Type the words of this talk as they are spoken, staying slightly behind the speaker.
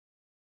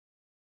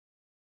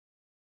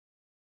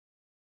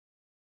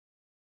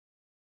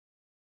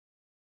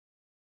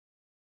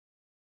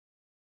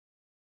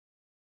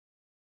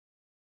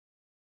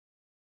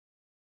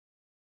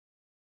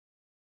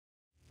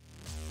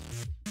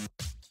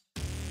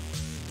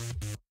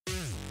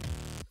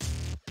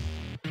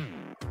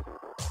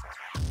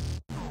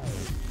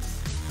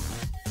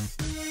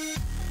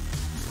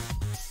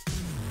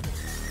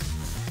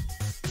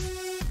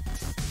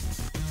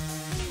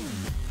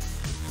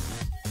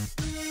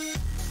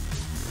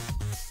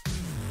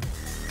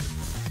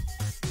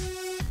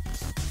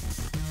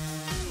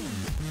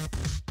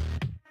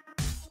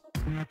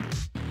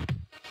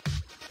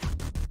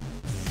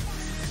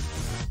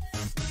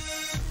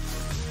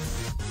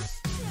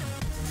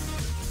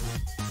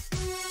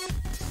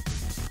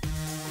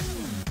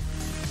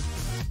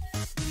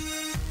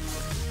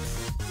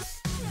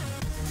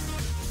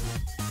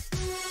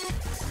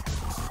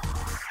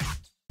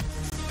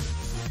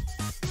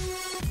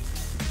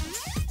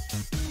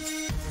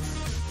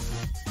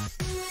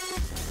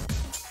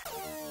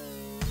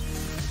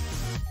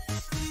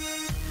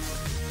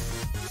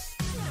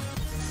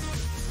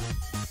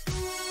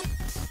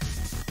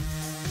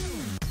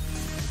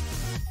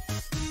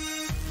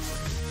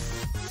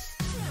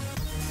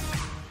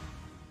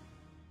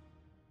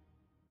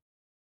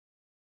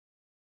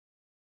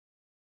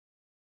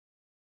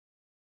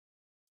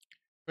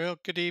Well,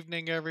 good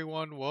evening,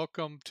 everyone.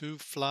 Welcome to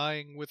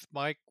Flying with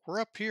Mike. We're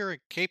up here in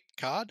Cape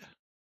Cod,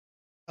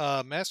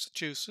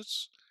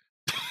 Massachusetts.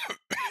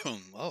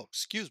 Oh,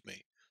 excuse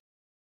me.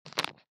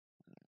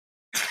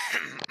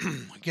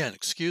 Again,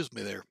 excuse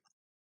me there.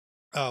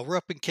 We're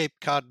up in Cape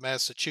Cod,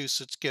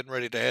 Massachusetts, getting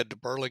ready to head to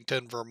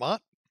Burlington,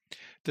 Vermont.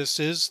 This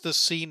is the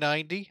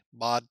C90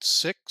 Mod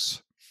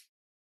 6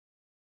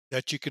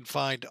 that you can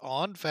find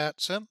on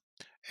VATSIM.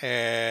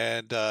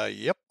 And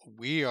yep,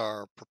 we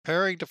are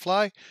preparing to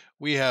fly.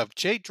 We have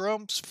J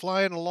Drums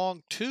flying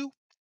along too.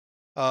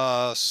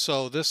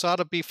 So this ought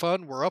to be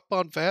fun. We're up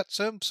on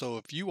VATSIM, so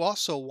if you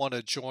also want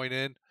to join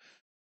in,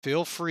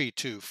 feel free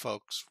to,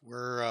 folks.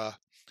 The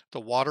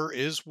water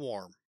is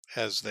warm,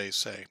 as they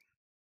say.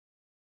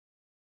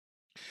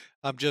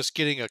 I'm just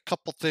getting a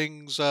couple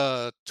things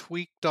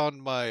tweaked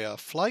on my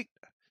flight,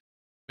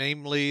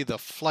 namely the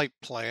flight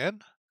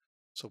plan.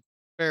 So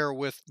bear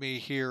with me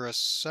here a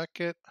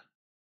second.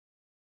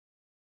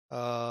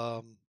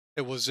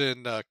 It was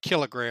in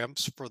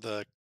kilograms for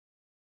the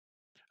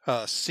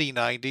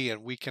C90,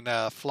 and we can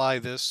fly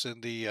this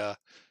in the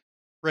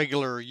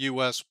regular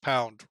US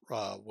pound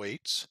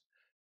weights.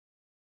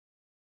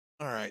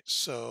 All right,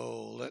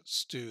 so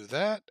let's do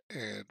that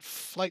and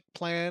flight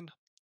plan.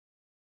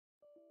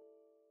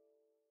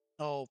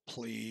 Oh,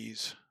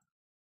 please.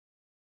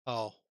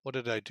 Oh, what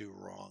did I do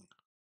wrong?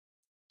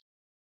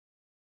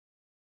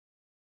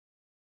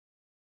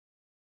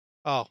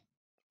 Oh,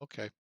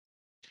 okay,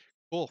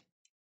 cool.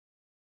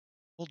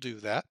 We'll do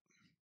that.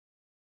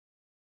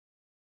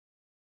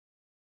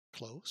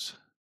 Close,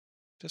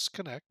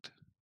 disconnect,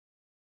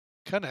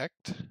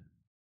 connect,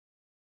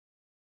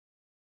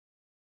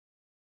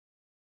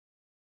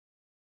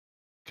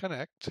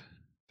 connect.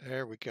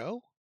 There we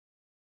go.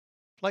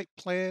 Flight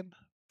plan,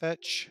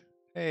 fetch.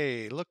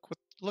 Hey, look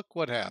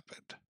what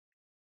happened.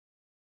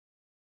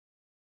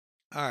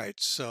 All right,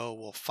 so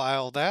we'll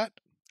file that.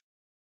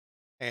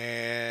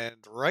 And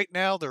right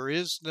now there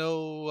is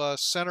no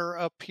center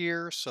up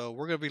here, so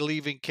we're going to be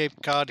leaving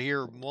Cape Cod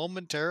here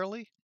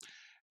momentarily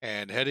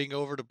and heading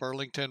over to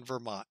Burlington,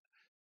 Vermont.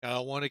 I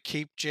don't want to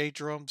keep J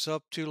Drums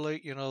up too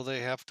late. You know, they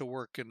have to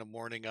work in the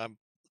morning. I'm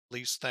at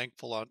least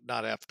thankful I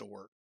not have to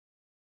work.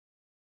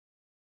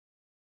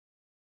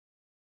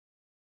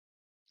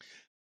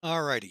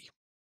 Alrighty.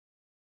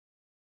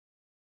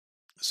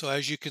 So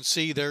as you can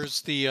see,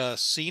 there's the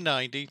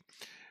C90.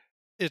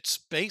 It's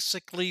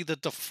basically the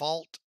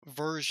default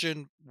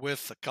version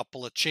with a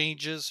couple of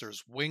changes.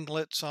 There's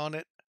winglets on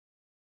it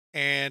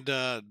and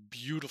a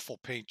beautiful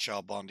paint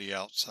job on the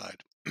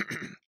outside.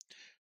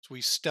 So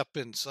we step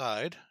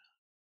inside,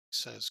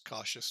 says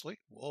cautiously,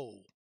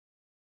 whoa.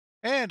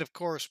 And of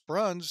course,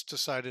 Bruns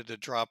decided to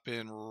drop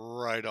in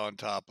right on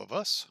top of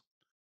us.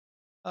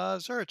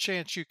 Is there a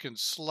chance you can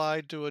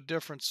slide to a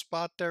different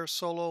spot there,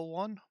 Solo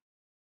One?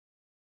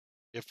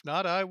 If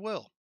not, I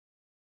will.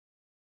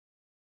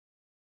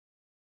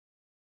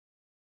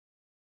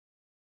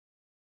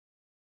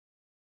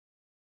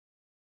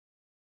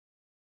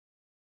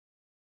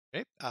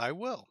 Okay, I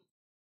will.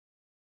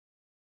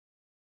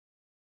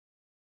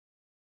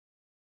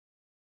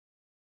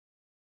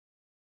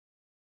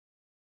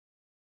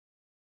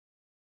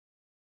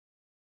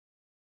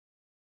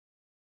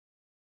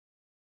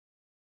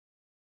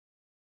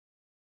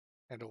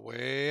 And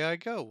away I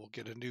go. We'll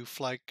get a new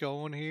flight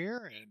going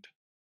here, and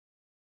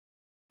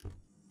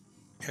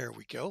there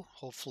we go.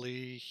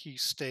 Hopefully he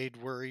stayed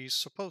where he's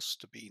supposed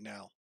to be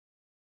now.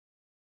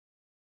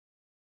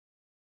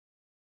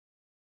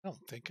 I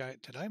don't think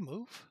did I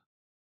move?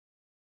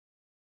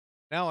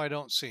 Now I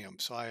don't see him,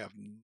 so I have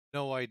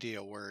no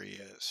idea where he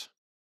is.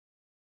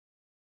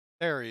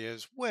 There he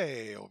is,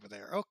 way over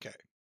there. Okay.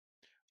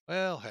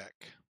 Well,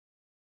 heck.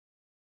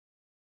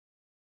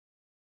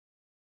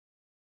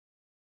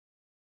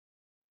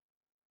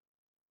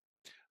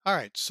 All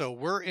right, so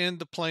we're in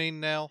the plane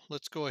now.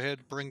 Let's go ahead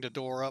and bring the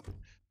door up.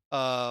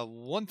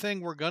 One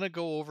thing we're going to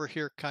go over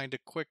here kind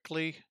of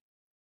quickly.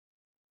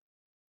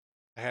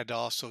 I had to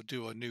also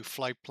do a new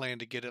flight plan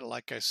to get it,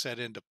 like I said,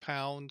 into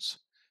pounds.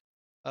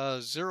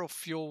 Zero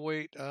fuel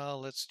weight.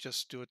 Let's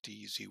just do it the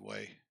easy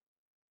way.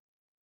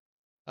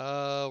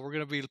 We're going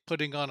to be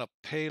putting on a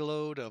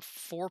payload of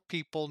 4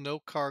 people, no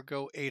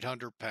cargo,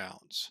 800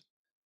 pounds.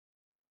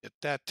 Get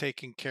that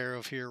taken care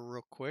of here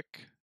real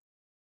quick.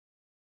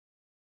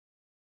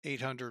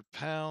 800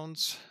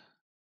 pounds.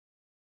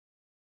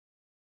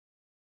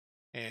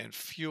 And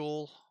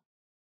fuel.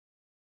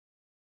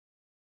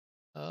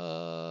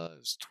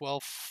 It's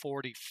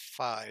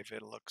 1245,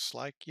 it looks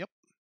like. Yep.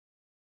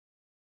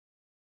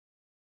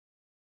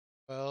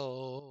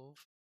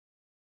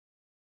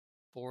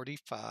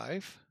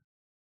 1245.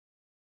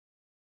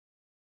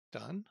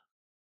 Done.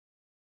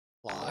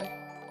 Fly.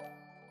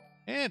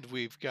 And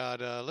we've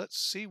got, let's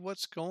see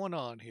what's going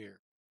on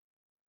here.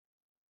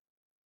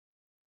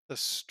 The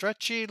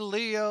Stretchy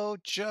Leo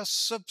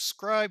just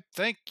subscribed.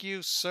 Thank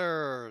you,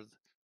 sir.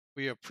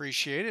 We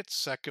appreciate it.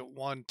 Second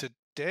one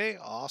today.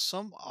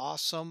 Awesome,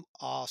 awesome,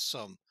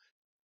 awesome.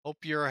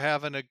 Hope you're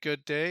having a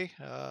good day.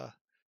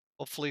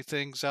 Hopefully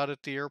things out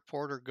at the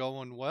airport are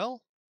going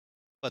well.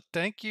 but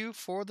thank you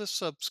for the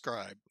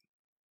subscribe.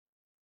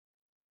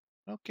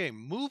 Okay,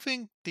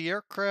 moving the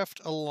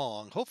aircraft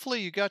along.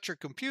 Hopefully you got your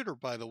computer,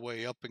 by the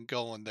way, up and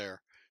going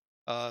there,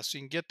 so you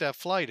can get that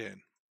flight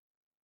in.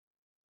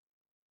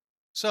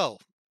 So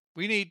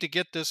we need to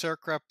get this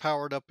aircraft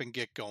powered up and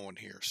get going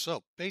here.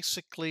 So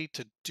basically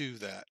to do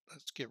that,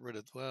 let's get rid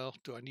of, well,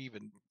 do I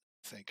even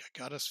think I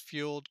got us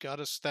fueled, got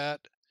us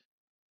that?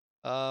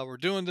 We're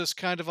doing this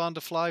kind of on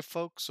the fly,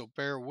 folks, so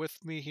bear with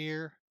me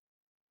here.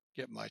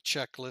 Get my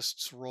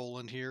checklists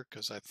rolling here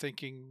because I'm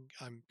thinking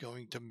I'm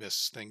going to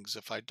miss things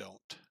if I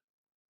don't.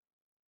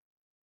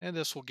 And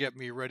this will get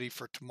me ready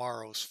for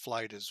tomorrow's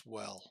flight as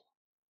well.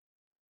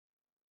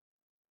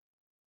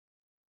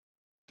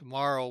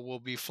 Tomorrow we'll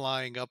be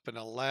flying up in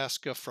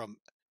Alaska from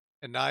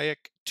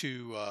Anayak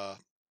to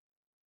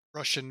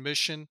Russian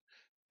mission,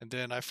 and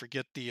then I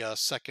forget the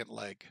second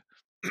leg.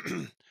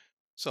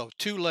 So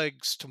 2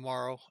 legs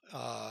tomorrow,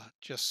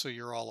 just so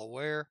you're all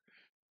aware.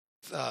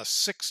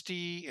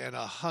 60 and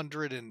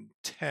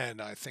 110,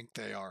 I think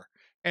they are.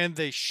 And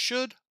they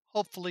should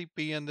hopefully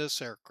be in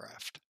this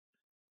aircraft.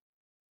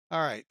 All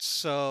right,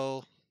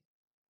 so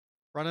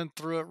running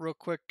through it real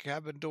quick.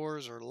 Cabin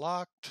doors are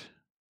locked.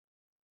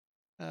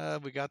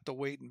 We got the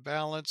weight and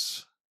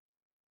balance.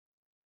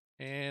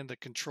 And the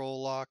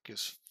control lock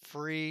is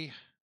free.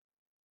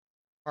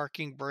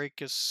 Parking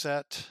brake is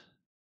set.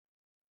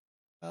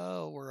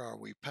 Oh, where are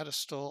we?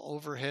 Pedestal,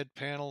 overhead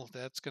panel.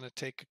 That's going to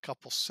take a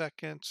couple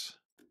seconds.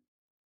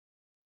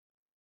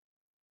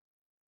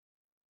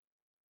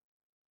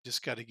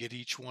 Just got to get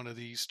each one of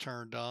these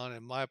turned on.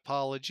 And my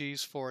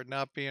apologies for it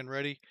not being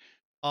ready.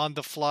 On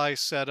the fly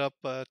setup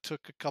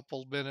took a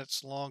couple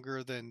minutes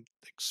longer than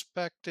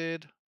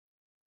expected.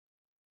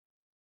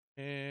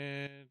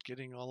 And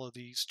getting all of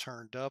these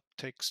turned up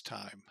takes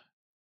time.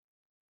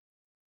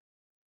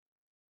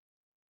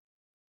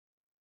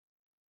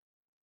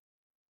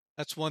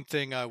 That's one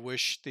thing I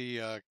wish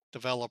the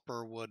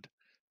developer would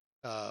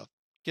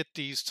get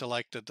these to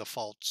like the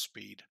default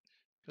speed,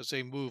 because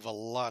they move a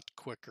lot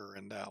quicker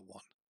in that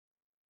one.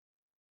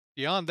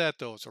 Beyond that,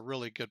 though, it's a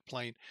really good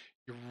plane.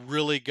 You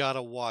really got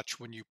to watch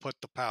when you put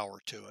the power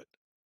to it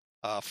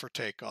for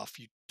takeoff.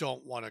 You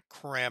don't want to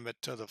cram it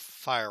to the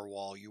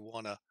firewall. You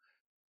want to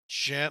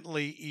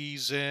gently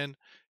ease in.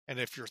 And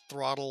if your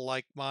throttle,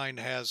 like mine,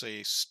 has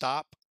a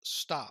stop,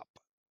 stop.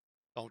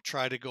 Don't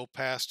try to go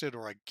past it,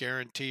 or I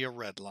guarantee a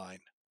red line.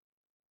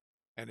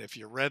 And if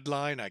you red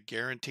line, I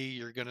guarantee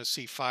you're going to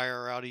see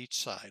fire out each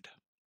side.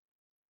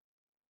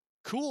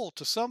 Cool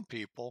to some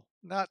people,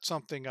 not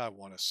something I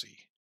want to see.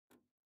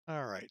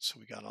 All right, so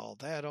we got all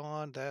that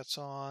on, that's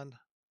on.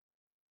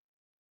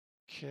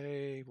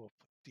 Okay, we'll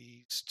put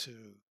these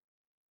to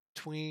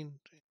between,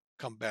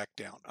 come back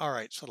down. All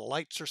right, so the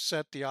lights are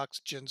set, the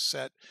oxygen's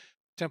set,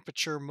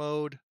 temperature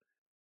mode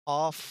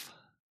off.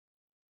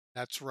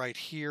 That's right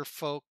here,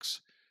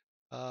 folks.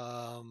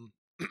 Okay,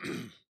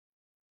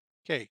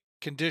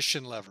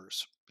 condition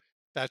levers.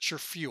 That's your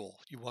fuel.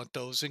 You want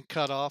those in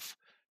cutoff.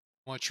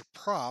 You want your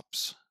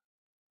props.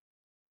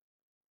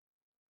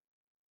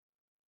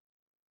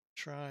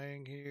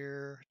 Trying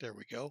here. There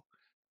we go.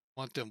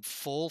 Want them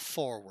full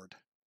forward.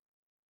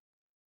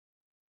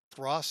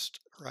 Thrust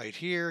right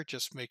here.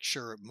 Just make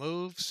sure it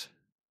moves.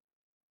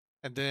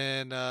 And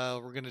then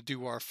we're going to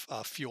do our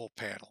fuel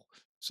panel.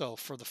 So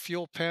for the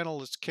fuel panel,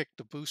 let's kick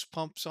the boost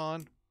pumps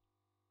on.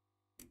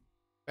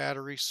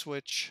 Battery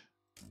switch.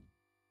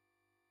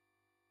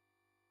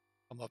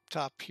 Up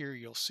top here,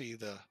 you'll see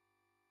the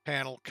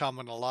panel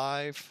coming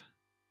alive.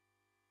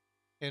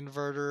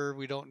 Inverter,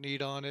 we don't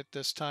need on it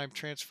this time.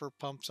 Transfer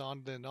pumps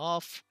on, then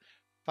off.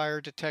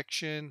 Fire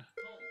detection.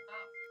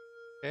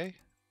 Okay.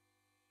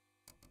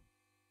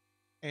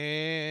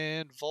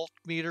 And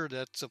voltmeter,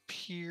 that's up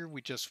here.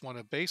 We just want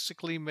to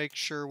basically make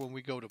sure when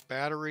we go to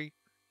battery,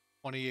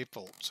 28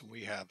 volts, and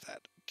we have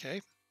that.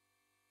 Okay.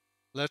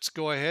 Let's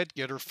go ahead,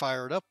 get her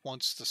fired up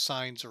once the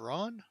signs are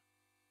on.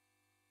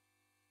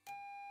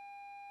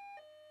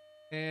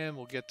 And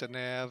we'll get the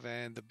nav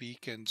and the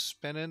beacon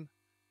spinning.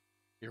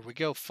 Here we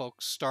go,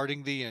 folks,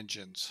 starting the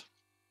engines.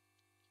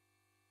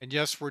 And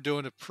yes, we're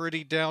doing it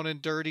pretty down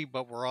and dirty,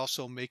 but we're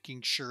also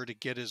making sure to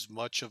get as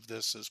much of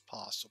this as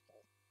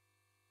possible.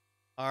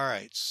 All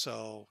right,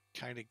 so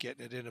kind of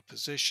getting it in a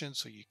position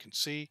so you can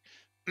see.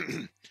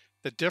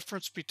 The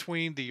difference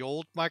between the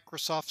old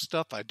Microsoft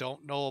stuff, I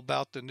don't know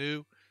about the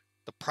new.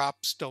 The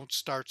props don't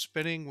start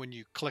spinning when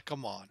you click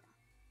them on.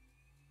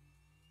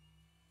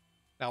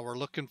 Now we're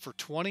looking for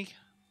 20.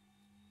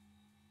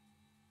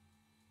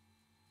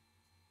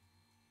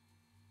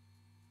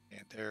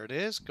 And there it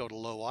is. Go to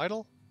low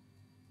idle.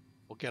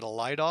 We'll get a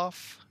light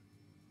off.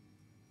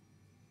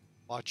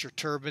 Watch your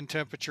turbine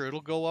temperature. It'll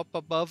go up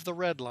above the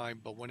red line,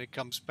 but when it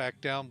comes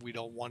back down, we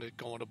don't want it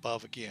going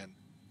above again.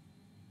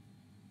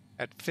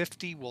 At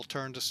 50, we'll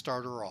turn the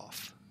starter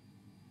off.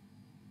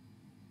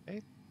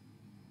 Okay.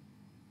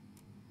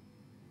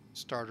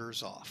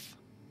 Starter's off.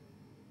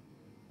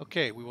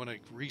 Okay, we want to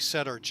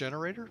reset our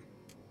generator.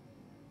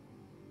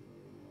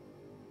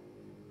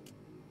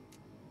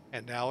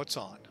 And now it's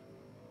on.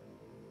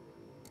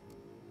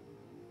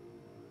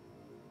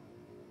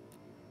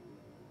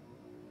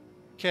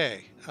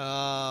 Okay.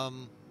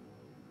 And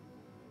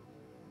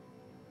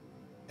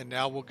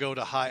now we'll go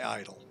to high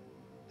idle.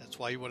 That's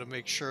why you want to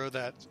make sure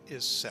that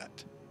is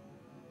set.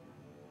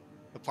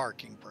 The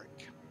parking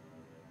brake.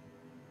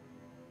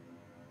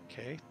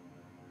 Okay.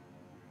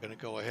 Going to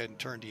go ahead and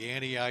turn the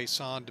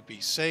anti-ice on to be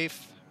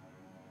safe.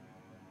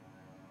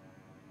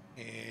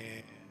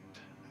 And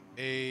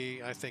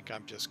I think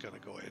I'm just going to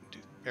go ahead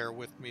and bear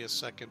with me a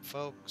second,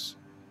 folks.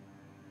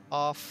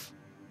 Off,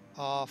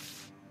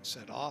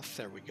 set off.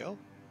 There we go.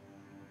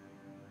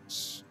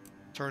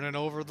 Turning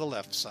over the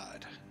left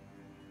side.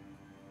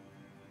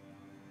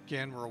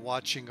 Again, we're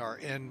watching our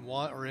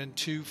N1 or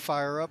N2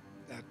 fire up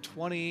at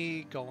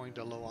 20, going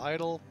to low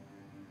idle.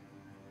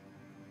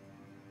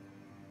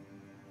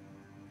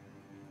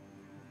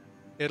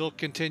 It'll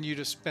continue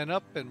to spin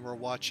up, and we're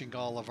watching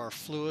all of our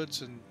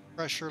fluids and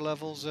pressure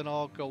levels and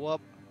all go up.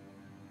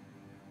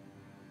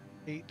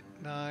 8,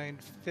 9,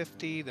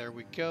 50. There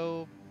we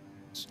go.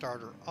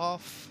 Starter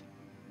off.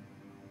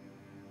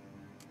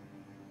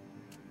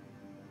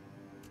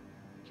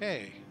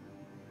 Okay.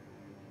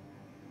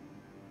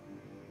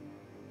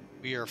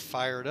 We are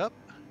fired up.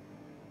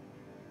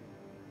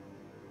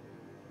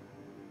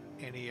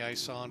 Any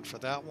ice on for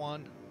that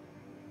one?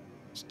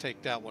 Let's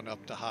take that one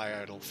up to high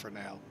idle for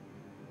now.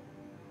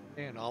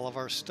 And all of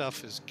our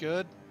stuff is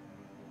good.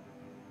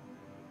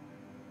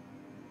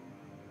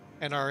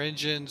 And our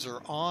engines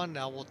are on.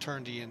 Now we'll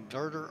turn the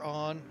inverter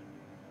on.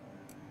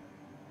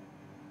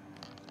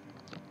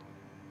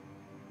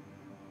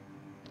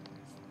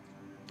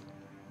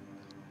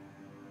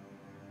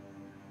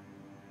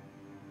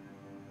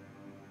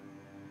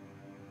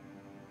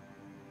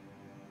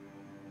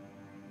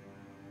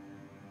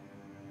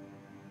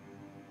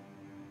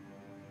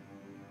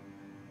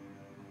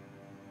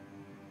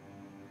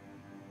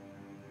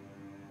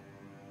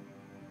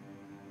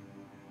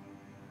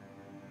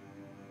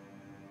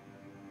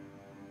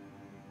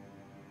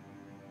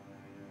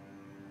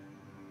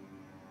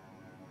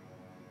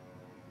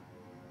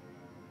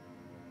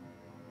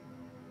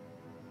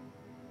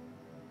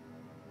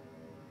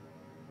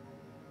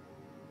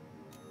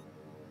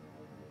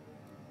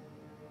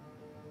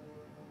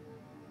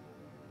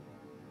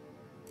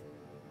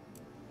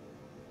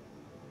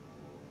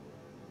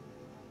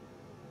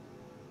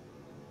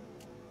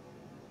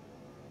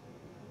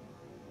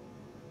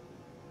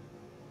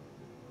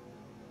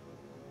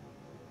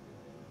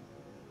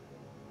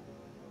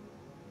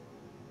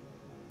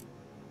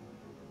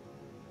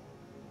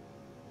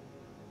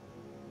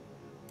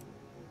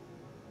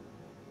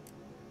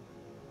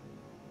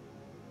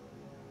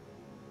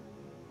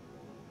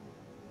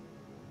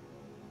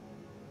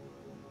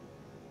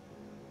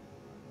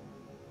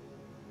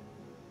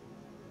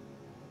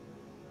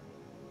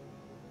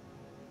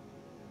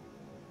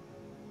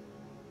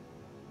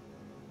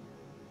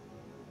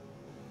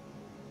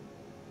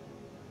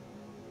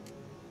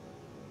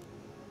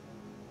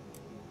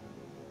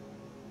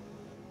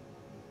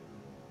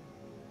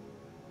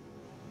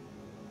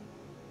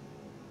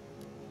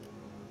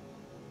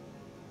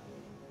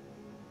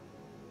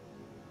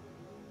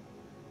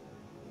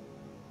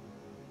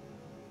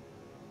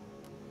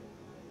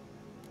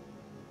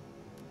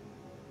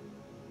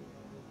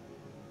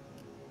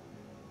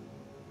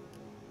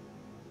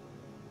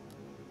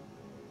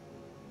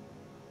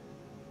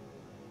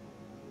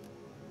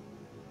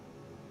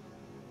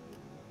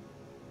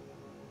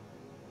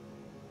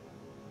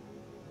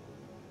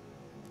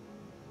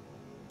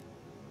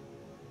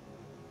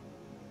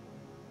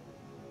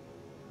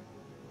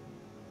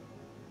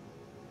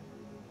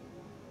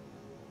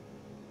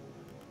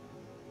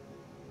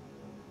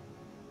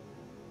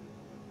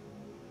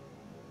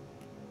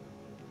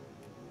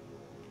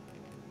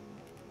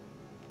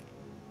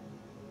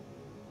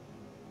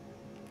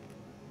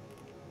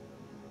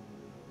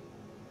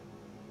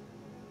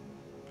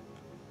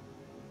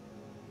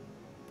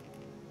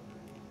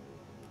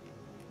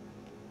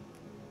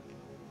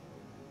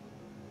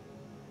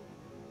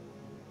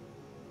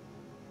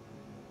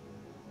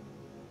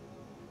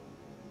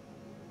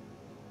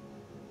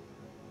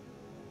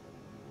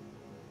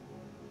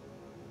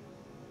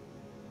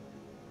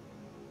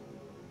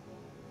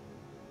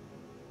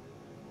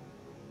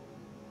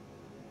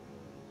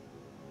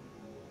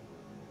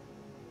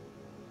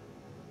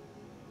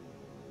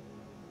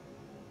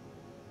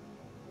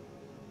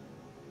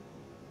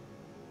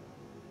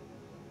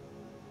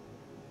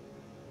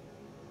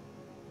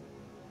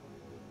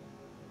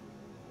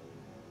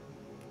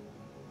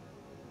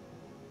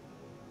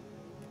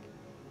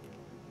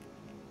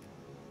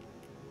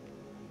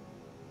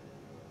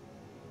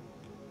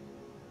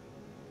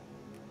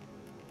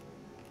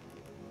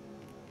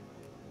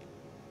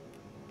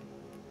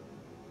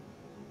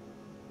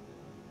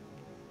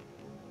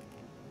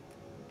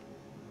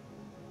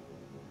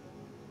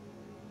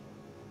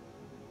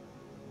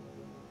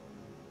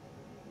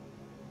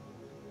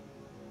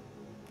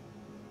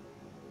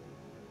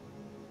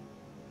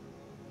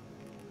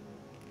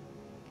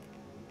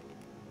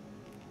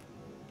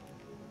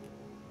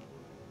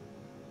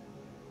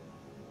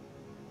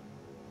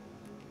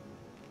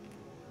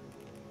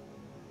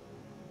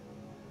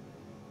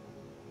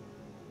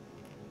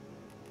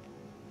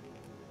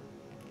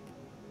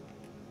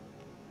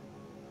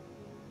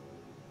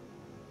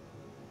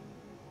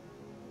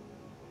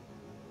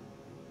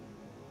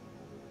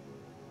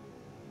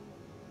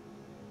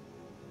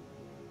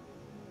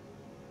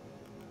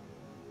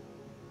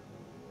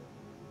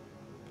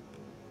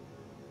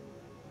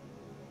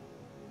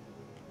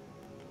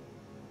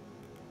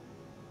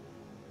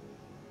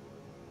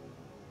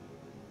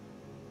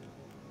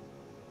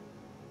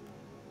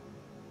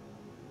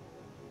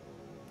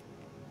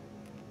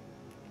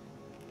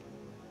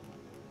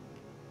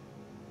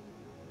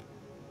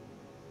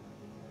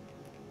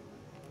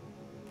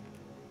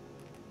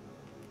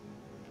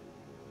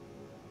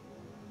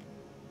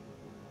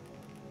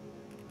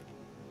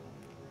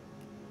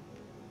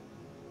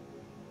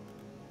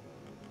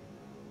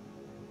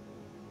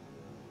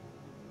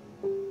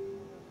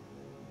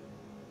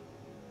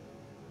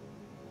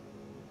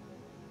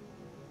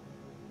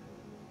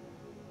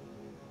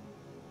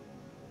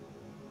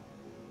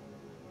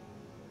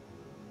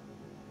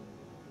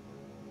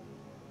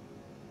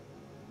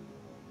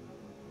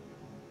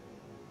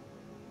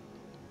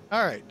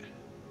 All right.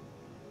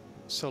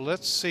 So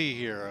let's see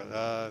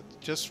here.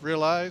 Just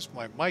realized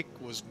my mic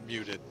was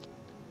muted.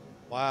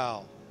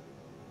 Wow.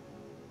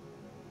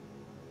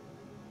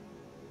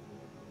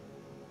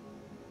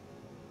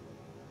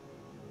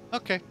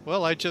 Okay,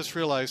 well, I just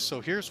realized.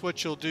 So here's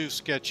what you'll do,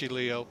 Sketchy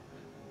Leo.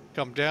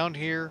 Come down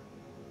here,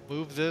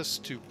 move this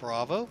to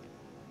Bravo,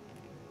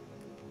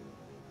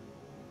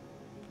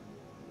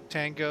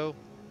 Tango,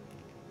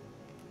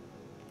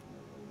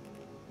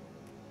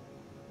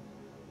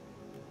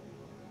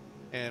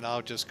 and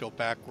I'll just go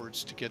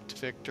backwards to get to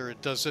Victor.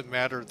 It doesn't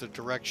matter the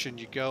direction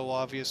you go,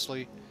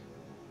 obviously.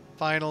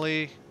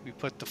 Finally, we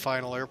put the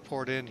final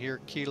airport in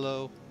here,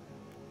 Kilo,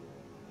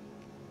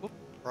 whoop,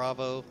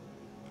 Bravo,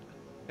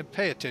 and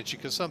pay attention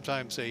because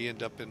sometimes they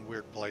end up in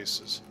weird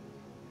places.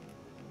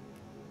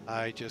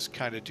 I just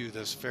kind of do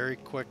this very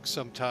quick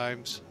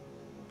sometimes,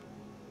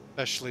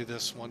 especially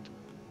this one.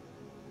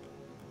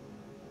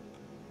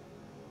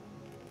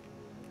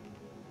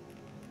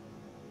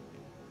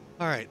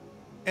 All right,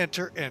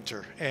 enter,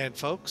 enter. And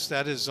folks,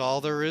 that is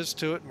all there is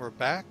to it, and we're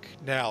back.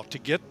 Now, to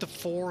get the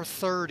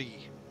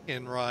 430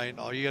 in Ryan,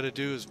 all you got to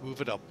do is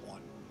move it up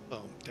one.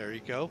 Boom, there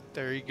you go.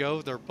 There you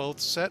go. They're both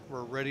set.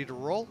 We're ready to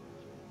roll.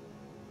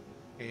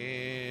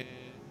 And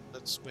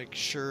let's make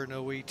sure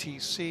no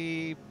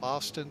ETC.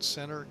 Boston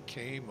Center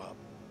came up.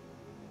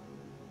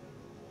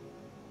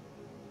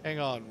 Hang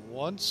on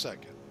 1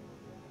 second.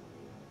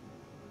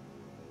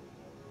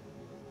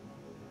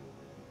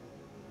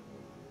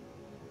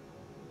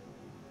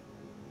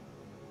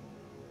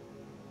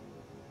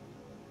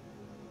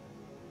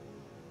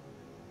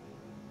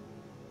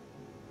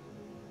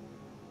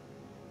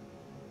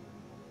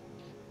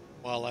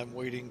 While I'm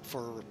waiting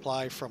for a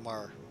reply from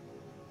our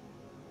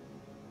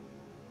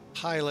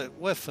pilot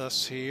with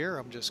us here,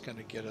 I'm just going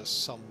to get us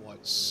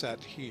somewhat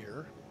set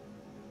here.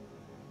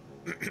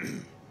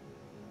 Because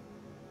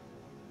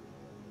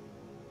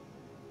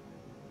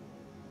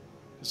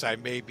I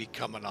may be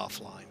coming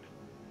offline.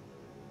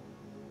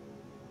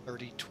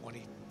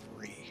 3023.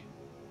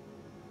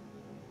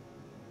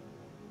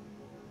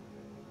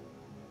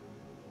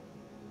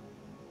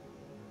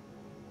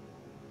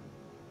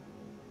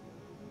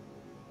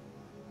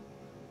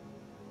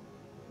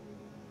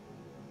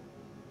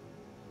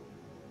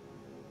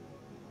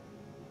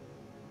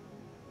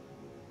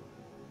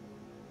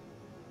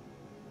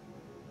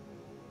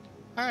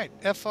 All right,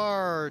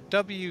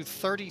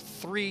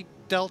 FRW33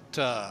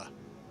 Delta.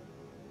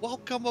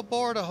 Welcome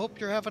aboard. I hope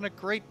you're having a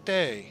great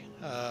day.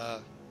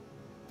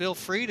 Feel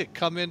free to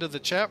come into the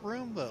chat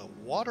room. The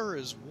water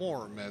is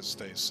warm, as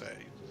they say.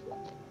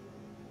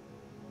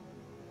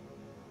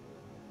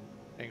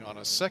 Hang on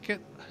a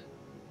second.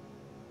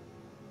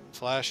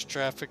 Flash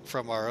traffic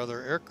from our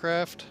other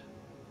aircraft.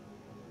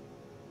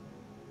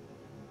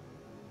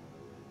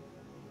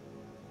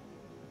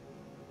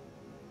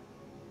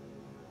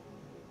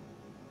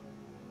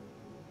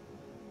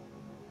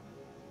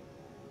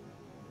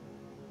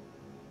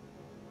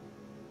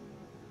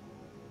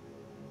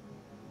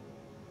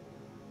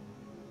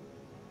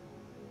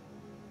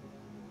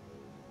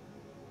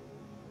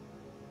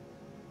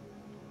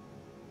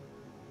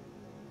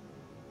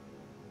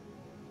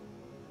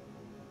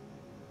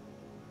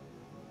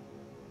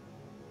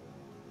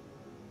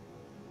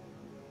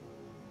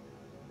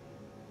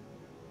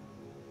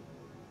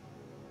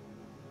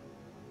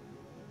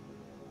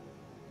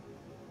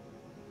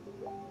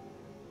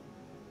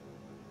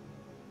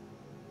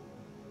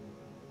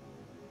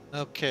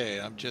 Okay,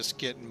 I'm just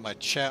getting my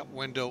chat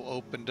window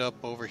opened up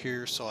over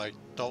here so I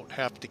don't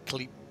have to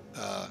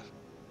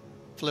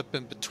flip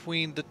in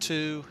between the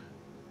two.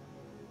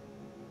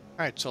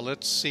 All right, so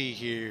let's see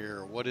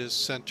here. What is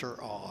center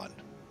on?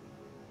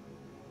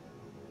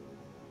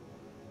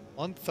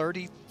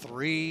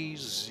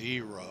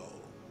 133.0.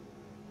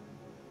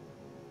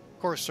 Of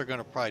course, they're going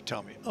to probably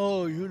tell me,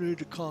 oh, you need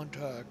to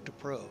contact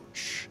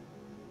approach.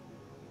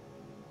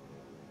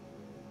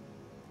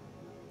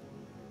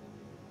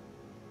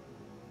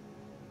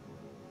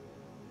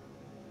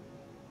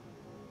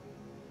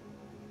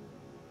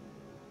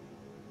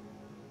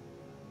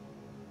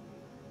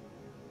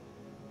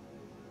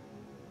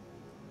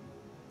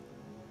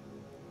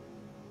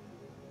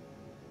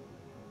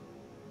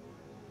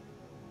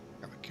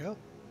 There we go.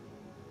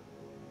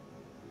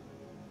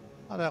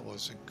 Oh, that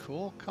wasn't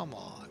cool. Come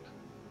on.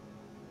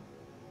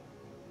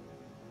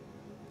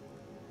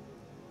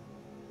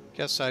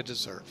 Guess I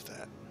deserve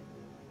that.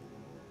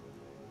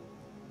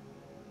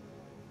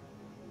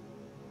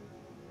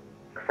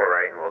 For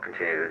right, and we'll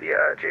continue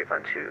the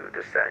J-Fund to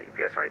descent,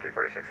 UPS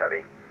 2346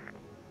 Heavy.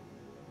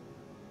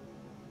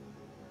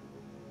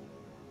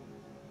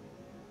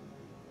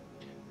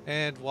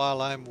 And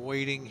while I'm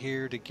waiting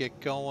here to get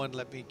going,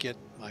 let me get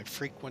my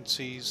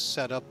frequencies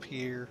set up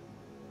here.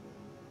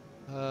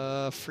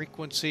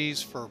 Frequencies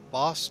for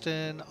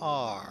Boston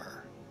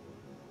are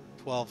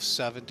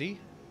 1270.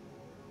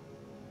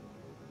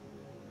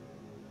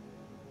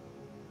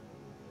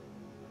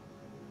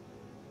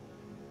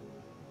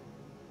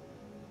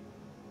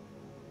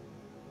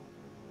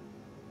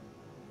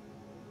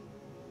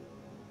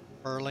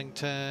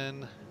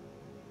 Burlington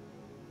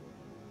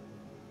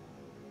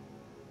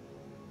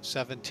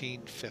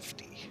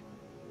 1750.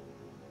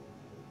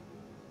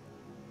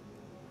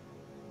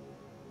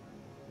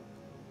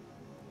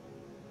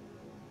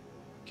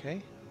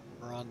 Okay,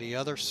 we're on the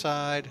other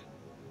side.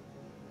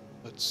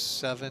 Put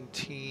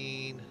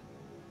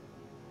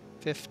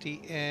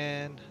 1750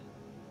 in.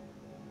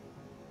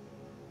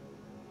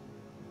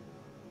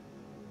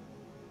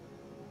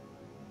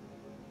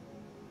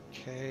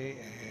 Okay,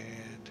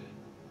 and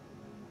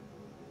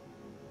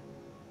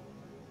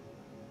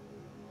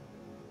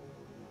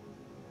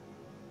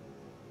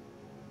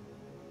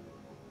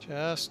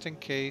just in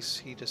case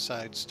he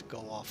decides to go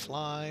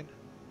offline.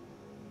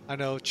 I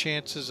know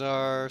chances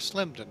are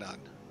slim to none.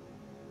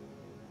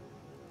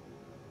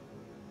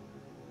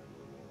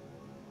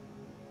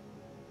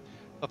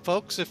 But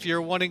folks, if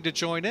you're wanting to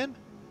join in,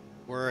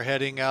 we're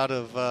heading out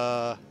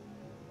of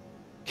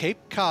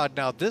Cape Cod.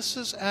 Now, this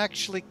is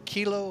actually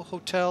Kilo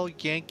Hotel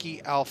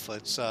Yankee Alpha.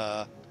 It's,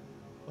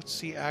 what's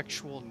the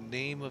actual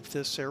name of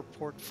this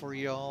airport for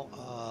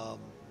y'all?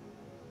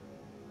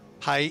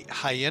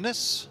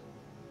 Hyannis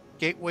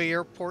Gateway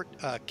Airport.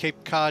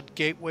 Cape Cod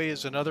Gateway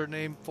is another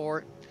name for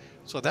it.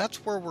 So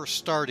that's where we're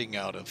starting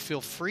out of.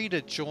 Feel free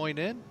to join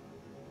in.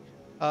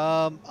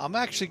 I'm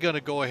actually going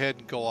to go ahead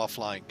and go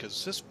offline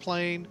because this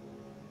plane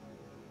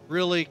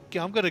really,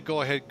 I'm going to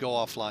go ahead and go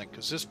offline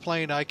because this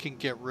plane I can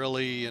get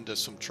really into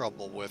some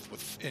trouble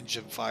with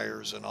engine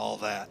fires and all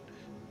that.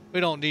 We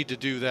don't need to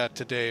do that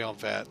today on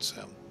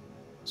VATSIM.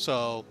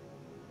 So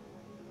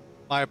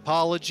my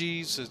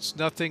apologies. It's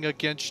nothing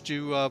against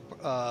you,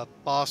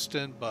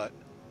 Boston, but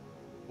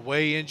the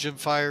way engine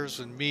fires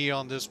and me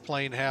on this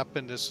plane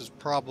happen, this is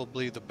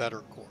probably the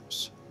better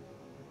course.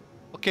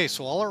 Okay,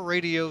 so all our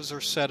radios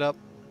are set up.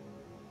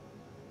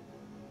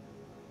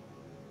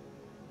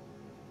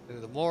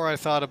 The more I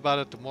thought about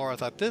it, the more I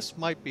thought this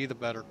might be the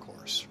better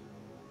course.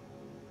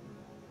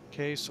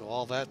 Okay, so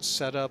all that's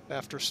set up.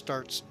 After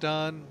start's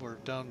done, we're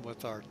done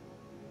with our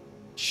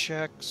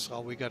checks.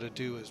 All we got to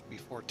do is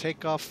before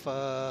takeoff,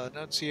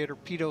 annunciator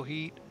pitot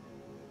heat.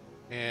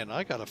 And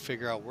I got to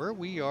figure out where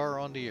we are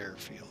on the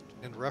airfield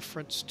in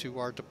reference to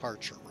our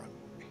departure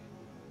runway.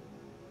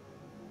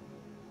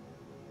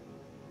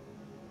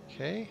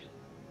 Okay.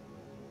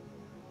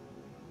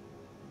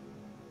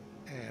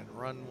 And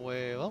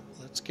runway, well,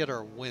 let's get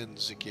our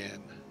winds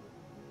again.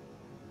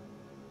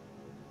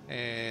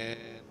 And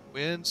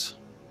winds.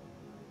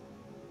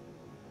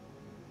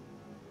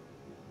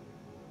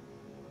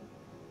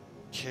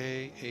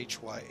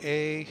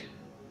 KHYA.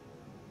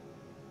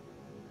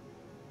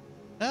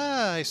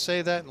 I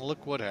say that and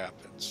look what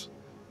happens.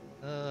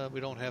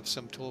 We don't have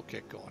some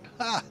toolkit going.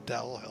 Ha!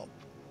 That'll help.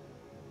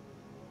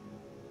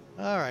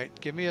 Alright,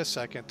 give me a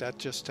second. That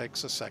just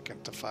takes a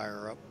second to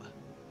fire up.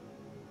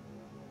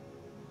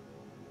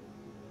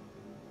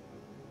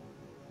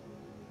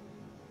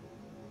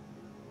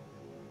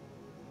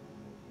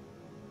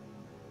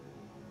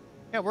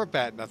 Yeah, we're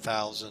batting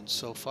 1,000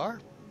 so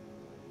far.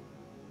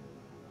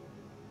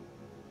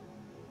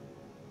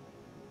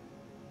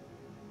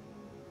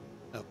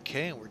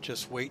 Okay, we're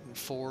just waiting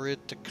for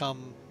it to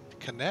come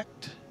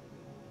connect.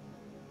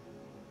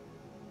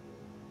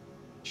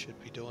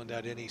 Should be doing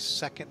that any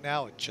second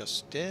now. It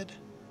just did.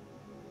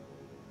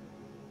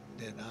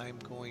 Then I'm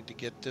going to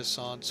get this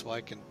on so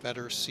I can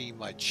better see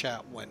my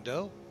chat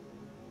window.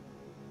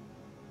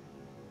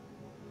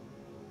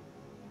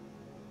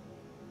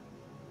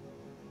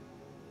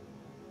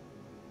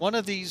 One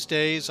of these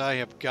days I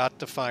have got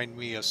to find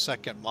me a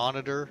second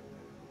monitor.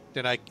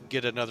 Then I can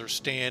get another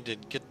stand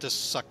and get this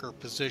sucker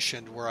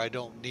positioned where I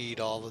don't need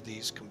all of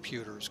these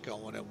computers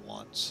going at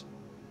once.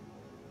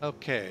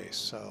 Okay,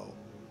 so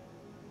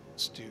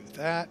let's do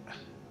that.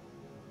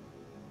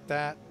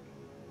 That.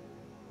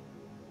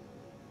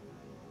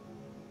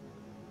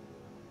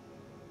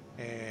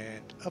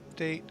 And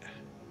update.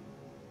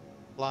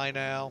 Fly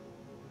now.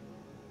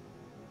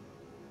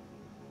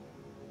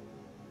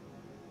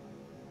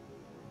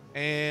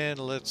 And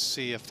let's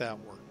see if that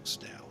works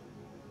now.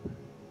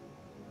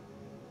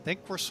 I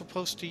think we're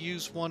supposed to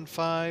use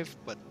 1.5,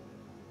 but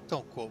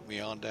don't quote me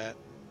on that.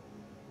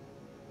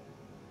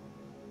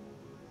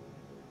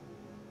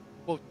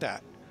 Quote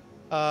that.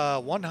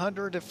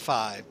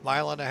 105,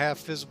 mile-and-a-half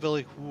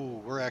visibility.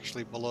 Ooh, we're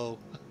actually below.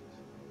 I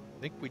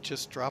think we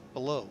just dropped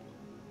below.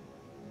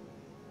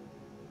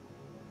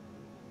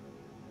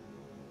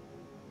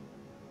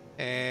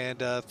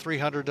 And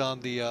 300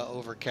 on the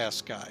overcast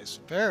skies.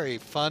 Very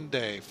fun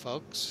day,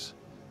 folks.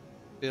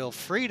 Feel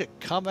free to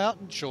come out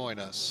and join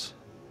us.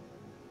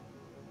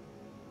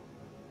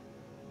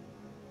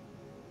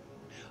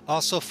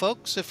 Also,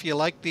 folks, if you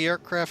like the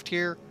aircraft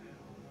here,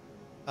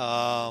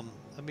 let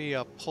me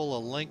pull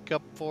a link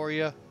up for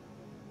you.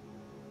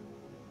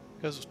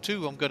 Because,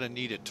 too, I'm going to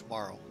need it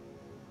tomorrow.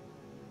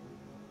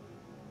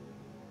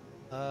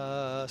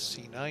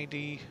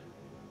 C90.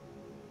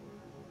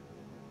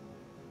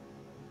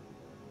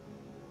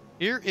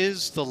 Here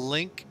is the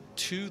link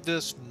to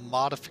this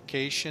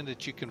modification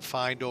that you can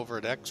find over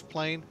at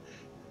X-Plane.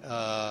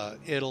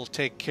 It'll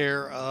take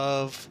care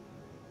of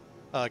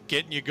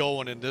getting you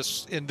going in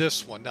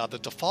this one. Now the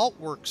default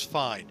works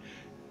fine.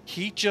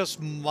 He just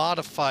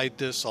modified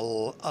this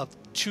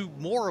to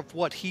more of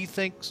what he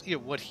thinks,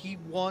 what he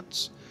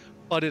wants,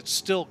 but it's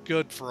still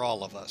good for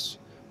all of us.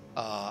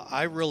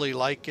 I really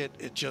like it.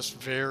 It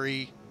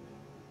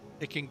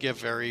can get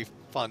very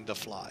fun to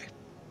fly.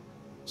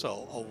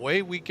 So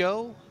away we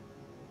go.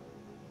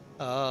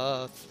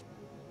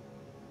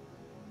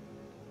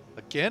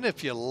 Again,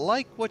 if you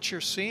like what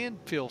you're seeing,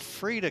 feel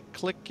free to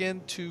click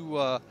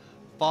into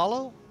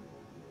follow,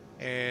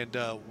 and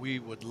we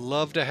would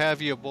love to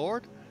have you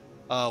aboard.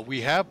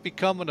 We have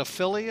become an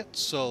affiliate,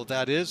 so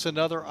that is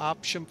another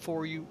option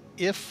for you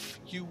if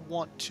you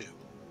want to.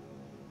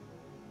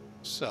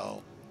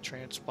 So,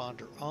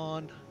 transponder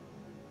on.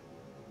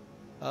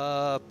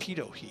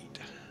 Pitot heat.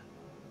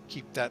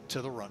 Keep that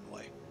to the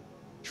runway.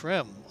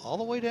 Trim all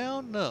the way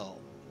down? No.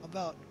 How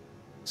about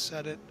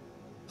set it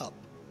up?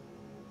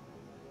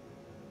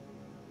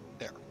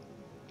 There. All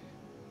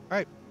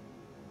right.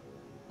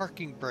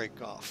 Parking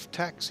brake off.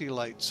 Taxi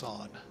lights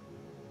on.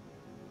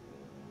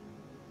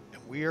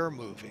 And we are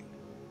moving.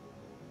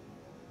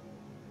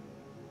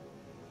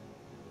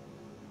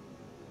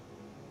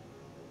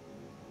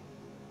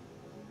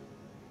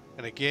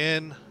 And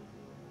again,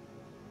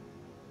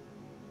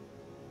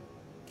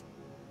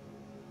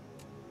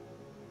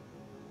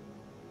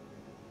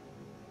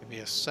 give me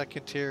a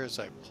second here as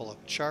I pull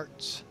up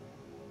charts.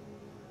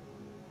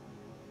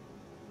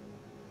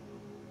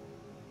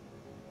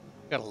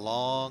 Got a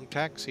long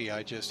taxi,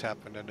 I just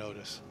happened to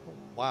notice. Oh,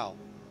 wow.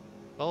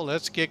 Oh,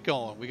 let's get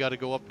going. We got to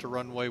go up to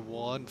runway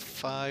 1,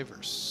 5,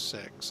 or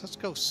 6. Let's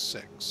go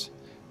 6.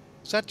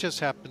 So that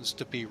just happens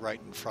to be right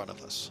in front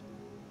of us.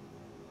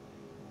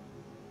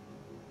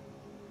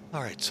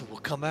 All right, so we'll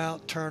come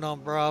out, turn on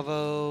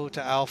Bravo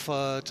to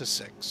Alpha to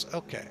 6.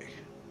 Okay,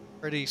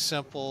 pretty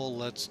simple.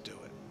 Let's do it.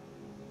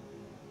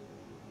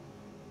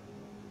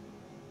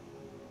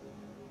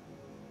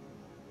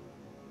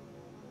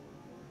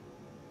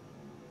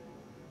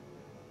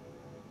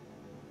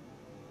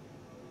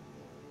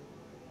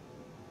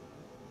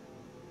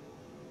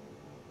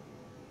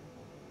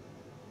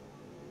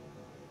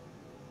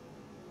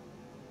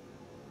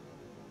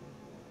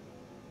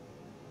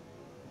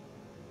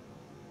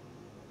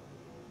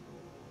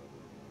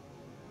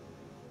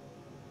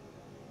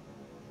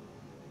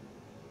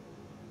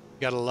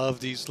 Gotta love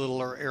these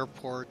littler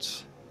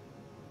airports.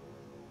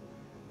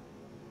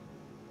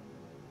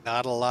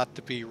 Not a lot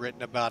to be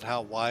written about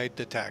how wide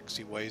the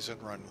taxiways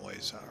and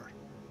runways are.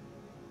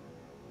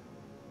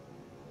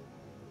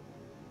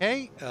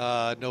 Okay,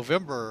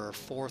 November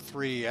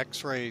 43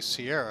 X-ray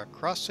Sierra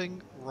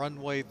crossing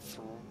runway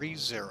 30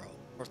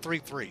 or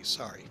 33,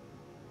 sorry.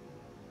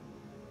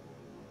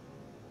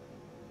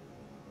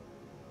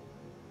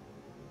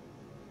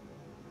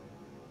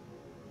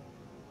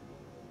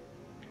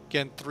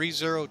 Again,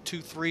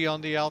 3023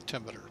 on the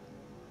altimeter.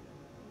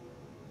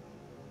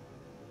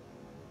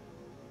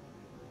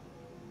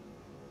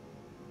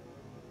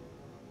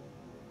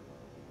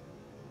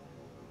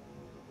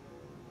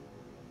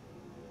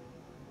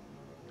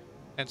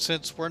 And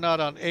since we're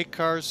not on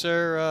ACARS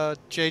there,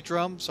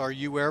 J-Drums, are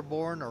you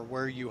airborne or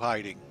where are you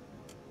hiding?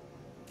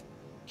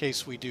 In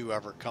case we do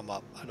ever come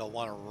up. I don't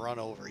want to run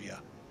over you.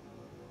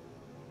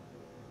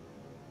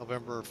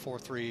 November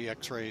 43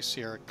 X-ray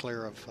Sierra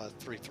clear of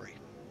 33.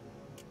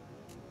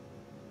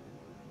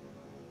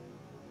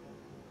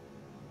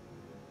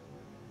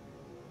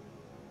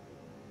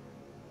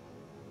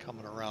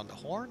 Coming around the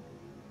horn.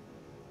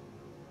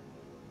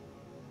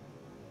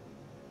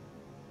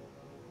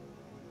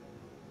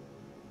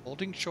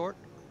 Holding short,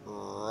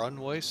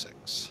 runway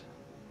 6.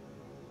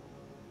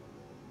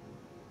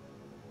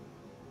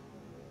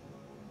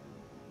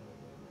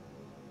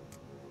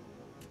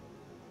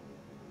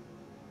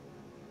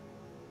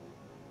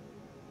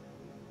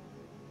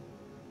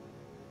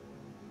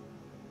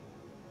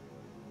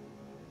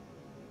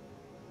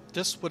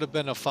 This would have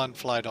been a fun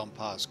flight on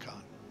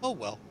POSCON. Oh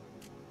well.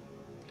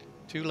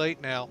 Too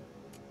late now.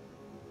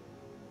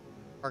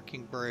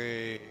 Parking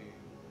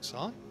brakes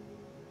on.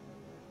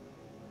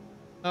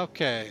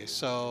 Okay,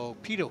 so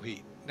pitot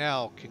heat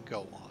now can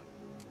go on.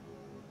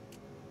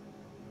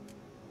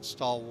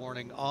 Stall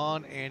warning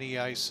on,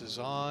 anti-ice is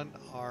on.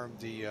 Arm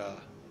the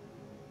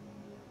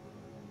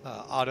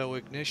auto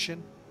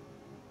ignition.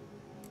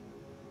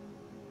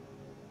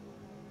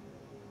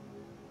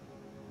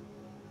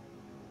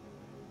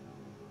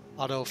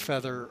 Auto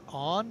feather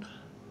on.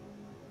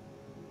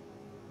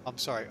 I'm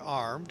sorry,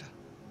 armed.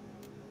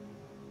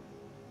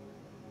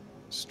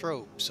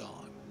 Strobes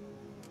on.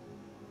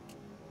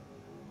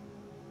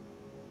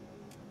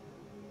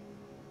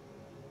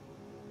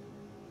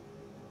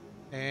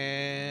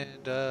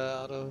 And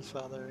auto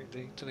feather.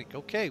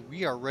 Okay,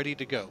 we are ready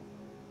to go.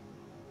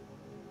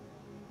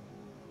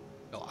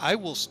 No, I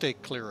will stay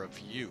clear of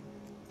you.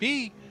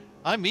 Me,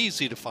 I'm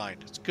easy to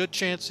find. It's a good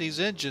chance these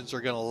engines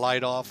are going to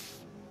light off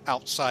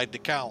outside the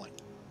cowling.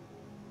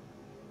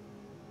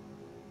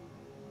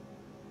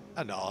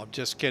 I know, I'm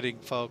just kidding,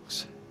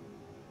 folks.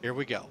 Here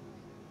we go.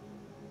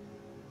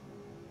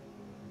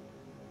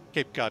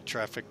 Cape Cod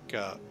traffic,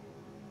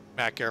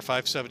 Mac Air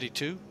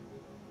 572.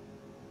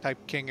 Type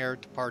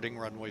KingAir departing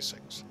runway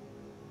 6.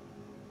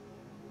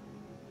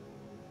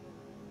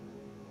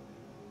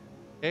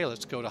 Okay,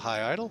 let's go to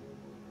high idle.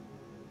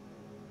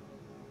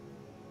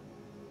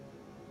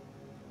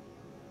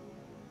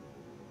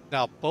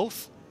 Now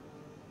both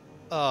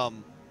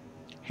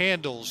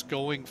handles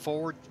going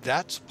forward,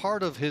 that's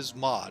part of his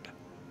mod.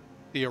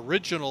 The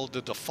original,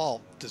 the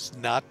default, does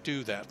not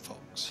do that,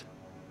 folks.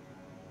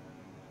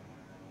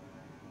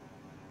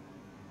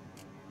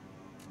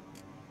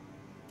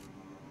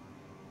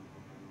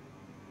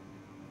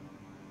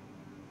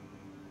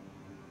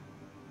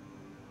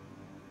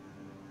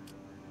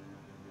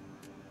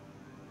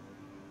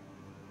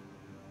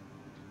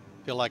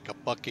 Feel like a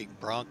bucking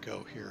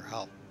bronco here,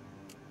 how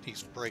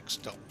these brakes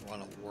don't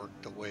want to work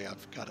the way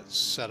I've got it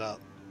set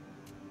up.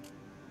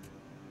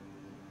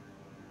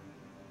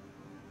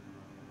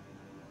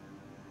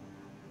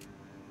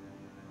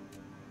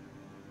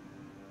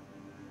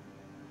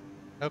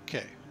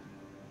 Okay.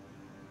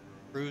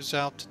 Cruise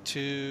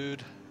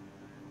altitude.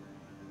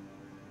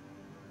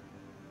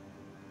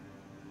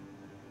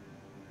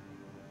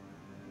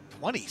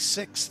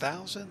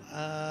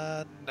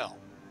 $26,000? No.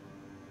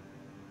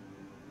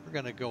 We're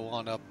going to go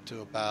on up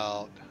to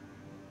about,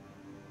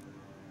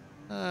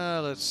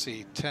 let's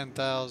see,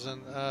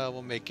 10,000.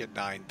 We'll make it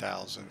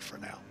 9,000 for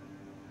now.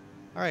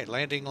 All right,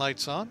 landing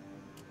lights on.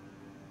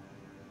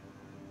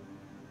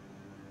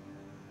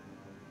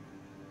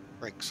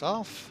 Brakes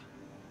off.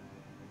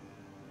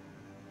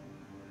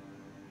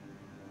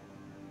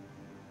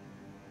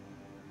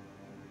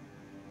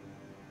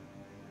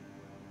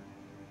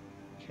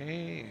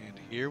 Okay, and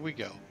here we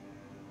go.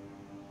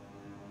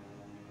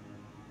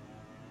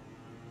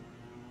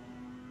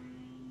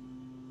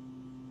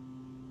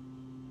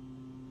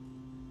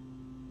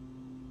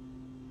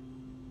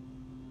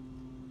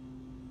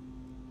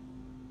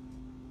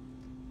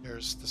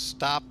 There's the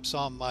stops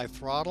on my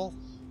throttle.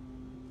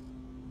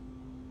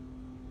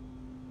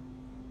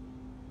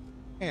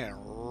 And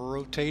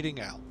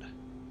rotating out.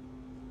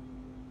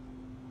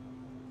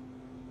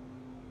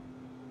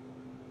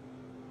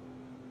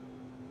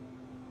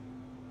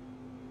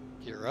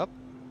 Gear up.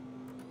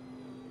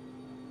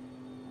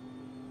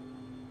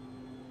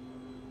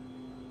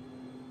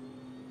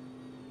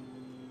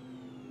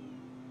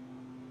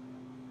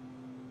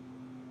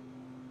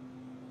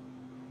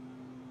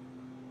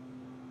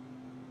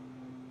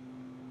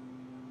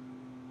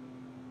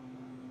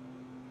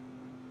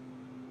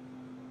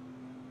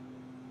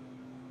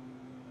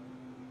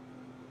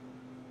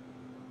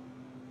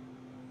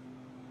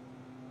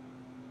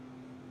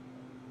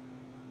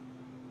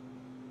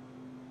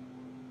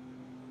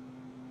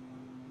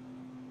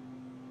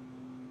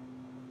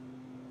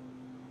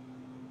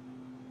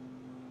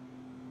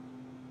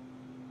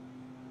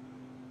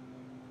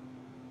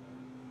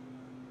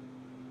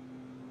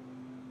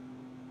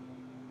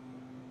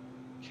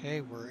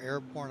 Okay, we're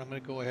airborne. I'm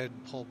going to go ahead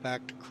and pull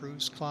back to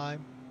cruise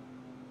climb.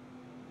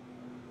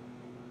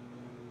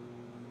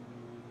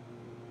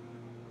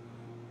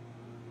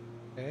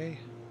 Okay.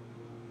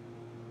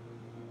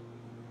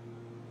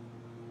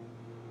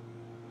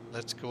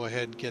 Let's go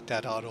ahead and get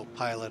that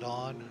autopilot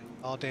on.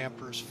 All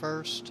dampers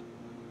first.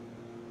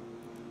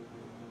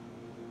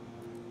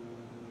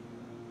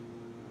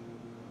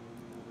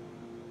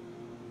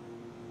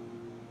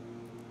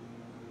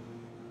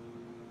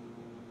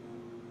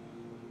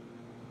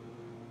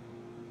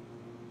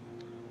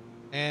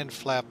 And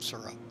flaps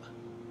are up.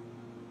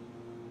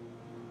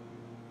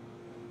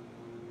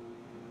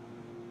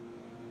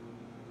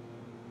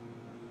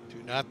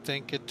 Do not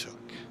think it took.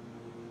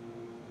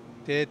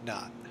 Did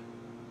not.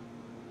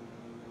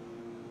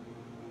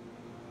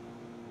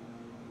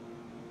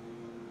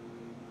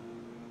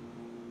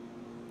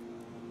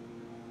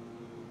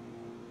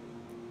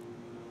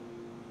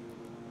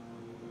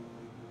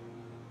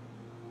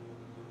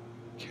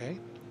 Okay.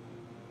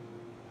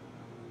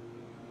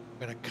 I'm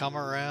going to come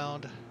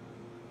around.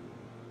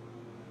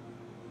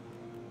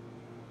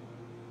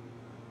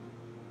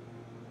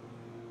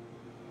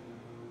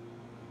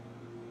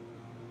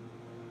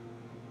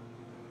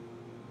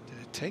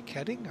 Take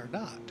heading or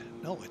not?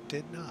 No, it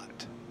did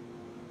not.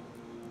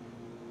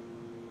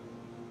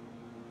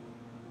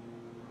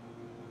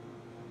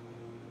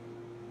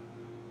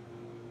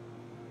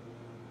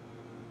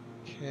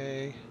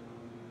 Okay.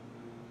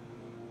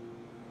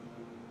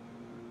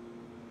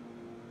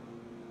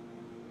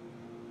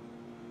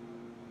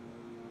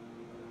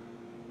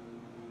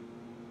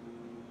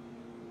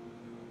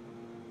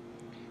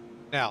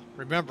 Now,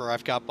 remember,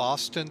 I've got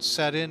Boston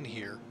set in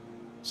here,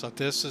 so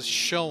this is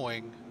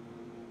showing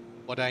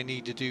what I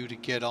need to do to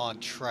get on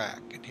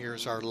track. And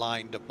here's our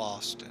line to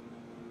Boston.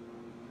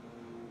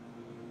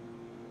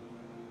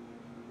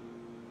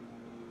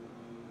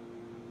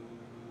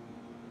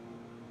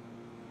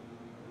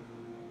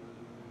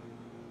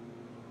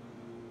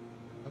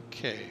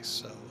 Okay,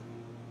 so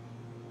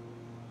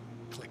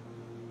click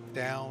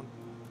down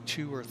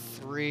 2 or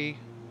 3,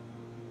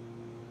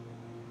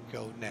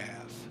 go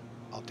nav.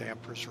 All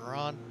dampers are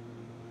on.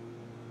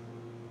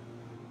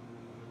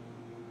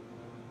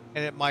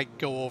 And it might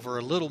go over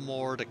a little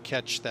more to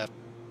catch that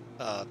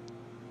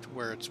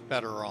where it's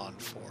better on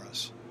for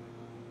us.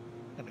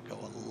 I'm going to go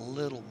a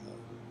little more.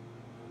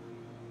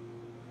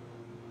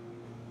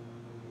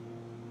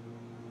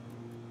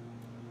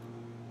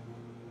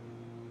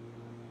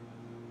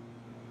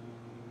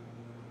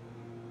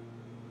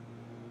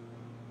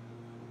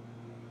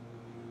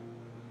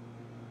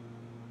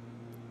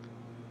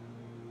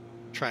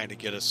 Trying to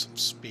get us some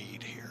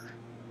speed here.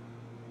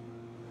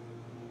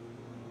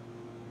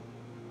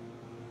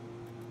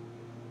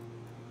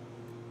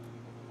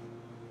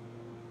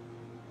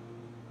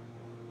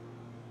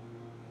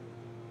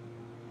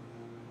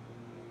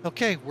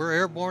 Okay, we're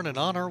airborne and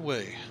on our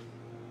way.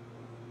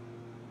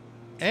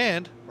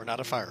 And we're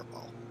not a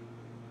fireball.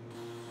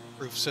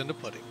 Proof's in the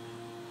pudding.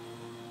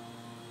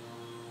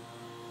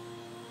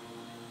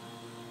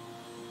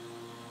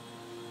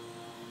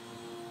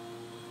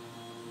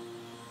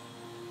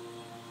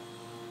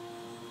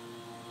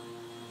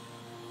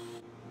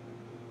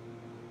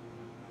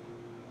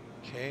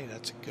 Okay,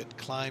 that's a good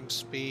climb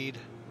speed.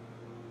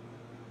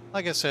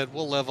 Like I said,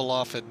 we'll level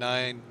off at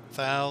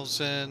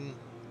 9,000.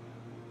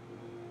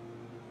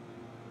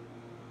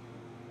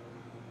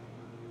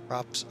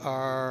 Props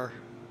are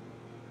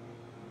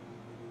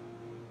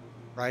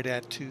right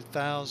at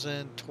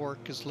 2,000.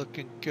 Torque is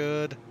looking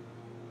good.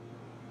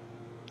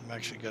 I'm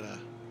actually going to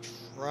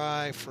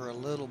try for a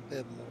little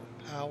bit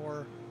more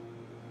power.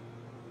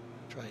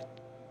 Try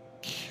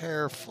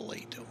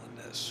carefully doing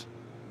this.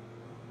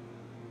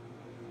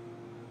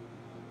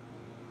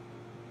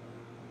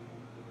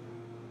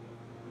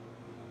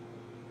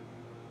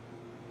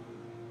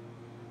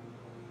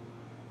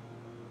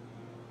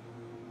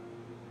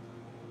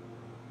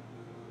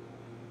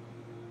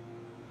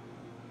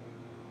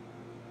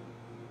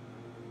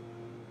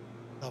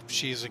 Oh,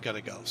 she isn't going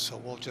to go, so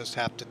we'll just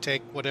have to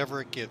take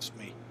whatever it gives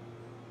me.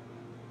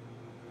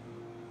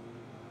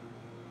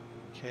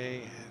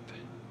 Okay, and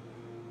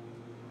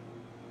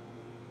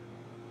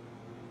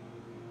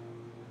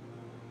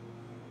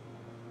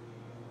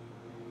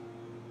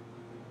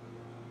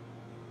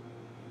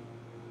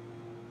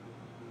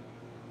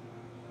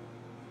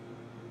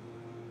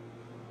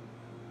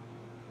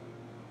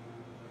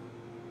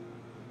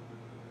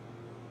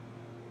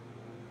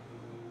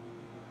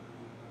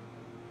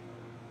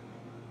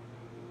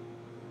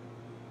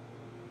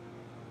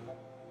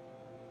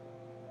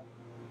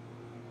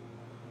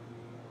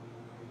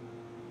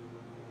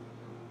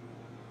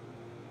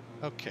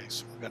okay,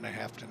 so we're going to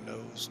have to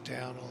nose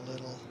down a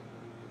little.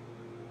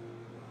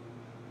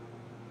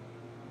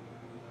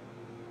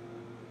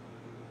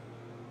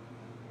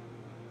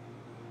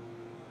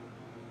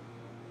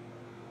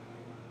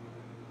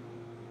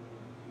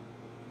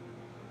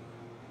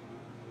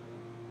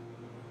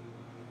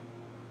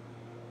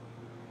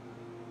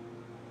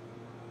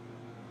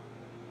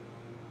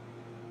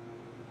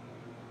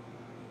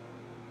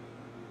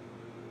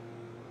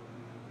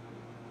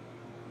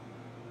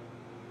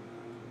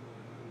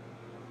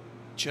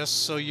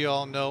 Just so you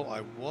all know, I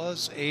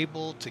was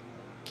able to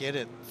get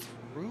it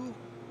through.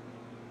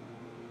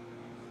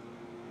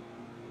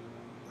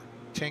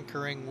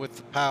 Tinkering with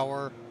the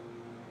power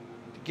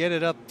to get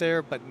it up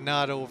there, but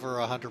not over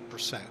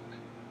 100%.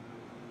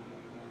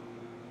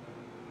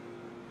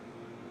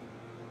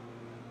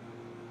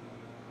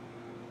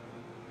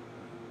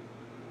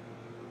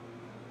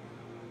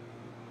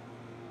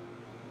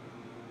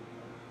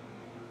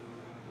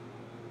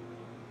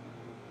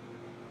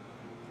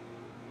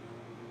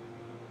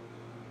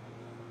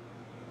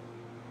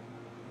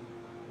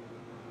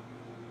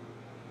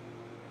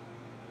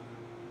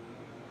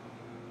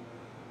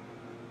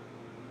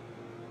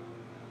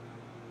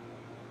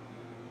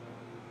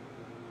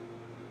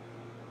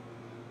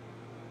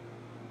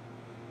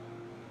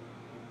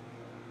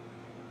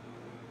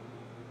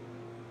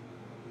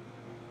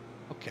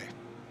 Okay,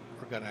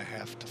 we're gonna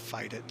have to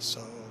fight it,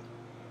 so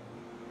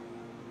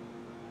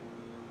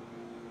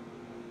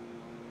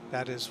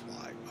that is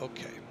why.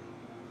 Okay.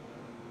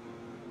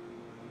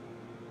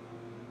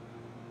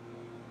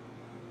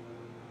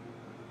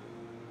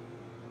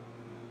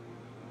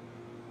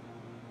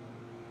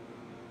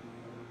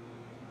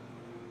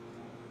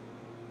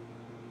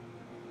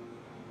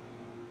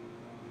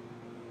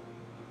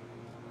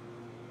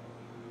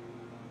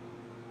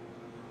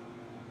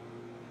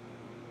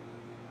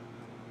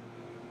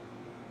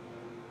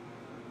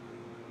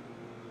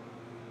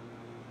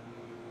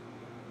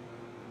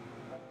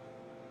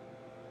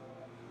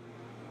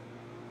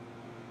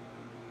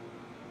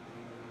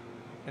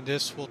 And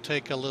this will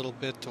take a little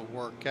bit to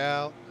work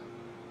out.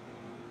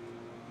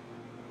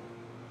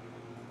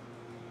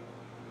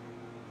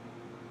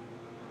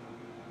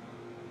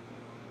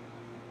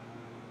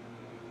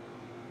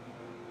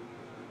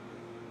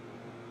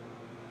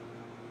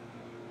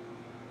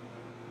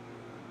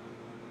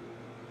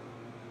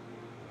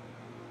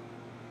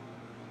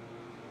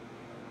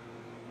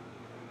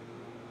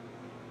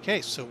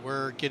 Okay, so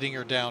we're getting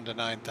her down to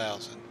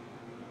 9,000.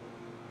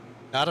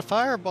 Not a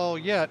fireball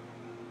yet.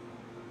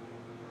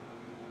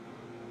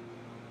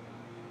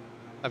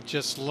 I've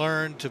just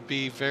learned to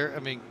be I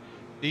mean,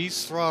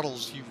 these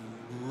throttles, you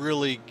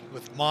really,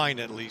 with mine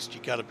at least,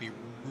 you got to be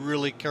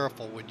really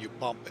careful when you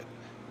bump it.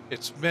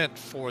 It's meant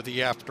for the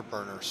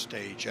afterburner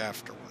stage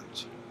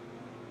afterwards.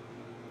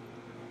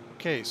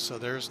 Okay, so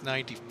there's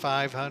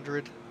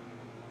 9,500.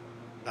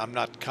 I'm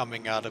not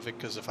coming out of it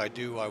because if I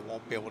do, I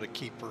won't be able to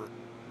keep her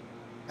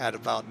at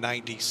about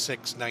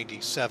 96,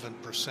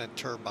 97%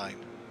 turbine.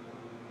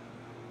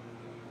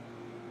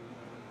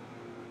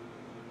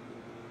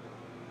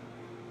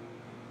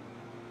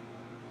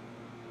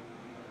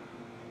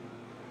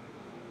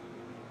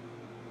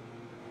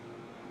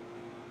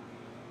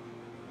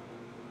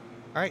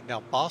 All right, now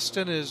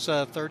Boston is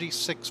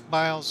 36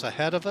 miles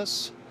ahead of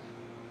us.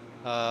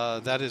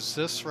 That is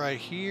this right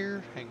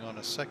here. Hang on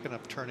a second, I'm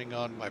turning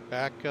on my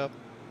backup.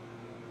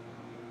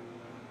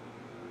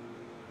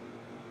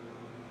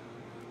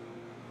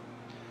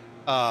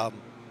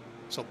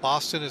 So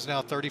Boston is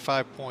now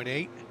 35.8.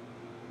 Here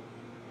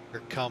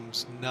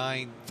comes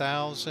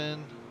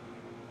 9,000.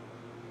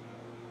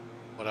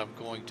 What I'm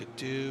going to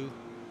do,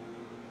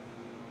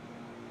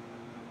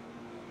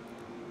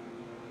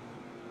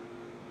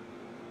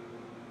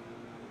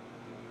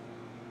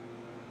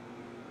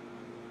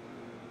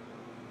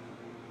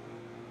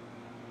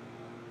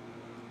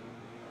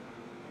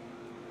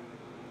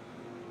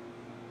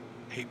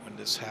 I hate when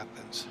this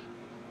happens.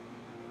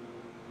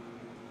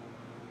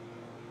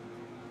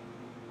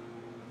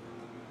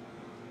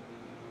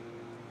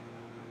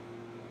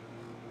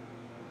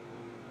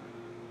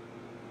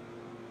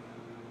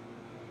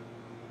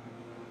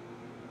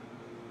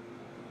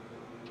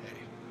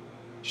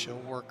 She'll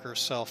work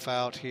herself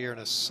out here in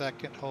a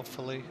second,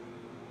 hopefully.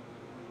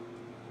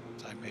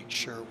 I make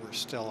sure we're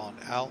still on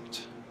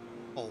out,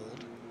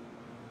 hold.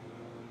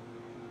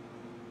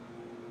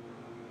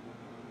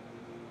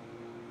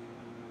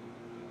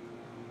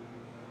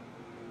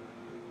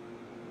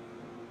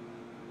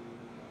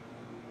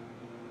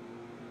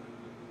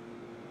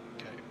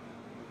 Okay.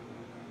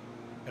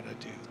 I'm gonna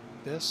do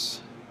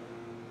this.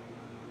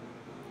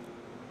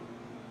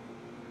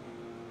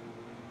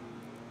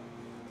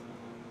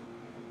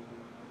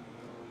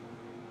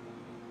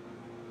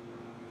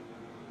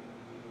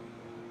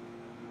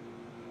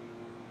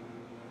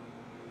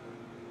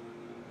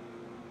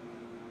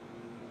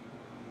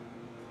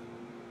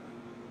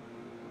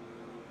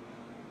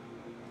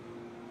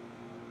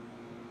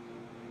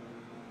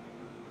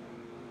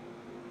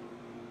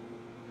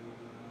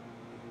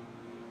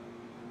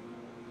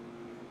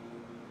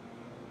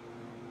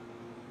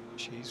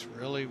 She's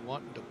really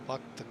wanting to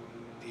buck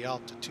the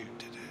altitude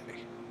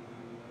today.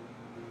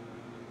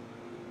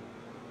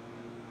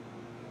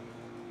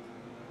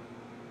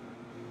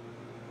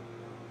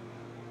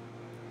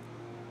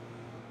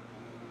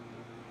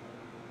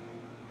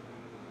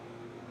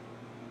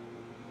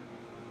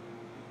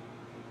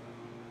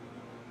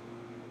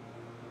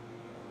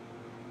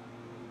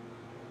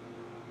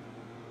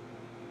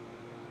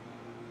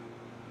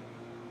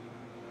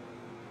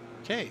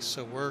 Okay,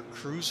 so we're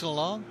cruising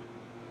along.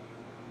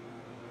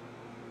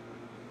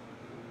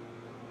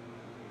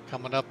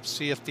 Coming up,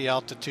 see if the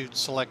altitude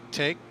select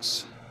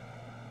takes.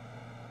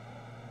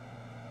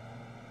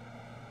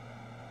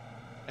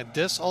 And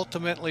this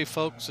ultimately,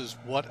 folks, is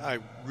what I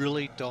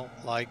really don't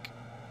like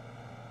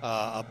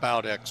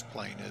about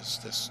X-Plane, is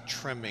this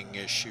trimming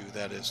issue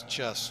that is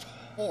just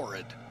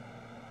horrid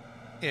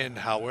in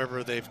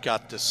however they've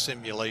got the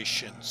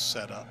simulation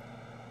set up.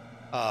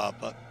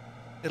 But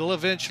it'll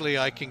eventually,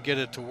 I can get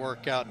it to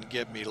work out and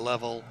get me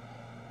level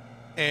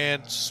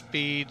and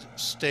speed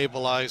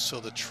stabilized so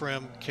the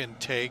trim can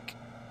take,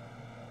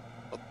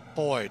 but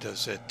boy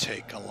does it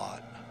take a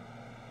lot.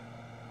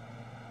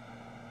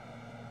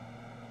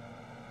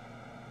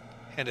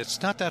 And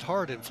it's not that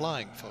hard in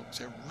flying, folks.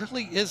 It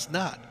really is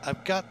not.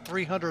 I've got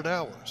 300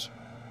 hours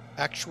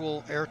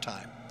actual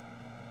airtime.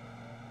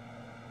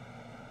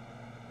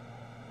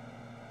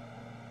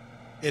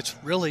 It's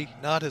really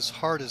not as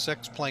hard as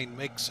X-Plane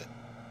makes it.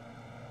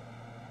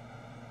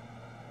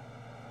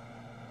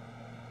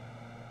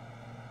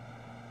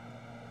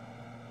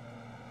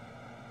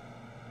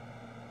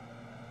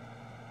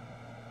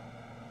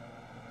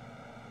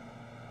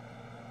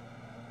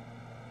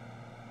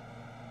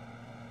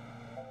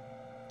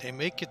 They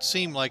make it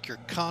seem like you're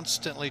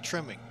constantly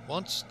trimming.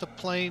 Once the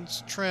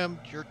plane's trimmed,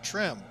 you're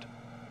trimmed.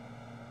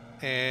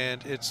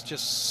 And it's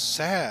just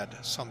sad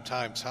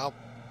sometimes how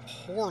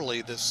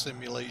poorly this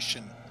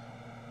simulation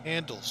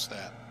handles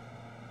that.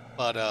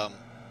 But,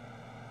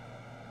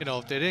 you know,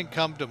 if they didn't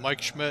come to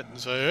Mike Schmidt and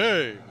say,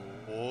 hey,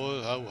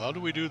 well, how do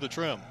we do the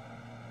trim?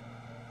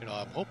 You know,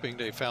 I'm hoping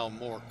they found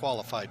more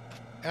qualified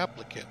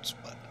applicants,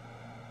 but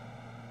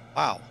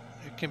wow.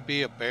 It can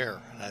be a bear,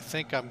 and I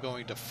think I'm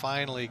going to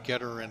finally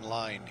get her in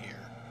line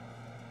here.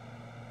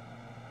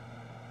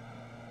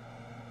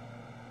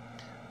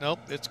 Nope,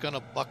 it's going to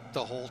buck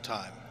the whole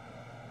time.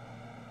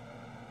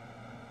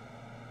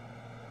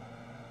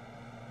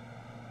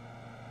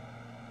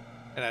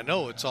 And I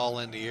know it's all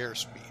in the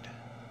airspeed.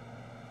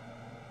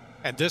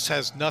 And this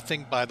has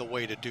nothing, by the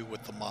way, to do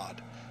with the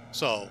mod.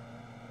 So,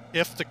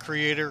 if the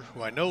creator,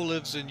 who I know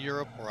lives in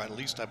Europe, or at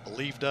least I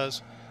believe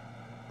does,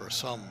 for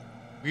some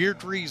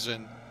weird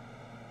reason,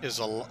 is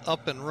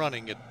up and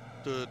running at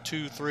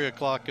 2, 3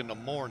 o'clock in the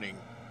morning.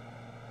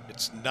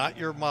 It's not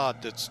your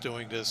mod that's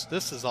doing this.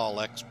 This is all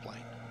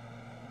X-Plane.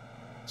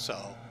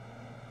 So,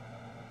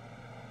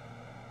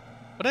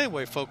 but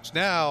anyway, folks,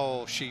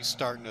 now she's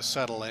starting to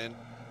settle in.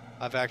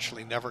 I've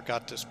actually never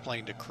got this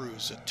plane to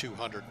cruise at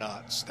 200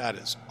 knots. That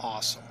is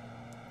awesome.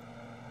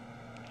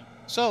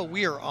 So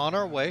we are on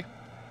our way.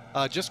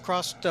 Just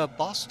crossed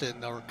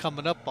Boston, or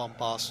coming up on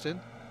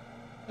Boston.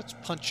 Let's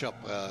punch up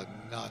a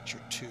notch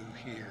or two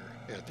here.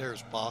 Yeah,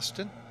 there's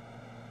Boston.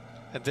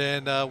 And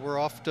then we're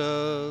off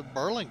to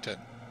Burlington.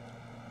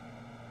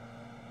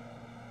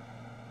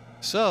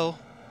 So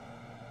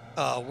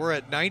we're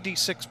at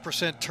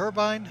 96%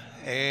 turbine,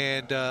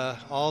 and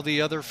all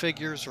the other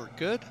figures are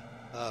good.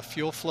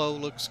 Fuel flow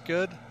looks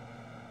good.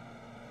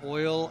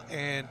 Oil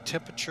and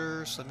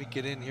temperatures, let me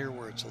get in here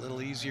where it's a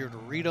little easier to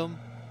read them.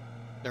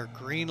 They're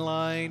green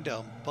lined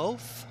on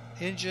both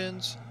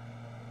engines.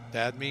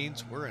 That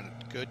means we're in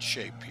good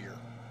shape here.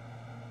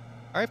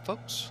 All right,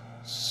 folks,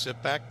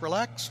 sit back,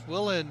 relax.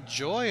 We'll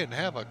enjoy and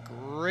have a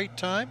great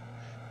time.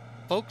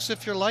 Folks,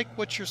 if you like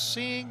what you're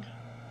seeing,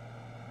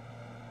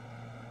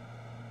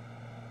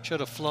 should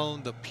have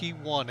flown the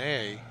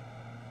P1A.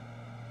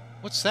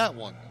 What's that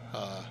one?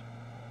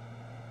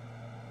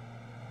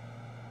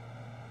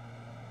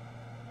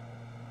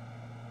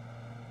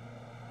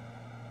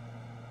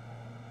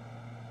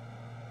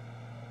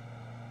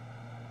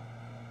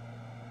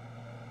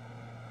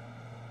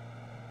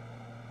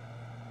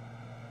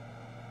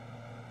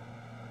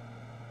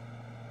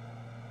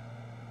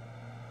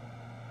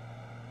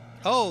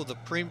 Oh, the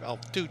premium. Oh,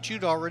 dude,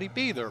 you'd already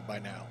be there by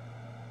now.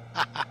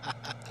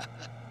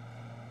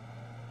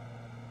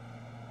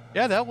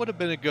 Yeah, that would have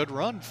been a good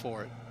run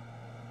for it.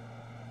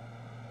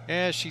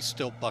 Yeah, she's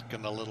still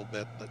bucking a little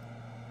bit, but...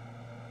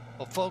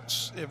 Well,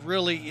 folks, it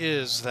really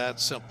is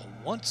that simple.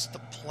 Once the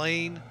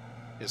plane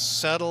is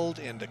settled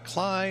into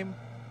climb,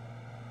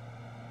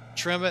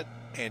 trim it,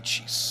 and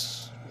she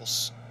will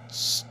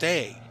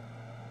stay.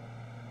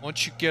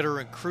 Once you get her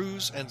in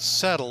cruise and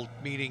settled,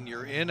 meaning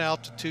you're in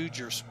altitude,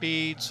 your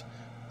speeds,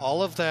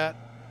 all of that,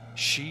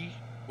 she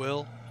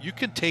will... You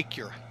can take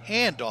your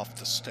hand off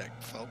the stick,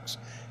 folks.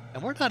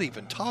 And we're not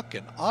even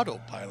talking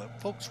autopilot,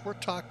 folks. We're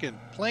talking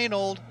plain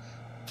old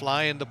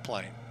flying the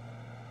plane.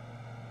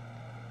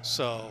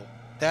 So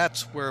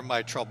that's where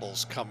my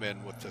troubles come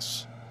in with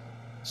this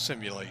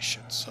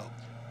simulation. So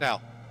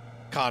now,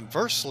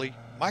 conversely,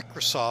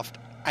 Microsoft,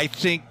 I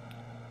think,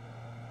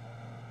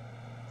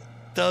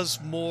 does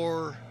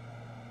more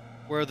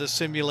where the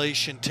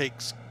simulation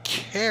takes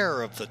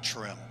care of the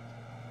trim.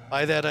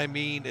 By that I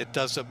mean it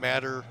doesn't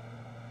matter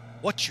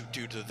what you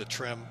do to the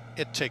trim,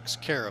 it takes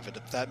care of it,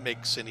 if that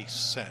makes any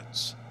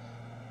sense.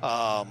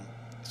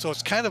 So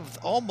it's kind of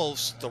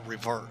almost the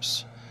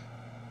reverse.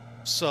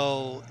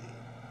 So,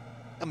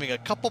 I mean, a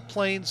couple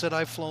planes that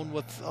I've flown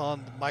with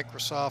on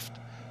Microsoft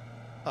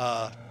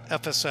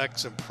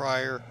FSX and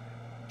prior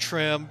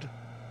trimmed,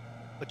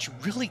 but you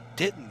really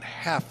didn't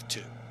have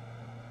to.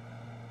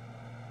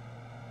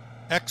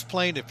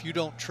 X-Plane, if you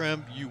don't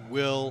trim, you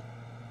will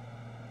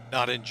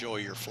not enjoy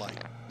your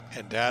flight.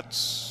 And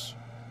that's...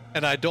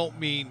 And I don't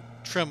mean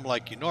trim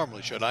like you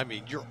normally should. I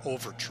mean, you're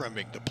over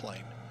trimming the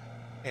plane.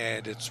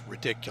 And it's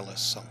ridiculous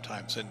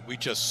sometimes. And we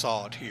just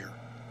saw it here.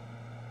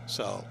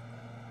 So.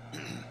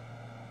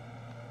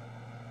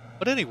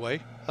 But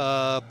anyway,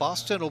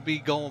 Boston will be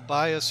going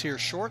by us here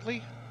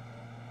shortly.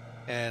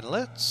 And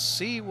let's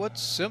see what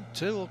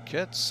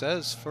Toolkit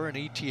says for an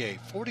ETA.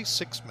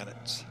 46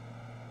 minutes.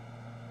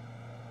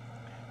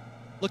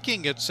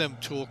 Looking at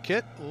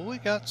Toolkit, we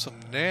got some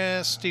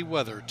nasty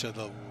weather to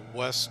the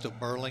west of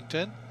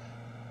Burlington.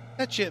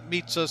 That jet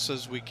meets us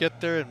as we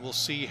get there, and we'll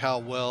see how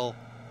well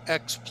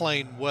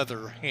X-Plane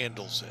weather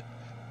handles it.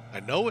 I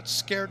know it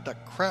scared the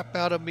crap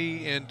out of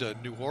me into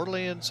New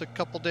Orleans a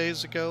couple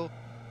days ago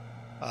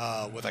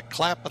with a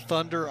clap of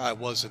thunder I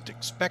wasn't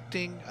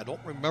expecting. I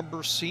don't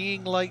remember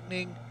seeing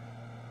lightning,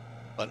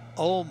 but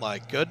oh my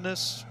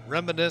goodness,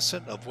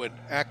 reminiscent of when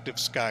Active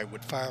Sky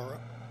would fire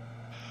up.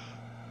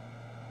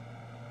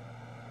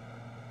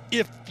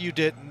 If you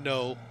didn't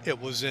know, it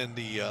was in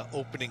the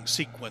opening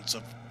sequence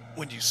of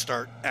when you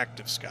start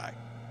Active Sky.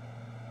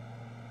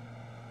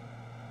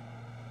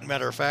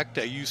 Matter of fact,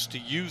 I used to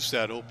use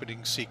that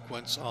opening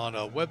sequence on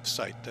a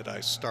website that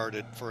I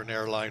started for an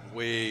airline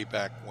way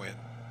back when.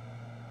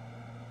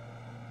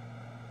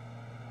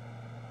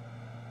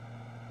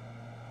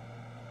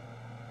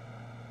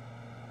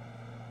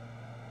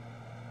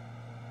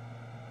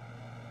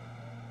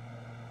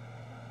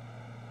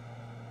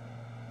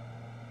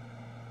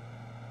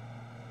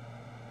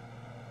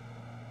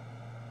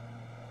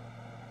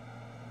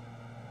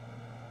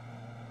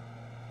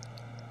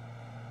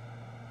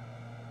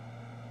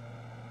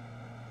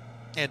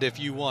 And if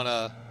you want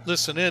to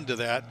listen into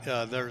that,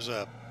 there's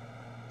a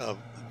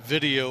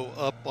video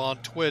up on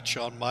Twitch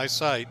on my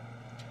site.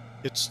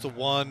 It's the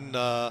one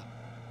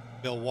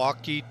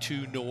Milwaukee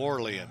to New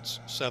Orleans,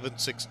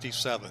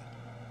 767.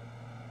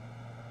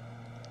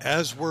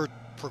 As we're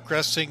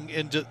progressing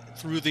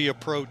through the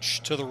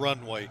approach to the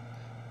runway,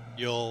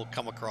 you'll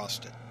come across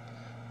it.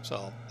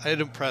 So it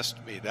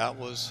impressed me. That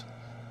was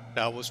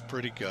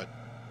pretty good.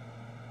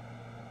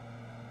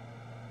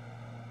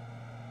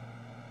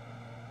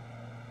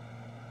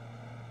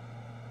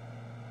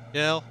 You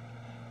know,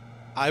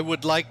 I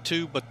would like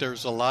to, but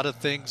there's a lot of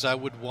things I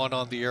would want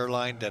on the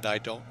airline that I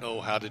don't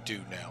know how to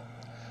do now.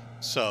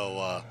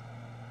 So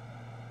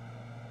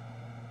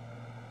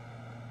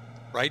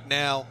right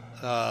now,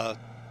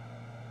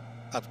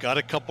 I've got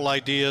a couple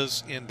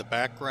ideas in the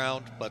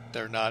background, but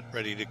they're not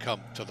ready to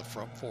come to the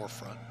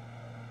forefront.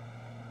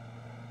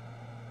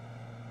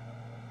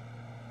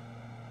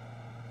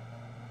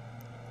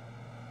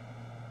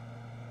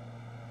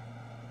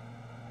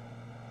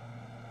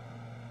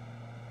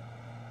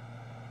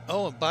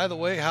 Oh, and by the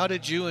way, how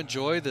did you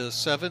enjoy the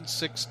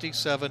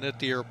 767 at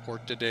the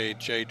airport today,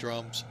 J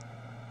Drums?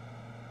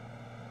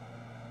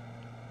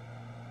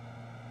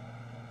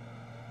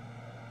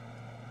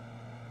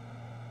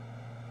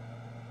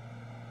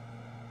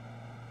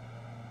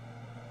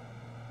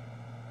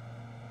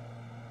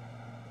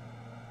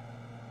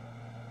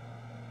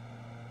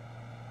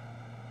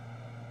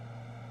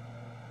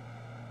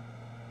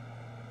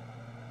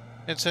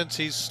 And since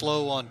he's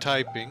slow on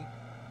typing,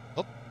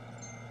 oh,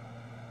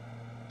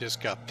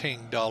 just got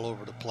pinged all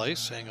over the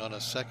place. Hang on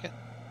a second.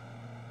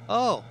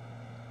 Oh,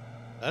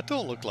 that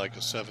don't look like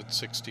a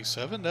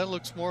 767. That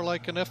looks more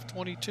like an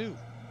F-22.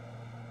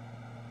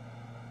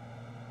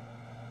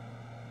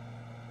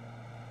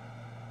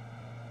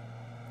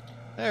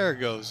 There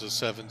goes a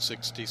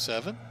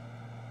 767.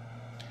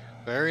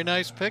 Very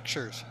nice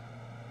pictures.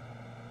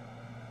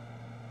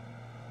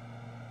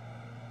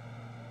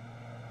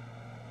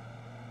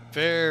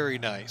 Very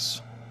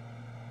nice.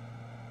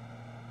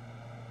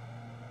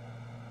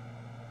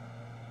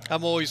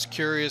 I'm always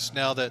curious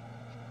now that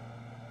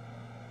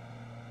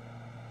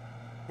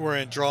we're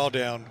in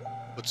drawdown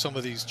what some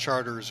of these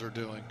charters are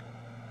doing.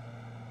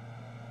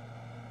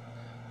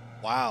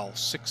 Wow,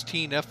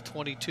 16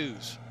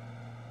 F-22s.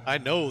 I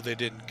know they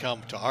didn't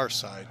come to our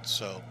side,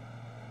 so.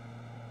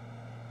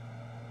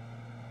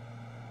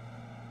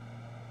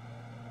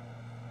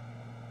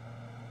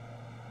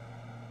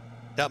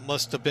 That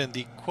must have been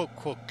the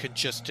quote-quote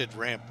congested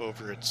ramp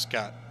over at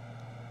Scott.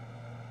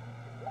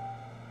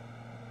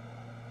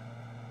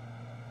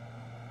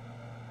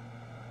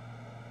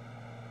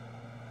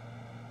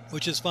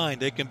 Which is fine.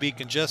 They can be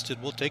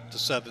congested. We'll take the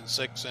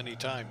 7.6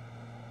 anytime.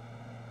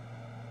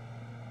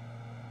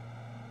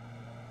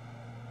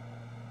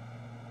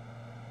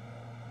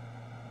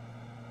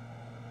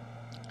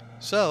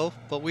 So,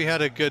 but we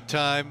had a good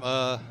time.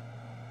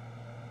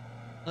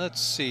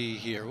 Let's see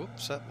here.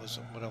 Whoops, that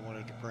wasn't what I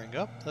wanted to bring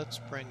up. Let's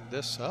bring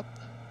this up.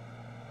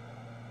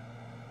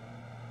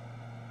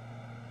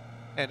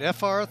 And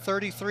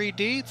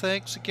FR33D,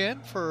 thanks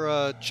again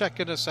for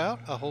checking us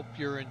out. I hope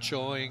you're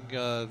enjoying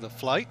the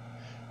flight.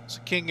 It's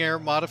a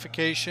KingAir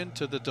modification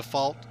to the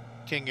default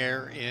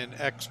KingAir in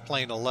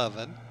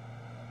XP11.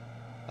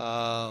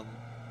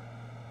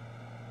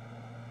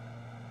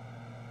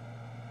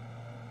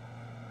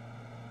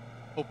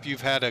 Hope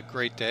you've had a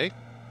great day.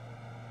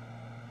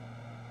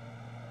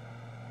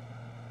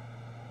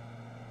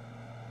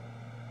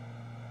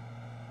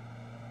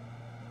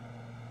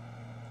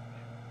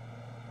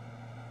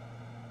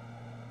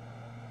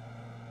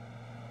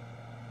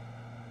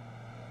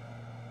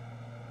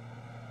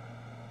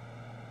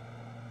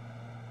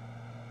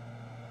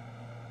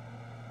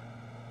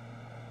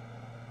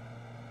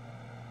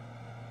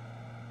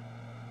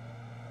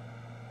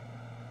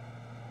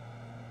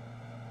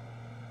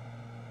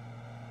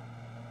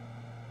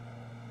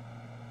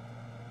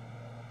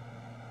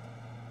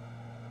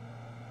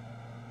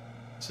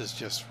 This is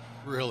just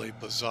really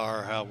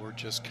bizarre how we're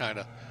just kind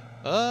of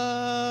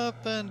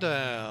up and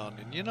down.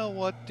 And you know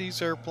what?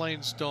 These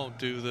airplanes don't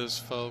do this,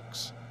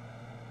 folks.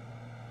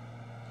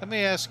 Let me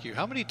ask you,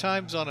 how many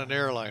times on an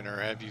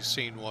airliner have you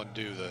seen one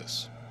do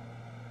this?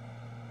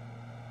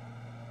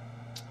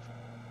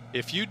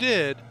 If you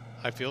did,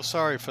 I feel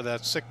sorry for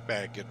that sick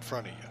bag in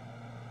front of you.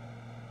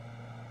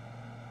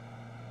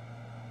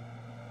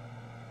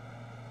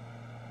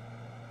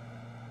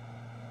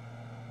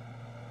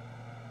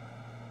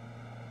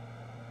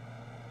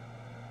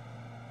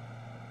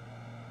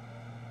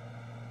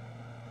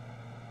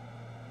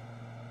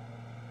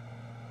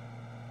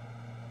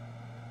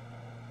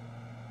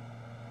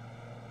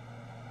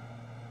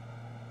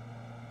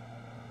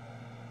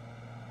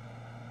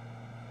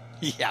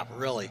 Yeah,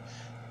 really.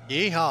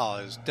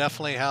 Yeehaw is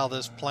definitely how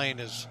this plane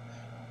is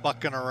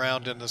bucking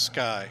around in the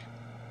sky.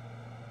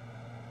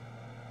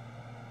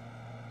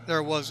 I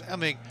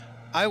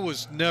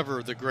was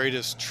never the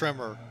greatest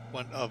trimmer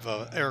of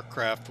an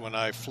aircraft when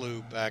I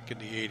flew back in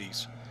the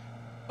 80s.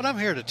 But I'm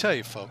here to tell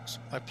you, folks,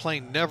 my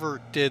plane never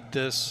did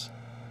this,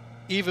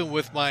 even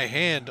with my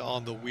hand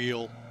on the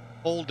wheel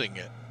holding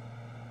it.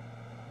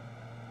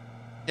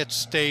 It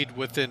stayed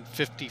within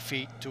 50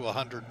 feet to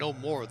 100, no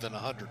more than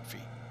 100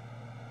 feet.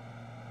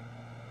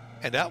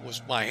 And that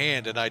was my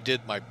hand, and I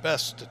did my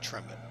best to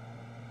trim it.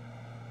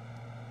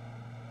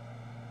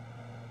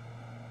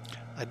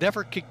 I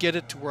never could get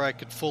it to where I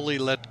could fully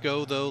let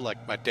go, though,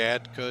 like my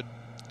dad could.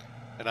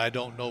 and I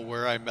don't know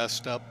where I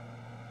messed up.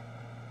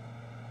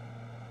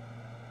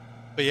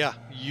 But yeah,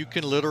 you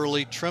can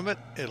literally trim it.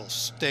 It'll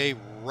stay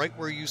right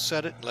where you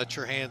set it and let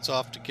your hands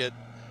off to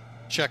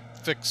check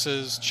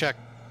fixes, check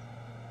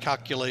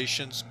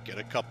calculations, get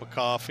a cup of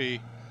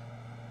coffee,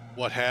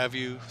 what have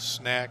you,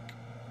 snack.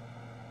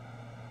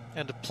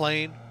 And the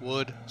plane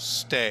would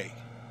stay.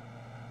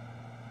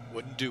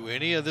 Wouldn't do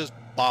any of this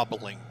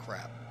bobbling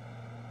crap.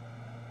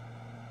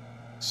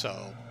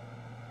 So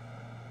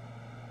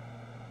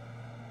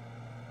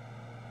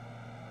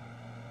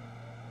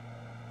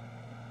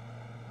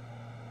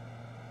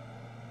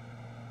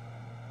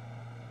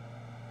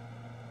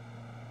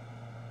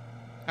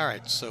all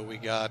right, so we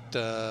got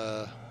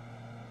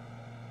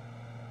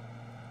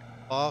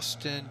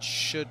Boston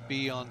should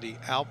be on the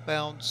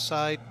outbound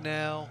side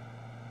now.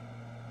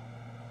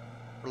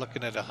 We're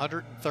looking at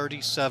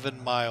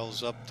 137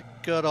 miles up to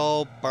good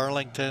old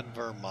Burlington,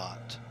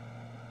 Vermont.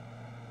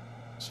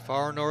 As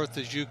far north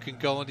as you can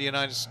go in the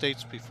United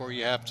States before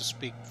you have to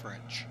speak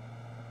French.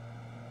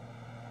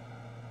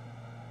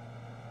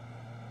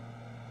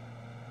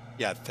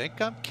 Yeah, think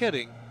I'm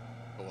kidding.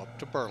 Go up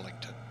to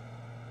Burlington.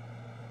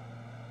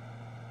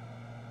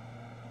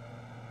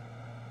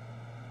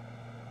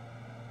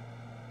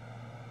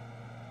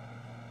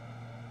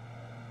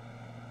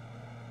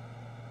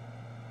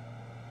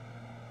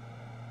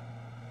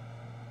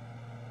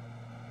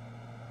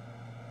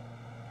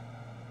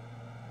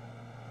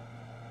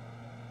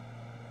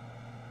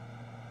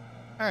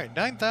 All right,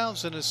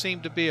 9,000 has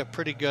seemed to be a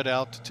pretty good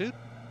altitude.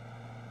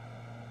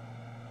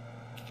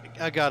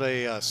 I got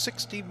a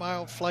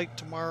 60-mile flight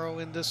tomorrow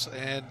in this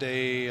and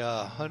a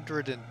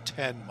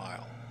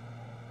 110-mile.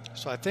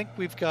 So I think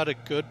we've got a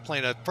good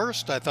plane. At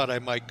first, I thought I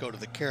might go to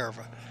the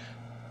Caravan.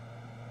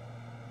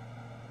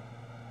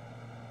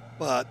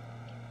 But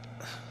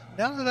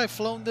now that I've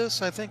flown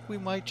this, I think we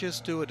might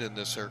just do it in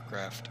this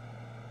aircraft.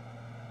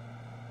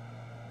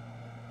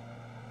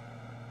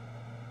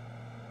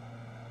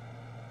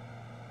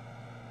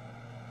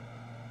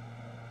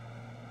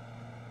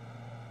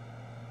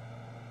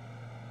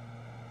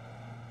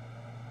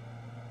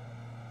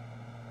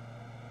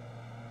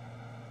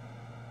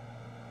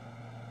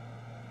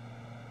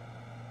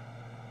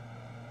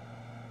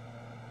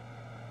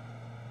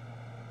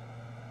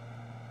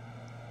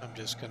 I'm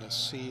just going to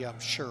see. I'm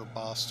sure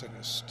Boston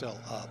is still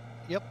up.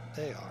 Yep,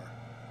 they are.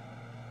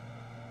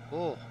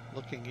 Oh,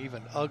 looking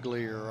even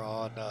uglier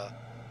on,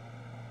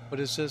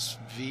 what is this?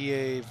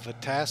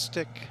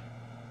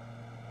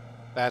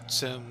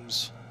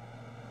 VATSIM's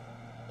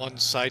one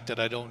site that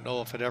I don't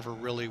know if it ever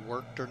really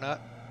worked or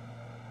not.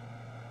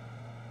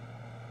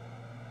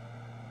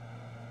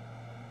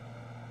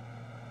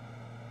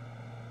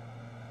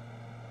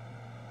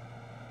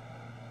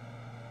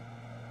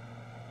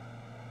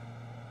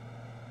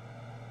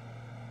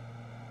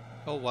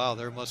 Oh wow,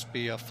 there must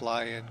be a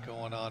fly-in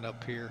going on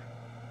up here.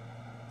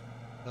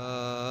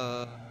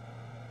 Looks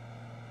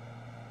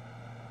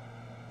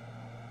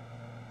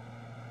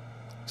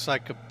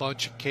like a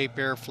bunch of Cape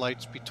Air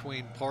flights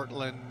between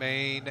Portland,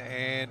 Maine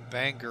and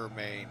Bangor,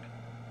 Maine.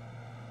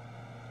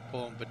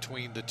 Pulling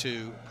between the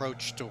two,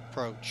 approach to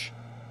approach.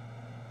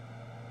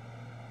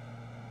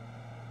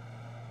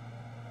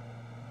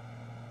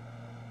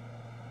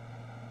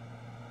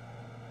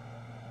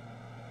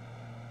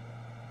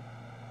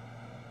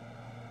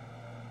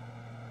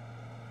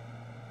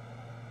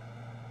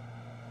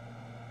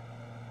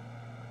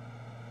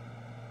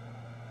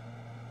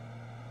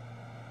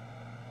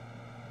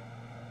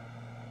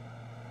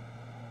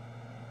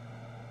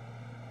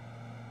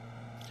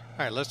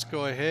 All right, let's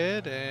go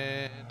ahead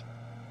and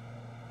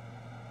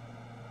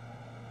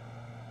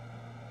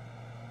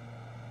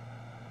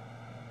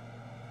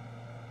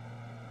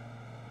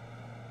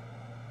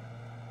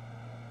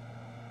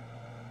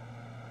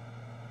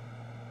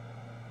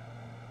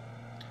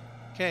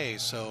okay,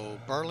 so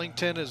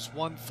Burlington is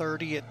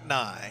 1:30 at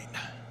 9.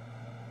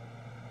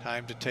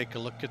 Time to take a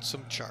look at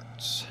some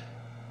charts.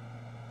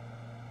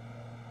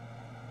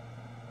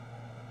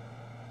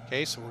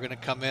 Okay, so we're going to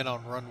come in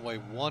on runway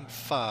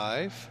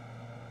 15.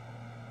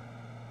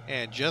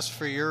 And just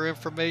for your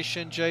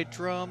information, J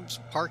Drums,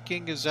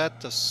 parking is at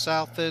the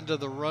south end of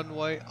the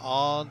runway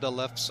on the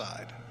left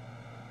side.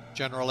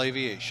 General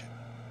aviation.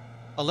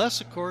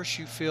 Unless, of course,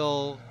 you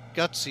feel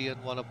gutsy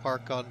and want to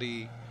park on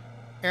the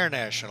Air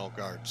National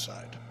Guard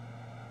side.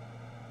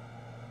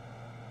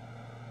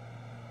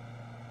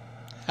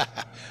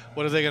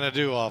 What are they going to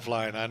do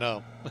offline? I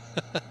know.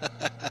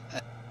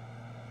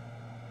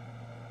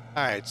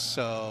 Alright,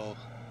 so...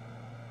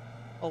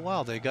 Oh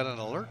wow, they got an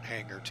alert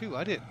hangar too.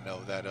 I didn't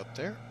know that up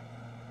there.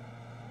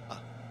 Huh.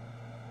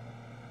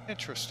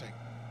 Interesting.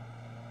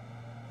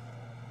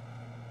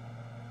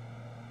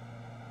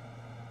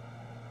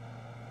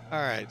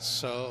 Alright,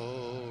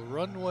 so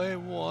runway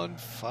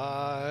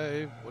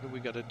 15. What do we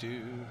got to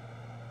do?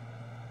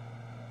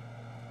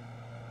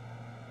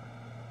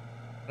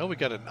 No, we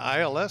got an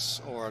ILS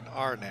or an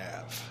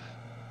RNAV.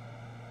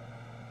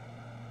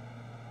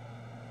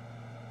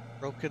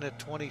 Broken at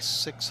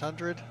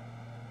 2600.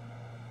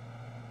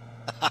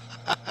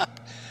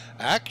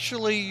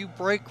 Actually, you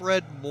break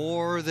red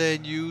more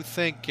than you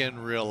think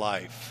in real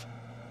life.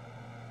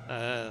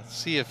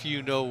 See if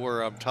you know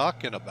where I'm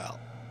talking about.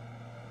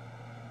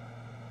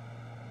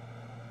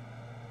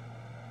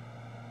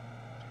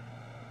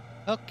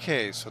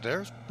 Okay, so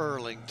there's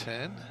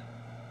Burlington.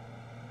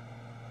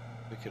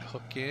 We could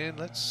hook in.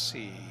 Let's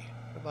see.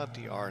 What about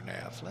the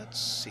RNAV? Let's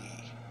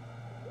see.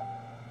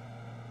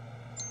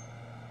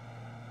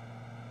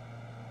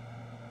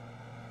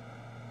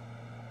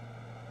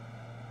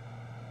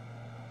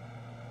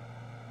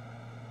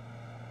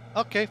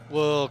 Okay,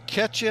 we'll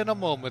catch you in a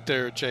moment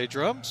there,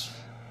 J-Drums.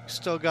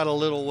 Still got a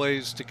little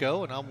ways to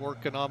go, and I'm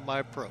working on my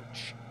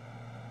approach.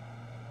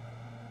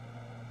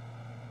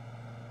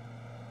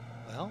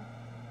 Well,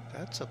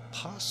 that's a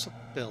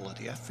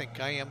possibility. I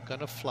think I am going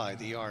to fly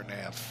the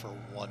RNAV for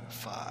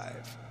 1.5.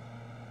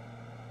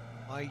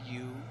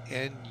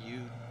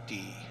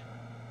 YUNUD.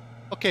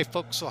 Okay,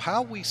 folks, so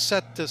how we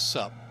set this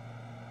up.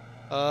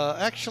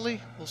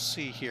 Actually, we'll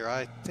see here.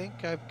 I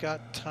think I've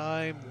got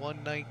time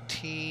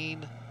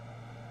 1:19.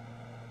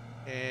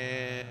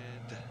 And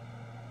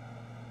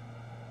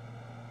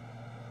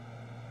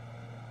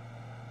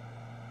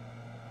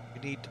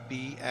we need to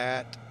be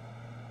at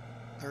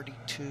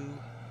 32.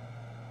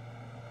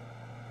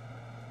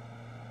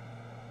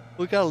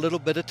 We got a little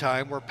bit of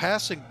time. We're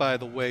passing, by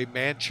the way,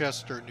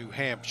 Manchester, New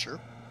Hampshire.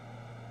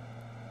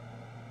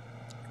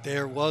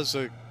 There was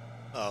a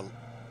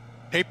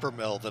paper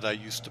mill that I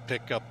used to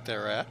pick up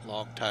there at a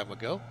long time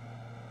ago.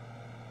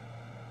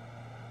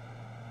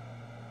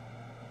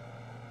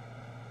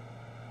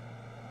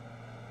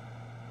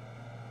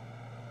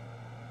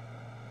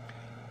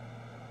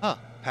 Huh,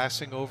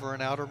 passing over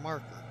an outer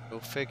marker. Go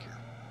figure.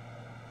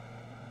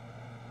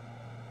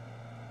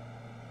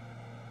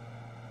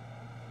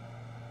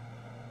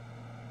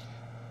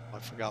 I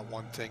forgot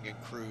one thing in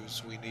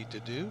cruise we need to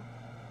do.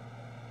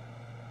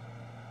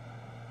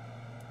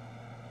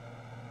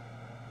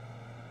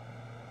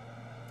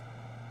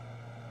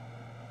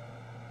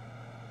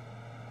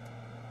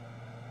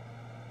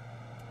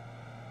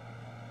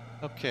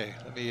 Okay,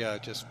 let me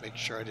just make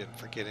sure I didn't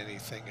forget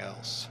anything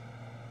else.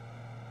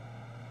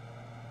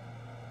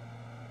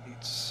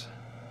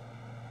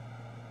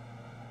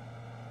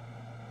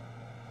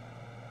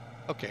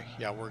 Okay,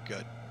 yeah, we're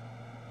good.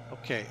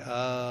 Okay,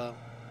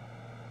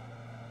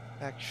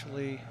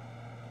 actually,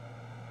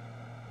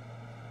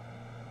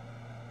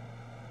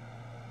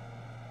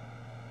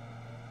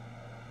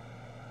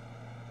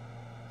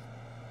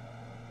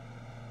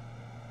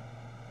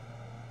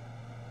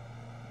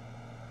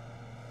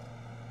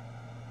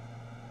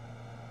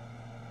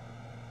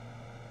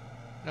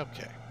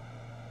 okay.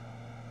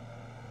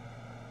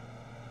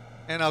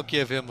 And I'll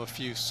give him a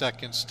few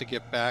seconds to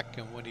get back,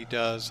 and when he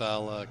does,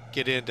 I'll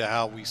get into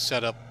how we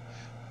set up.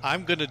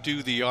 I'm going to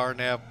do the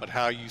RNAV, but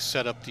how you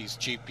set up these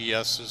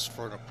GPSs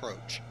for an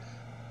approach.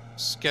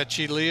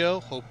 Sketchy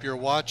Leo, hope you're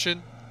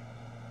watching.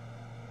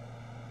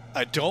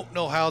 I don't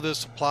know how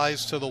this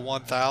applies to the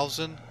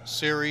 1000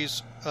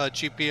 series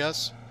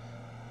GPS,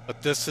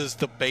 but this is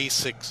the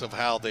basics of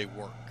how they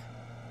work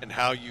and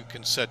how you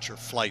can set your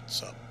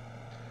flights up.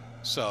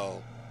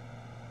 So,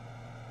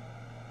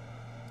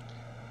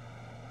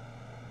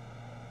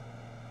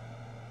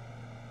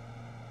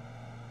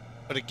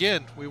 but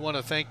again, we want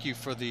to thank you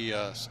for the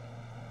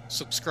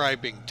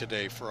subscribing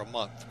today for a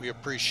month. We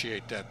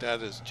appreciate that.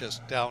 That is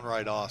just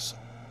downright awesome.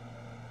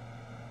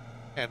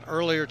 And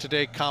earlier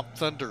today, Comp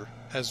Thunder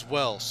as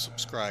well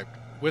subscribed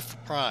with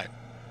Prime.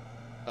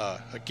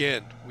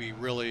 Again, we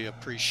really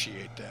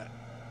appreciate that.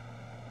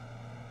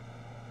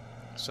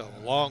 So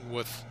along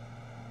with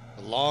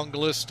the long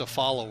list of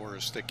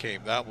followers that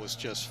came, that was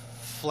just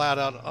flat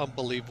out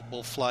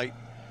unbelievable flight.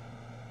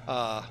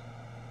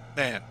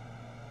 Man.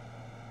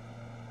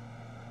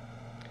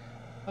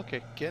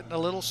 Okay, getting a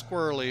little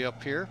squirrely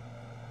up here.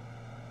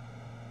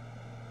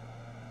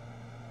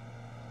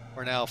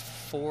 We're now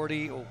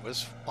 40. Oh,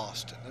 it's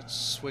Boston. Let's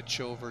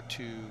switch over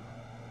to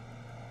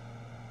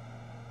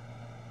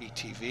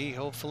ETV,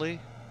 hopefully.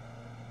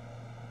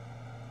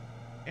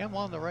 I'm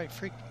on the right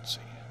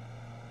frequency.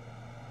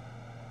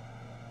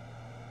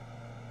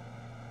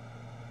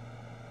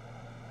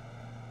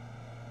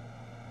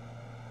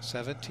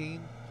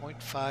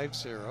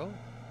 $17.50.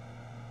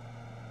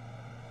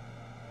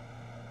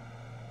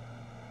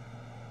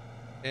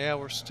 Yeah,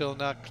 we're still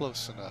not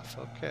close enough.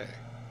 Okay.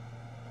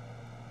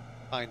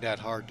 Find that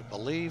hard to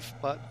believe,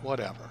 but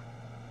whatever.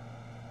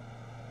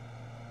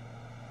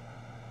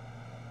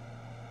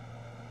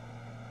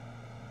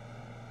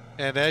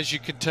 And as you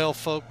can tell,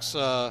 folks,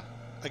 I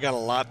got a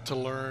lot to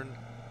learn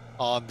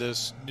on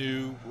this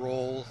new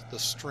role the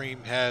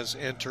stream has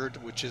entered,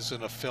 which is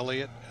an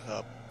affiliate.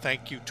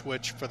 Thank you,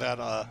 Twitch, for that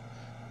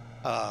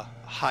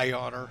high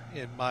honor,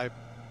 in my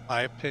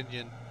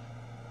opinion.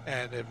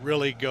 And it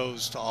really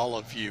goes to all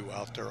of you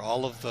out there,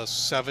 all of the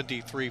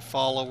 73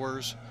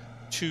 followers,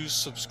 2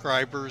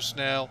 subscribers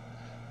now.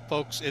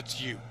 Folks, it's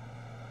you,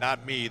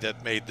 not me,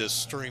 that made this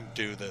stream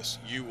do this.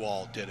 You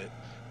all did it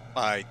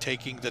by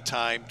taking the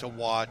time to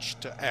watch,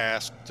 to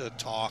ask, to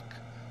talk,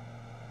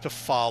 to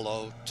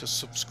follow, to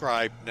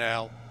subscribe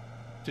now.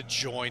 to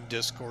join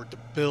Discord, to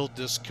build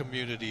this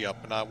community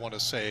up. And I want to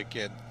say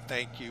again,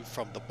 thank you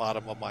from the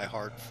bottom of my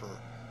heart for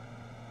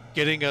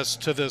getting us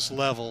to this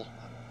level.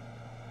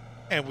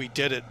 And we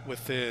did it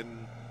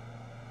within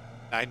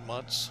 9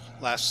 months.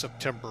 Last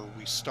September,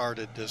 we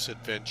started this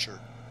adventure.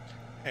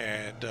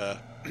 And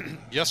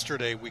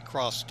yesterday, we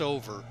crossed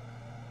over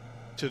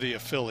to the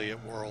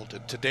affiliate world.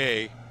 And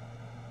today,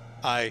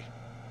 I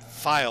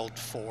filed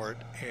for it.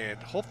 And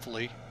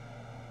hopefully,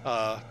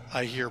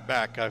 I hear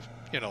back.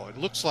 It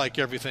looks like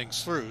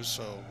everything's through,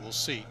 so we'll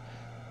see.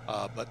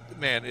 But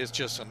man, it's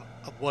just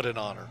what an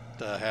honor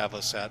to have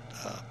us at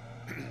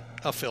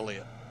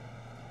affiliate.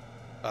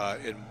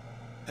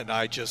 And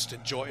I just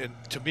enjoy, and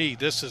to me,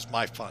 this is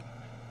my fun.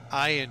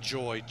 I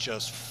enjoy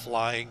just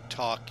flying,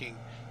 talking.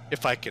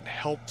 If I can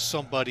help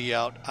somebody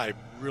out, I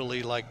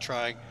really like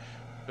trying.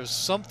 There's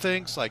some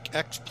things like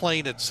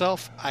X-Plane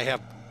itself, I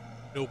have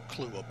no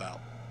clue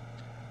about.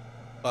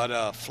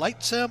 But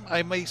Flight Sim,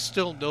 I may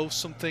still know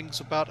some things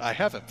about. I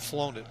haven't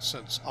flown it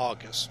since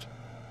August.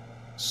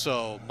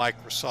 So,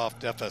 Microsoft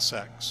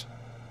FSX.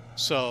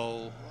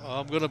 So,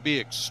 I'm going to be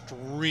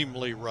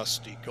extremely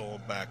rusty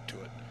going back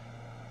to it.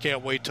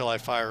 Can't wait till I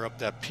fire up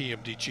that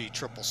PMDG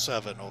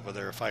 777 over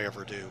there if I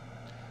ever do.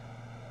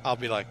 I'll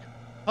be like,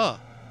 huh,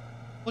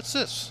 what's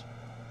this?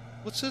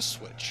 What's this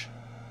switch?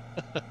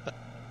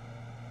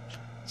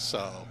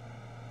 So...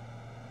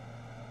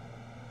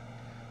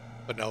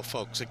 But no,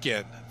 folks,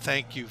 again,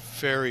 thank you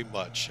very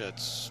much.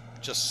 It's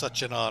just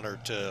such an honor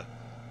to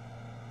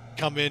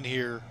come in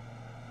here,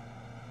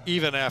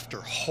 even after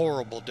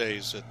horrible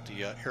days at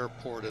the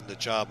airport and the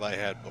job I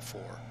had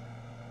before.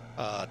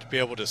 To be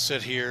able to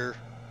sit here,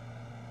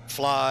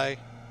 fly,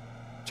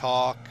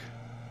 talk,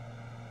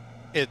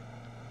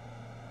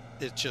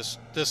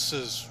 this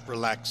is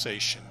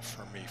relaxation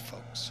for me,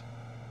 folks.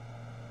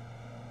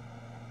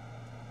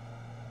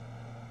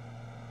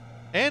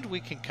 And we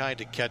can kind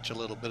of catch a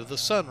little bit of the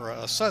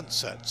sunrise.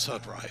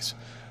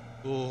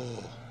 Ooh,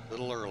 a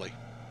little early.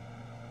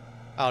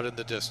 Out in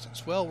the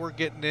distance. Well, we're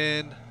getting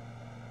in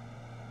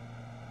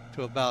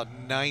to about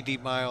 90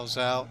 miles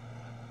out.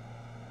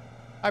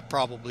 I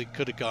probably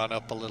could have gone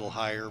up a little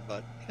higher,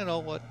 but you know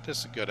what? This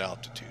is a good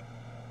altitude.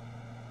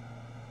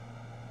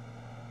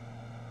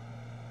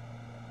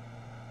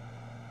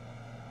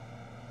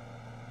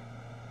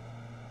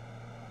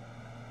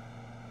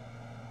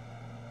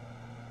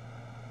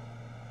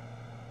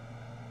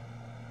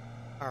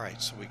 All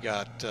right, so we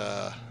got,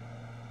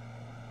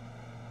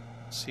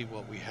 see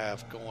what we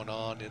have going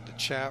on in the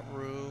chat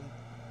room.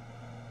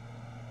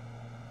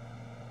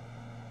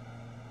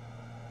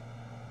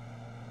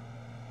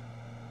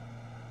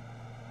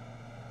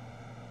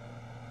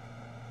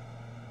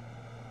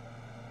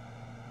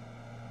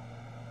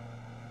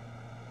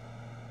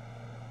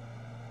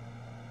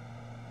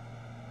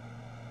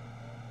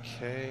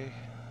 Okay.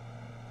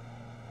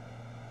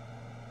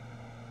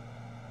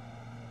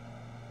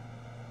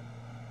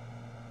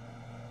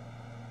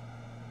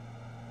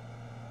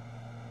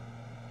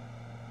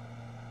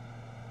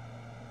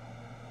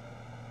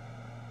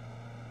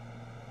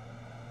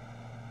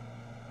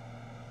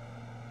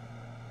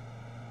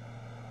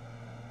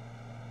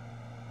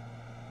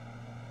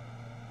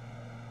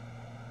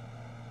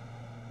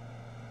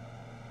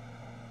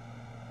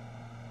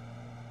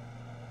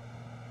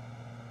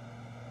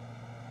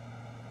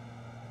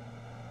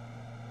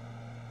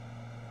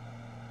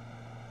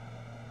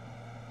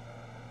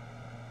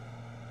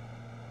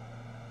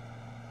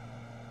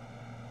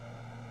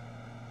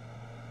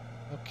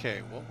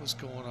 Okay, what was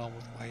going on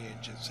with my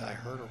engines? I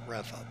heard a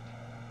rev up.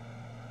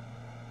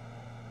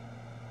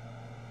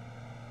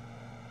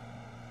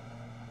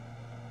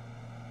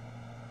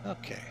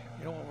 Okay,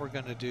 you know what we're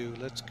going to do?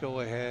 Let's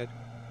go ahead,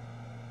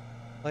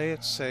 play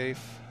it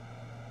safe.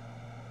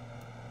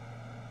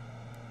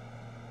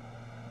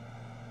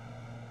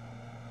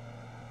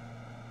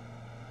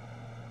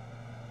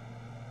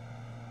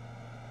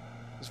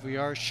 Because we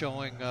are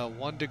showing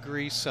 1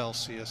 degree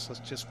Celsius.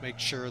 Let's just make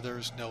sure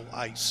there's no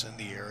ice in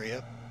the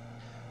area.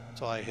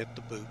 So I hit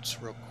the boots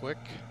real quick.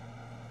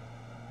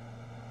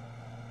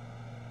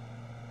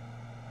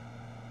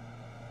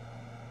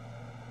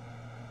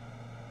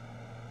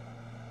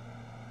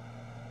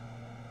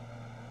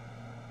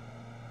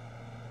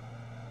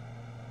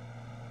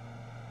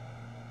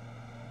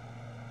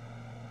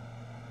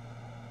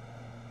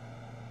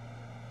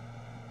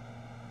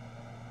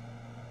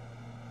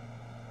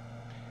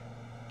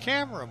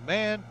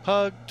 Cameraman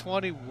Pug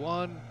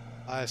 21,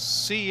 I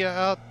see you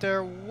out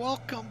there.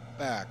 Welcome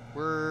back.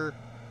 We're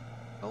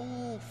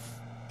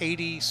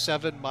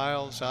 87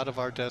 miles out of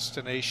our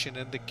destination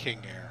in the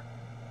KingAir.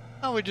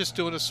 Now we're just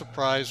doing a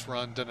surprise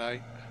run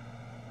tonight.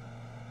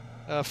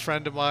 A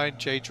friend of mine,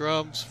 Jay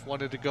Drums,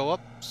 wanted to go up,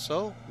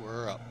 so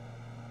we're up.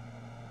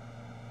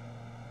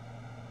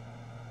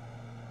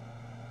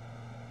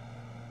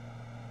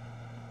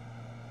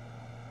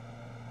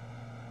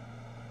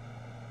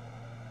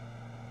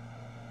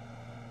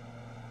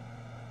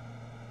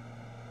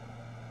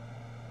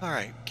 All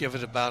right, give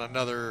it about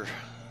another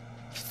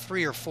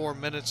 3 or 4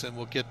 minutes and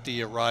we'll get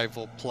the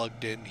arrival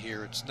plugged in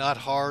here. It's not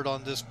hard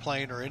on this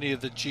plane or any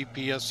of the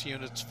GPS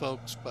units,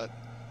 folks, but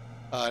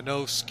I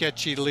know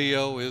Sketchy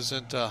Leo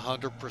isn't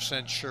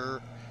 100% sure.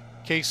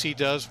 In case he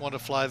does want to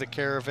fly the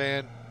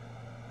Caravan,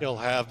 he'll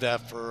have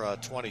that for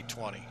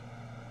 2020.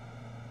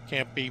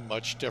 Can't be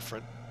much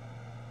different.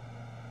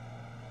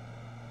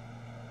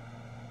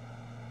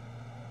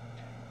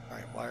 All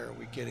right, why are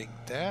we getting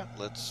that?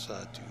 Let's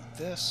do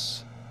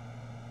this.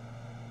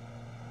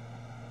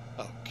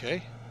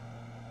 Okay.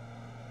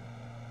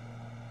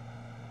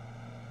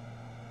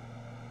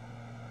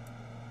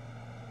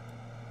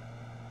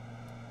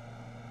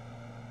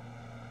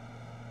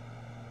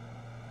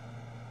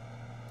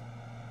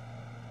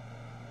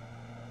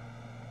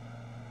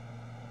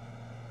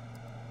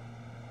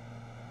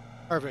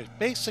 All right,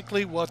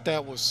 basically what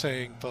that was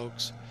saying,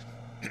 folks,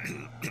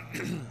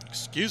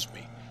 excuse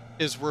me,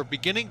 is we're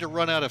beginning to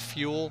run out of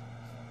fuel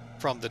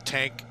from the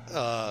tank.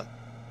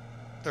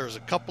 There's a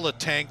couple of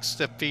tanks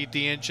that feed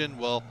the engine.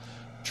 Well,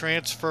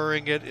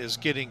 transferring it is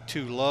getting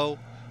too low,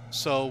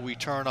 so we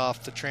turn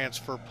off the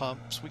transfer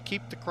pumps. We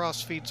keep the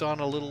cross feeds on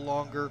a little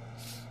longer,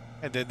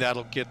 and then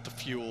that'll get the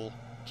fuel,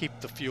 keep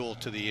the fuel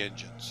to the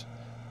engines.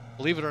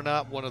 Believe it or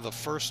not, one of the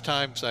first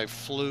times I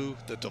flew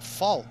the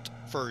default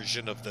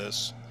version of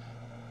this,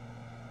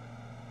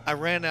 I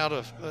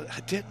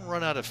didn't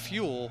run out of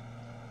fuel,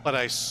 but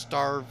I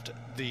starved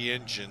the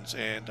engines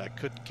and I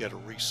couldn't get a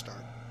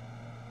restart.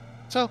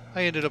 So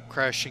I ended up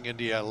crashing in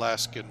the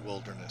Alaskan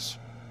wilderness.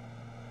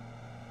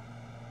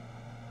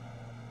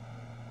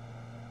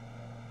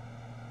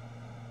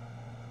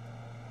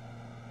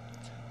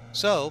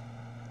 So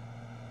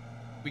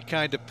we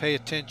kind of pay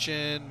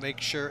attention, make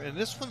sure, and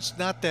this one's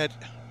not that,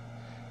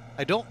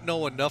 I don't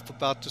know enough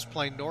about this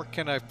plane, nor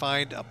can I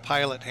find a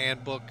pilot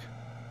handbook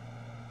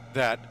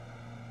that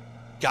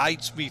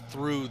guides me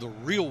through the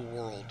real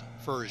world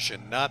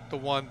version, not the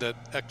one that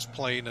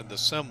X-Plane and the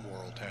Sim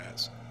World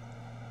has.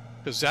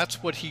 Because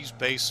that's what he's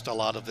based a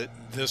lot of it,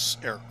 this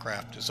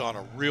aircraft is on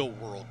a real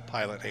world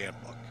pilot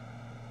handbook.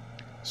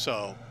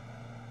 So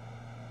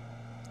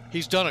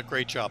he's done a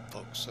great job,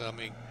 folks. I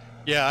mean,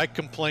 yeah, I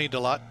complained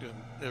a lot,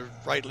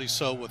 rightly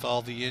so, with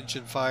all the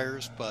engine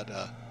fires, but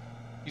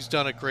he's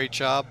done a great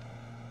job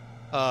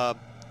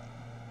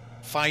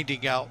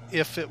finding out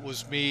if it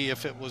was me,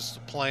 if it was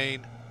the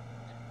plane.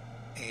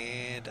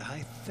 And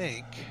I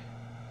think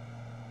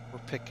we're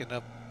picking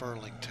up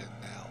Burlington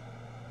now.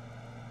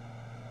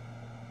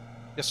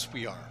 Yes,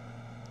 we are.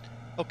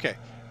 Okay,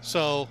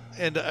 so,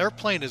 and the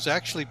airplane has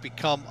actually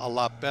become a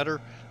lot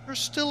better. There's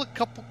still a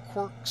couple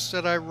quirks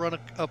that I run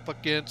up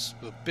against,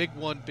 the big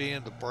one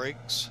being the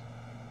brakes.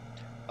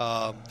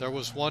 There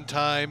was one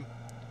time,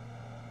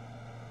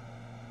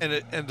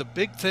 and the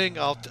big thing,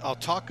 I'll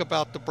talk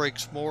about the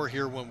brakes more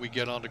here when we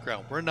get on the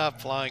ground. We're not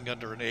flying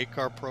under an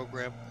ACAR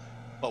program,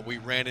 but we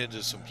ran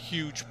into some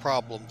huge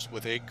problems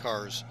with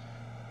ACARs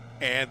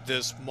and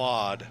this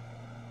mod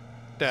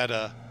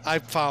that I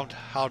found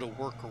how to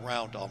work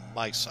around on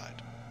my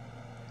side.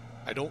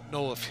 I don't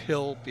know if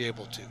he'll be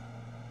able to.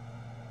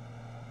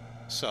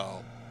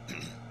 So,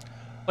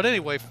 but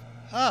anyway,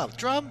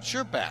 drums,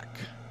 you're back.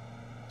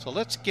 So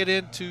let's get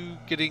into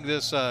getting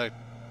this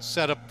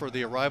set up for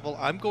the arrival.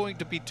 I'm going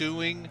to be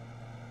doing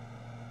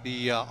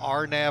the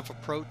RNAV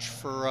approach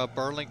for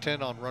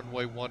Burlington on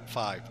runway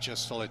 15,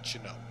 just to let you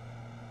know.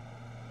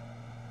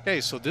 Okay,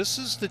 so this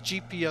is the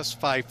GPS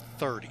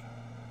 530.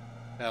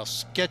 Now,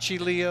 Sketchy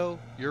Leo,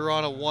 you're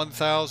on a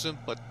 1000,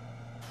 but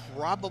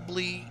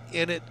probably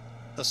in it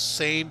the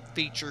same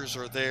features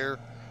are there,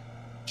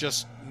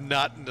 just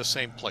not in the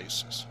same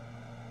places.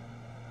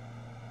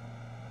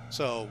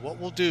 So what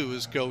we'll do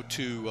is go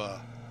to,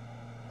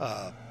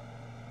 nope,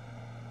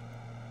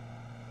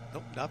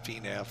 not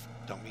VNAV,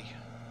 dummy,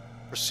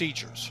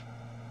 procedures.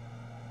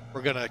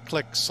 We're going to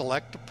click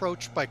select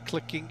approach by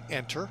clicking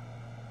enter.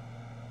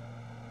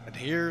 And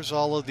here's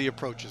all of the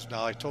approaches.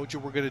 Now, I told you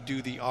we're going to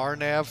do the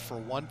RNAV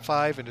for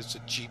 15, and it's a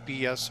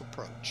GPS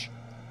approach.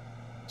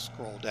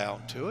 Scroll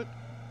down to it.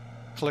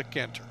 Click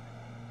enter.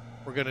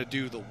 We're going to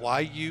do the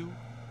YU,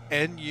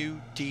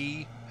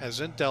 NUD, as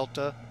in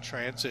Delta,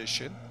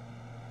 transition.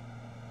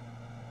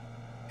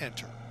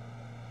 Enter.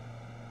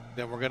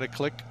 Then we're going to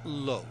click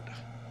load.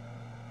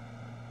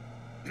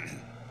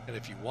 And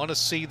if you want to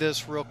see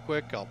this real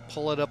quick, I'll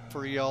pull it up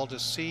for y'all to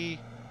see.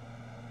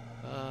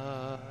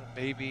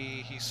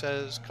 Maybe he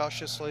says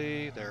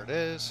cautiously, there it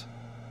is.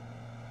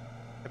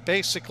 And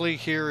basically,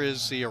 here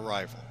is the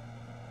arrival.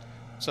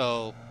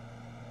 So,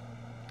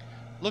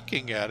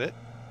 looking at it,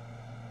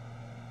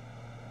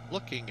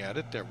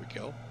 there we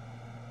go.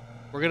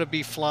 We're going to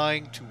be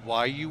flying to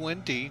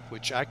YUND,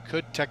 which I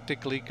could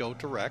technically go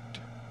direct,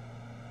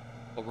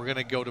 but we're going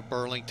to go to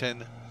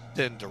Burlington,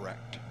 then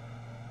direct.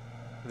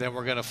 Then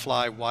we're going to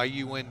fly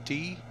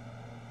YUND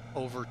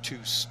over to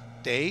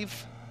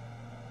Stave,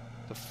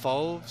 to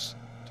Fauves,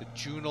 to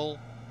Juneau,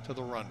 to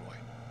the runway.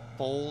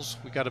 Foals,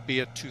 we got to be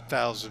at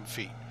 2,000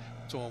 feet.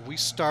 So when we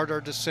start our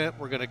descent,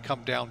 we're going to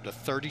come down to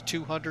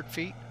 3,200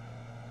 feet.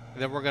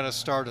 And then we're going to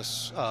start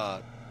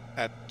a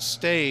at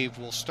stave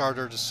will start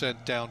our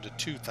descent down to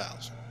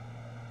 2,000.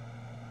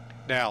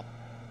 Now,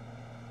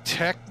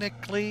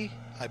 technically,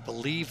 I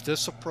believe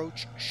this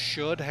approach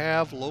should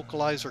have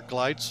localizer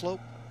glide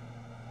slope,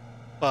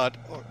 but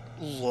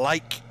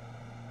like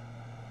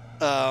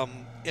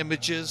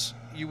images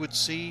you would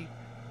see,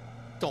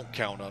 don't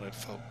count on it,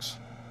 folks.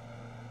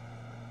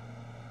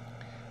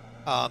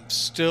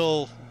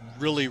 Still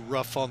really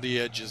rough on the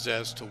edges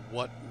as to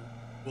what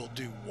will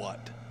do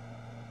what.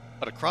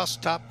 But across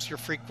tops your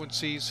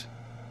frequencies.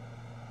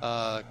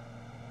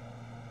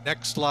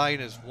 Next line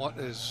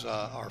is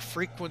our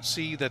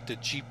frequency that the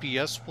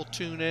GPS will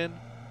tune in.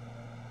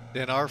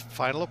 Then our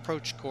final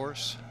approach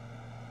course.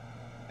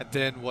 And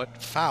then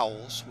what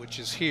fouls, which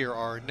is here,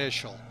 our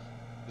initial,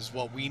 is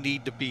what we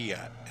need to be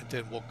at. And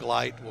then we'll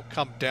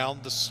come down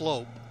the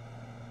slope.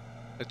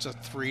 It's a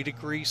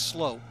 3-degree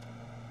slope.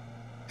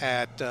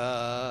 At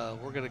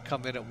we're going to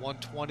come in at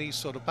 120,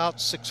 so at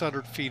about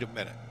 600 feet a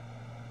minute.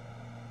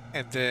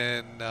 And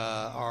then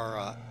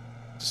our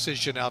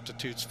decision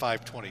altitude's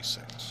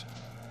 526.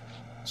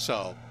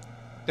 So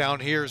down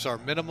here is our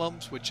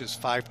minimums, which is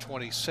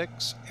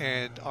 526,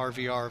 and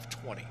RVR of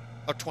 20,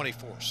 or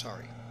 24,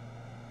 sorry.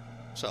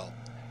 So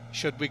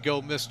should we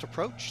go missed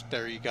approach?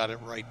 There, you got it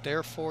right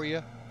there for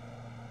you.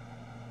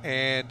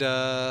 And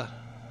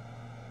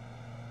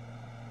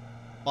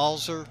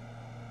Malzer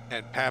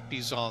and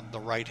Pappy's on the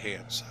right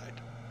hand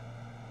side.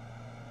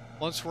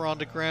 Once we're on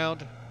the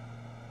ground,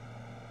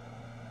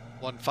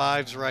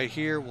 15's right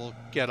here. We'll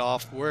get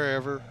off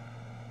wherever.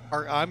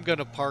 I'm going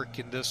to park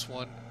in this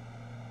one,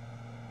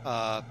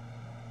 but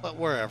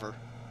wherever.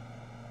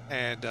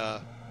 And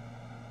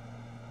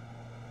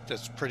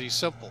that's pretty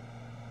simple.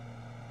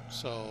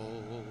 So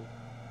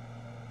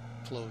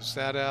close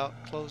that out,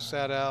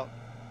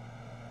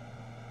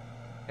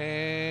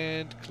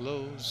 and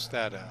close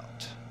that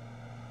out.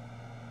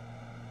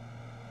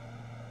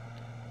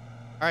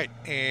 All right,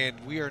 and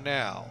we are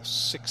now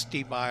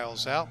 60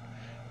 miles out.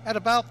 At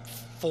about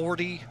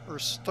 40 or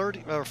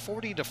 30 or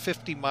 40 to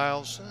 50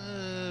 miles,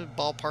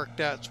 ballpark,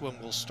 that's when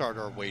we'll start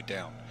our way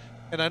down.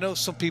 And I know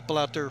some people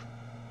out there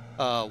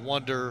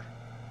wonder,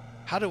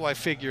 how do I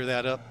figure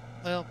that up?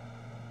 Well,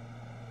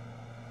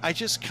 I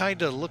just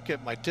kind of look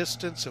at my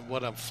distance and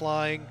what I'm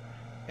flying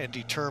and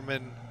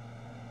determine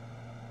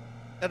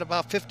at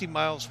about 50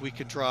 miles we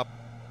can drop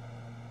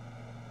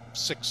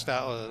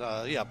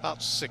 6,000, yeah,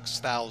 about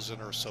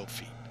 6,000 or so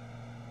feet.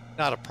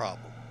 Not a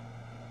problem.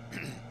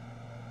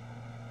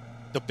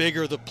 The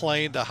bigger the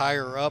plane, the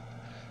higher up.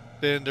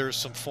 Then there's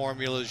some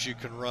formulas you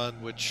can run,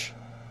 which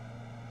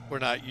we're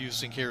not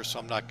using here, so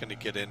I'm not going to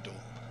get into them.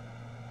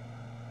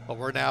 But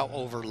we're now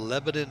over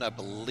Lebanon. I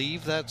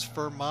believe that's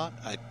Vermont.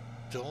 I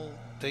don't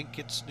think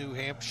it's New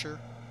Hampshire.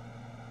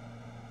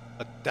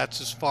 But that's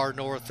as far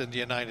north in the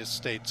United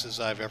States as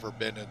I've ever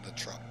been in the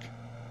truck.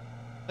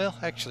 Well,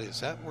 actually,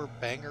 is that where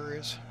Bangor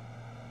is?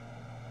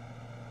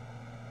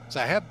 Because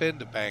I have been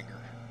to Bangor.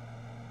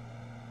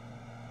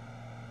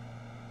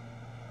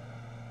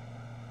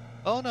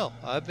 Oh no,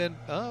 I've been,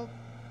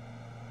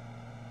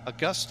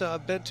 Augusta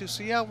I've been to,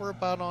 so yeah, we're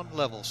about on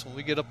level. So when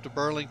we get up to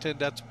Burlington,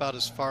 that's about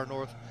as far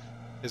north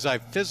as I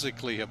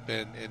physically have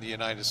been in the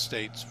United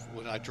States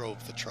when I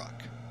drove the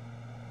truck.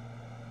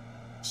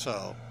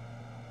 So,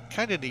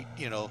 kind of neat,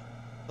 you know,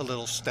 the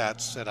little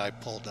stats that I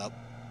pulled up.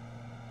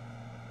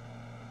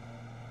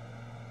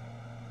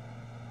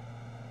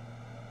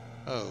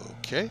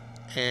 Okay,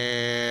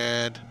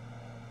 and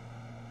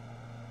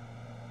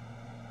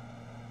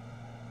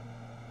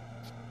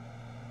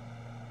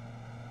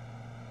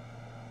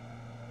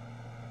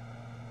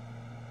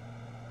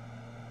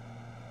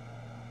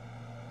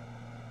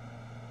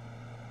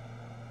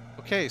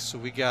okay, so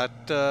we got,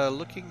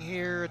 looking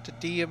here at the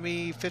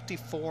DME,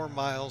 54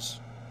 miles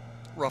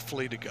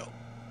roughly to go.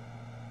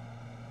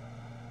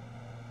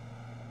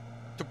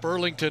 To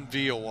Burlington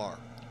VOR,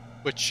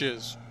 which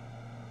is,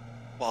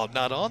 while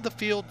not on the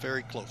field,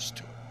 very close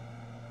to it.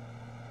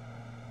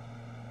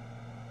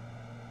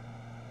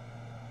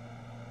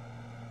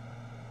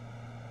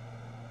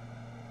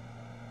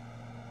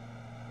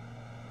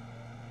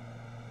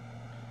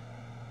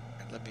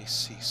 And let me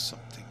see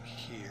something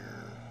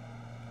here.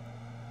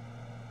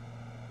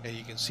 And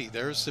you can see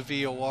there's the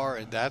VOR,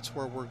 and that's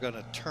where we're going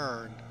to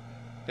turn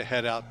to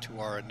head out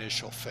to our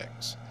initial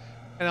fix.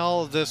 And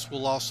all of this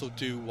we'll also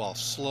do while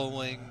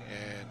slowing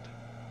and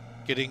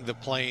getting the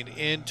plane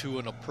into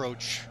an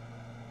approach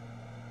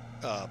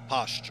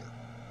posture.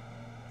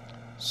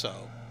 So,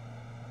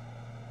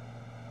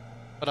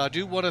 but I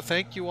do want to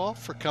thank you all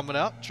for coming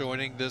out,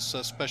 joining this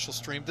special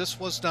stream. This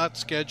was not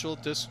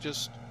scheduled. This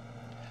just,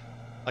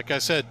 like I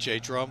said, Jay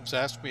Drums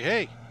asked me,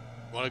 hey,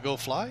 you want to go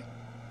fly?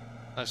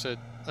 I said,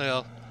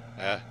 well,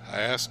 I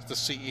asked the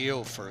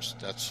CEO first.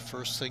 That's the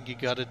first thing you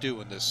got to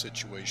do in this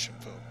situation,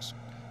 folks.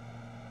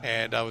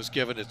 And I was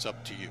given, it's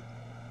up to you.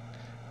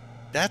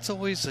 That's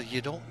always a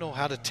you don't know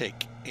how to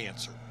take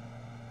answer.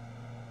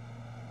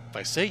 If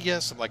I say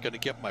yes, am I going to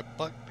get my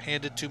butt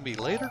handed to me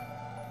later?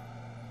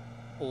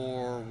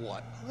 Or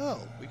what?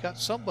 Oh, we got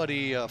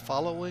somebody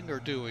following or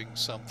doing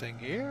something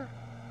here.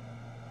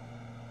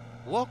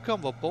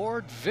 Welcome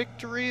aboard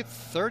Victory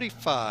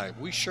 35.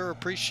 We sure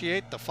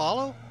appreciate the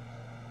follow.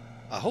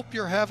 I hope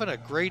you're having a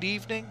great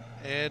evening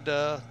and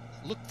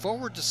look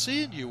forward to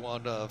seeing you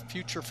on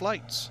future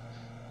flights.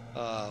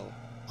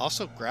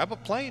 Also, grab a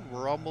plane.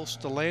 We're almost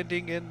to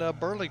landing in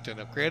Burlington.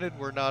 Now, granted,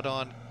 we're not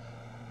on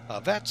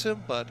VATSIM,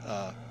 but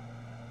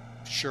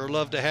sure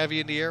love to have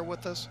you in the air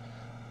with us.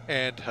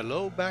 And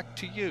hello back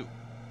to you.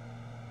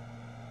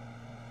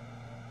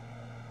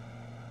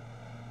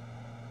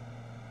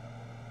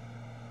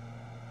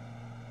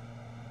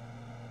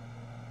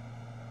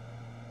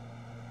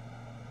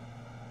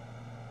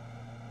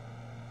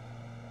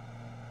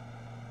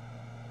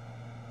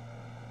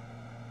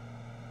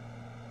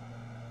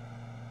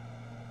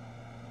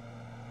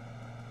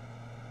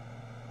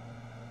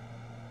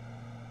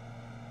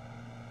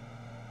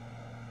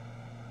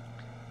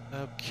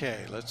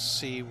 Okay, let's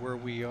see where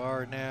we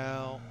are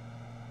now.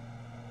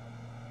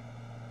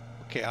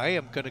 Okay, I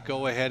am going to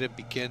go ahead and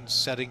begin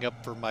setting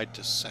up for my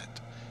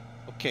descent.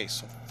 Okay,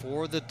 so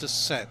for the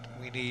descent,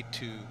 we need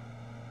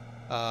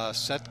to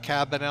set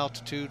cabin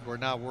altitude. We're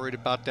not worried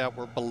about that.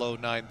 We're below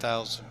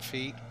 9,000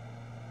 feet.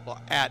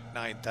 Well, at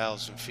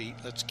 9,000 feet.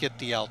 Let's get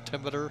the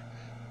altimeter.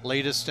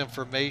 Latest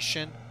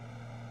information.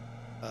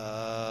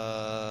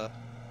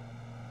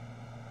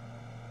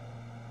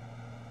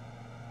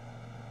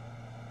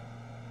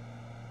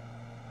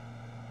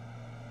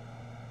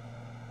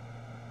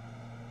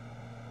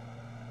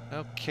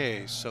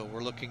 Okay, so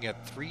we're looking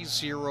at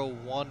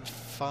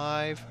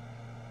 3015,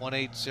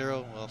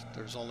 180. Well,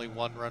 there's only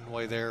one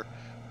runway there.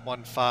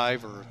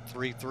 15 or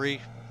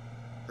 33.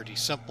 Pretty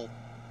simple.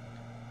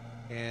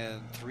 And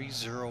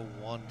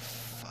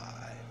 3015.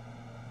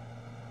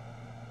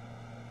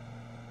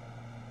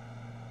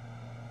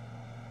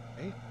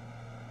 Okay.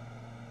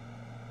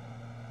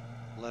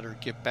 Let her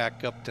get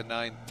back up to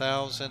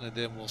 9,000 and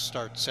then we'll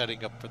start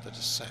setting up for the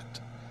descent.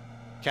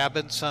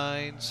 Cabin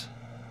signs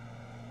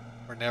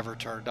were never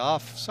turned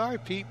off. Sorry,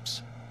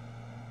 peeps.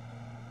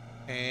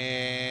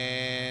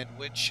 And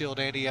windshield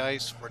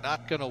anti-ice, we're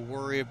not going to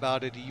worry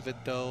about it even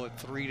though at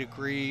 3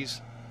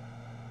 degrees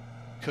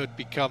could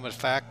become a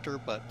factor,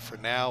 but for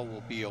now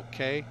we'll be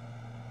okay.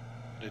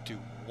 I'm going to do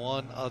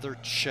one other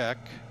check.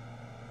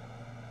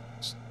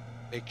 Just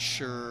make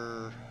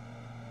sure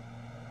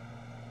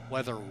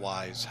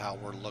weather-wise how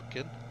we're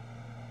looking.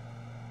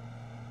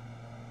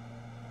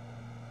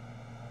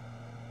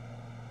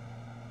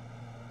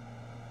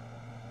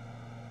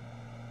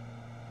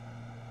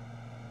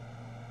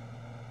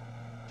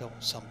 Don't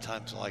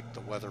sometimes like the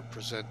weather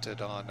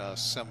presented on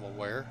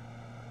SimAware.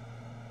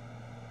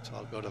 So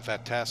I'll go to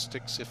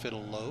Fantastics if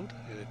it'll load,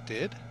 and it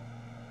did.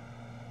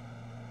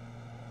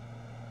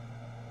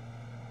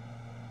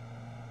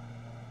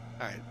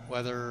 Alright,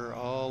 weather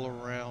all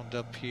around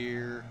up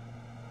here.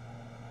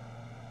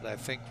 But I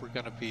think we're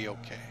going to be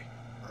okay.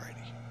 Alrighty.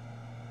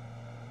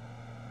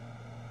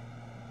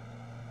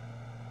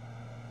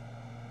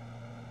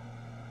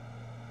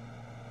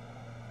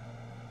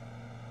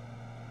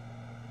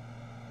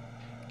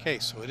 Okay,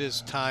 so it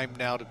is time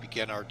now to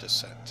begin our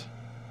descent.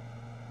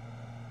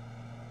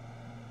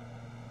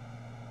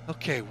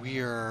 Okay, we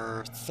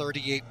are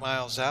 38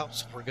 miles out,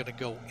 so we're going to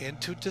go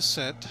into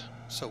descent.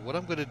 So what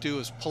I'm going to do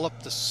is pull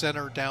up the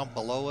center down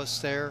below us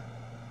there,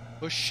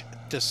 push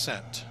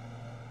descent.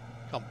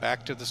 Come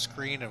back to the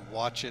screen and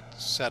watch it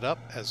set up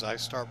as I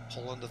start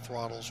pulling the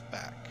throttles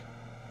back.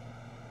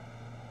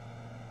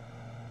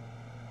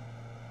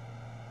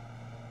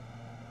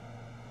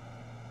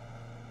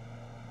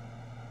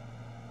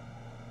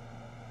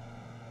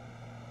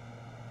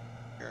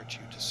 Where aren't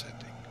you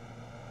descending?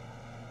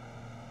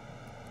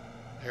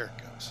 There it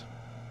goes.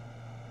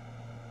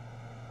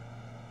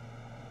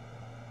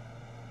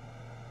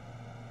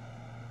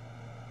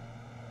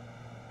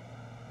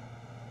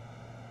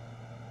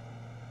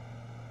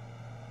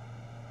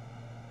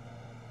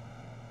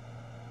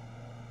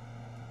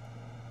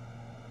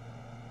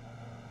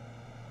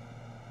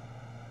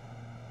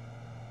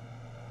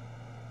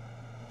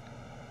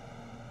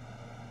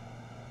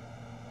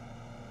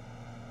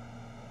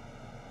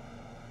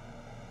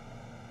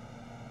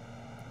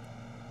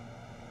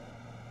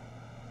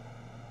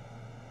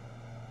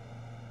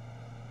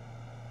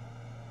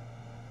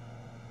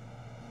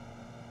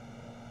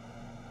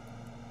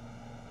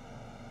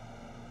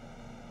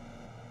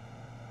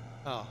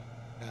 Oh,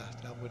 yeah,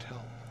 that would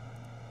help.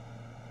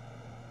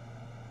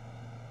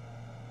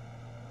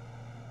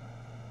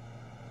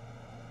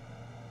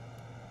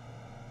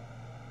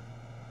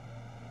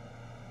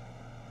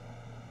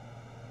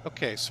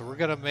 Okay, so we're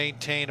going to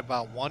maintain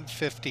about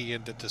 150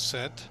 in the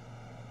descent.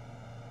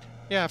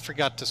 Yeah, I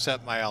forgot to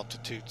set my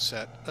altitude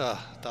set.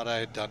 Thought I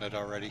had done it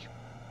already.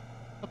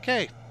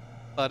 Okay,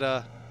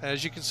 but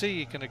as you can see,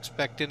 you can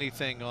expect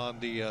anything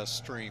on the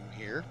stream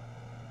here.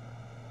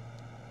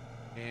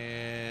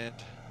 And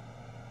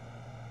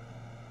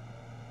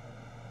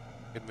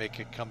can make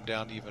it come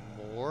down even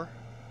more.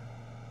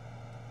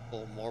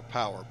 Pull more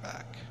power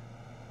back.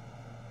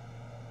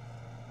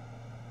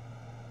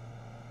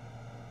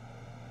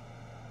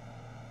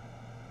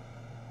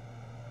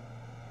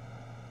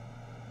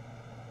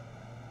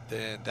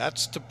 Then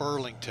that's to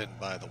Burlington,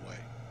 by the way.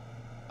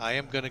 I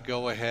am going to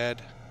go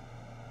ahead.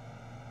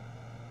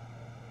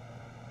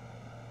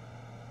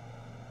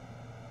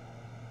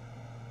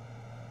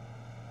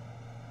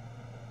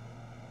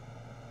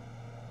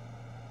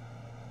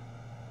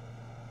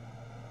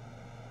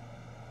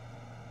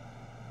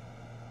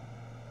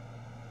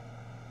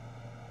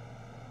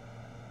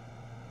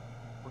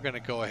 We're going to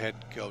go ahead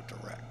and go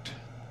direct.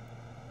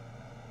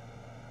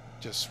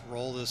 Just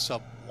roll this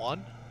up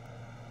one.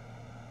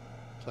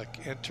 Click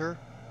enter.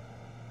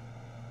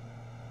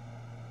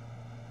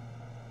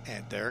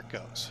 And there it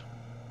goes.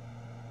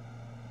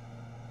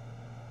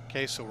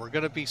 Okay, so we're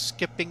going to be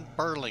skipping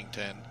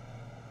Burlington,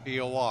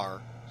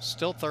 BOR,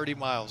 still 30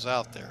 miles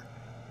out there,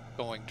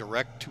 going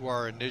direct to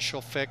our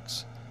initial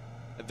fix,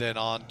 and then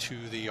on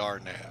to the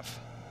RNAV.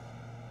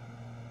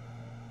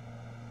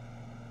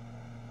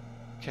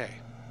 Okay.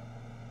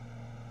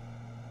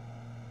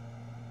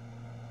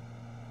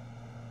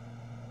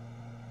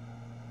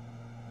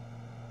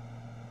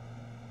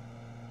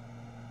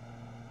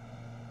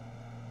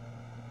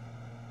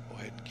 Go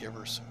ahead and give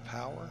her some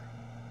power.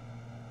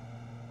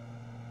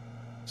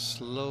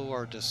 Slow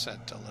our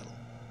descent a little.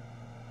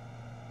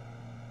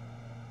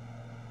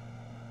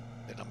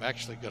 And I'm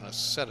actually going to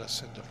set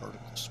us into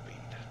vertical speed.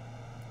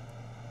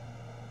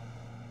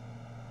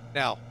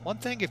 Now, one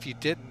thing if you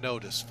didn't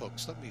notice,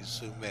 folks, let me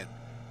zoom in.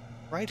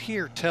 Right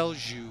here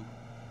tells you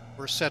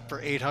we're set for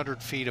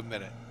 800 feet a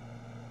minute.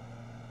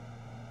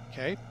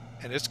 Okay?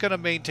 And it's going to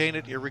maintain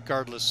it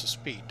irregardless of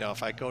speed. Now,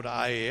 if I go to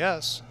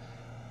IAS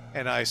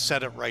and I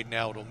set it right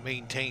now, it'll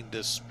maintain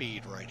this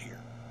speed right here.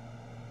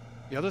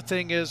 The other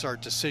thing is our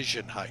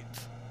decision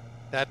height.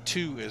 That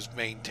too is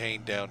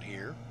maintained down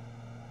here.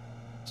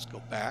 Let's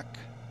go back.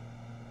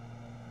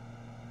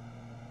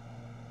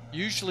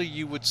 Usually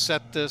you would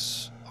set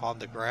this on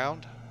the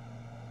ground.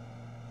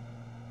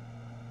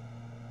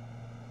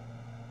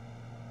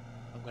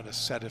 I'm going to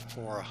set it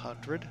for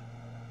 100.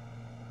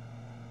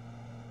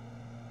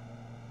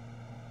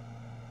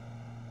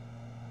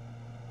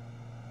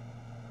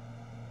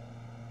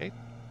 Okay.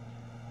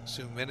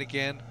 Zoom in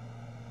again.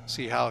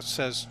 See how it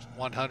says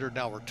 100.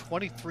 Now we're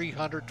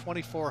 2,300,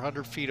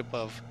 2,400 feet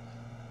above.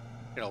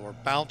 You know, we're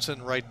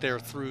bouncing right there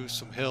through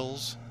some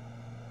hills.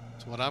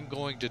 So what I'm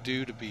going to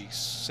do to be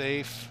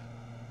safe,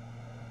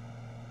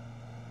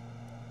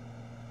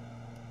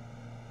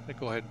 I'm going to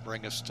go ahead and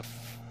bring us to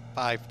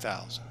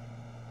 5,000.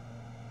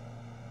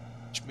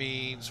 Which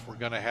means we're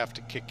going to have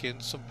to kick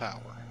in some power.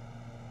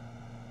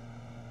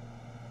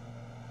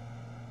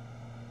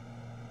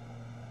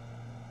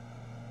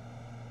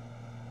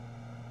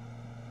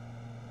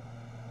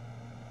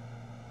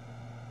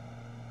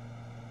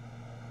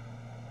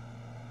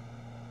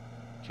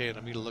 Okay,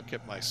 let me look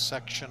at my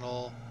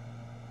sectional.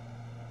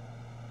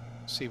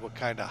 See what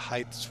kind of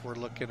heights we're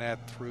looking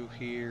at through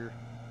here.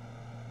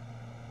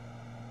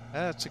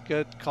 That's a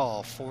good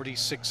call.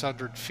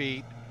 4,600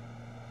 feet,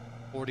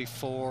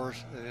 44.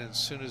 And as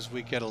soon as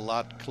we get a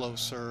lot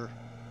closer,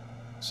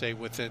 say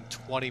within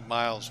 20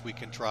 miles, we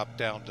can drop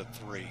down to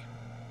 3.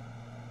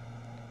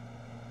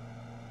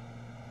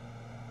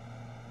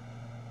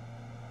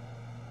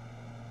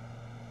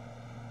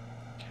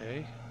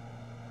 Okay.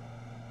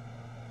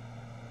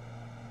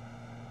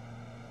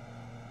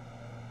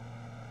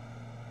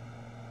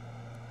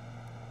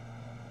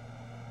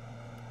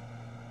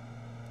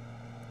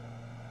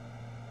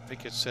 I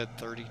think it said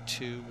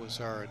 32 was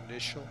our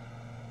initial.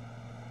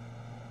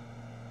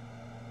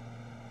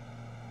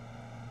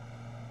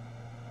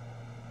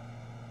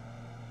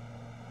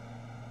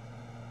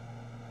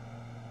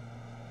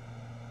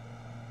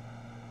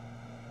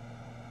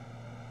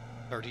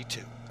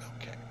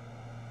 Okay.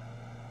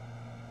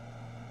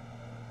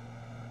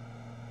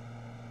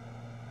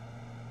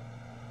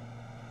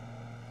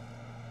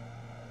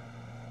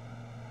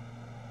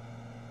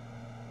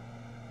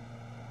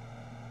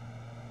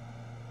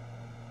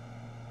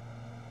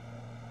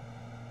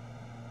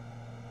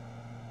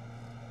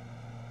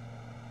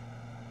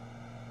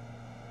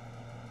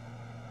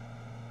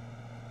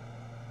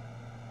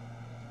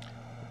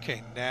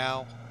 Okay,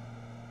 now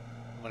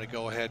I'm going to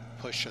go ahead and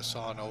push us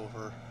on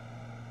over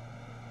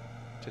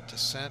to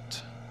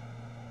descent.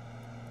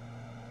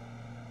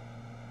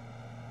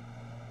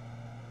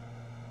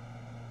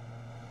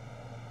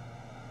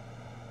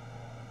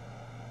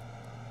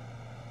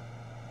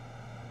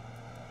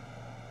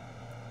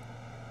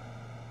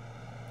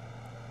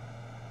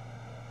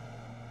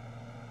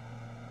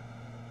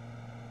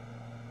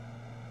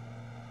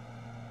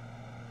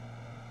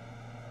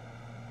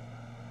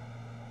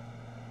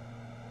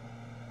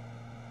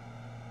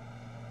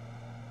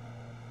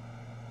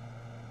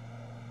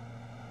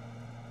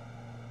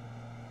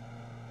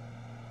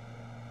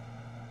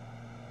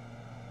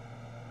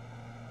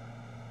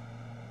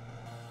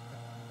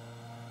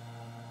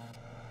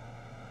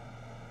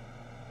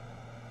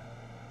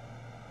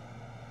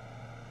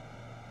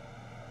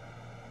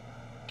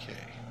 Okay.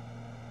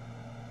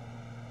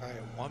 All right,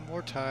 one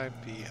more time,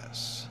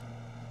 BS.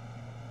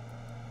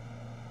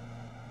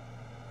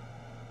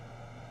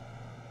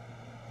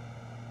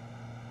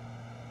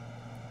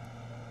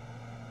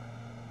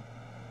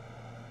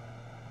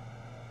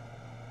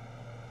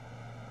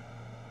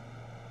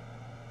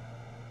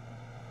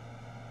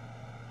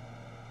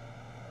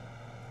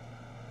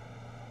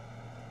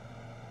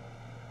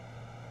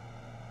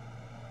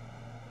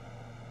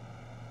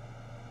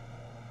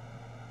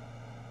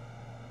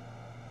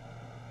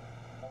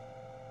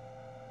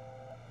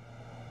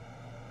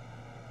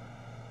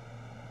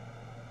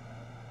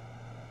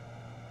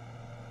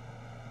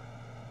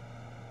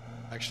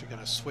 Actually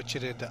going to switch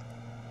it into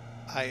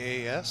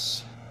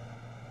IAS.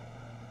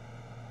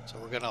 So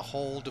we're going to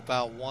hold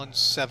about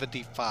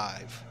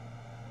 175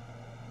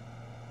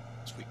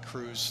 as we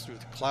cruise through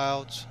the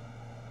clouds.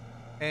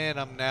 And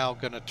I'm now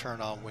going to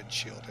turn on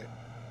windshielding.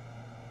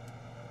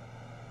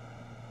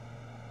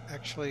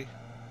 Actually,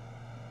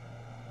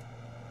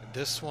 in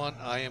this one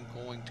I am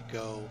going to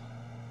go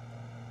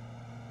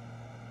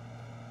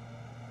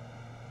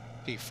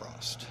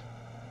defrost.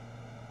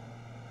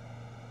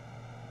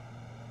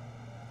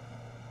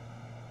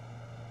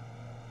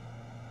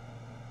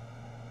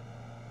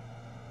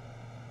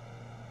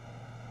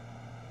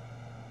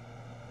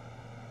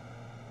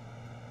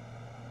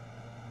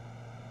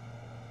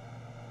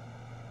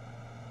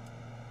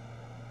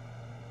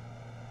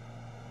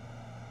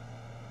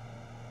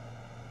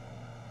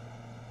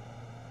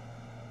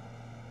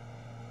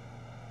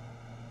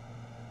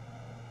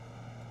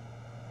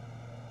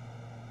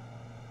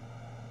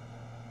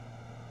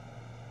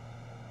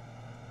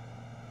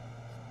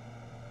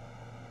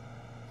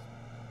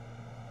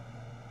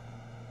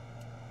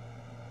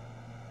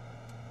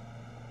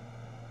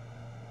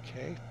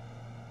 Okay.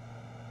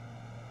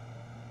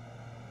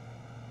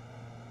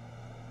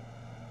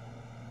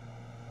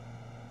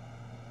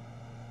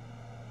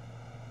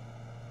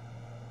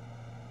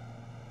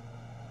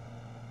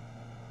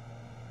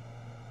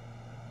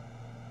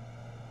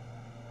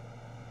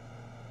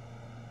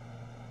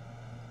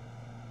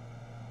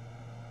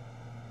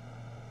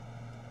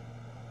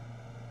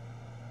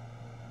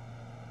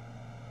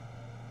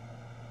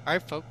 All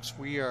right, folks,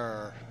 we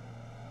are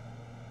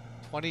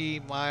 20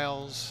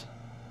 miles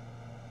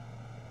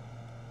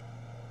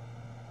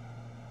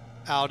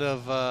out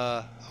of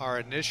our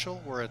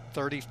initial. We're at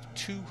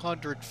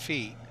 3,200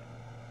 feet.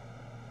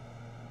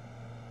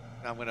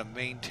 And I'm going to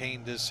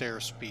maintain this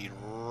airspeed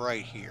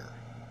right here.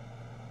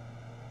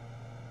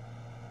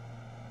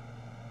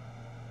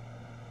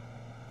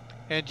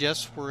 And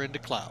yes, we're into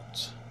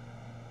clouds.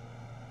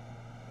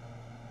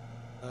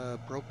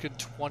 Broken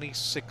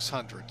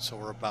 2,600, so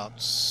we're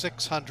about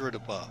 600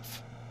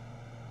 above.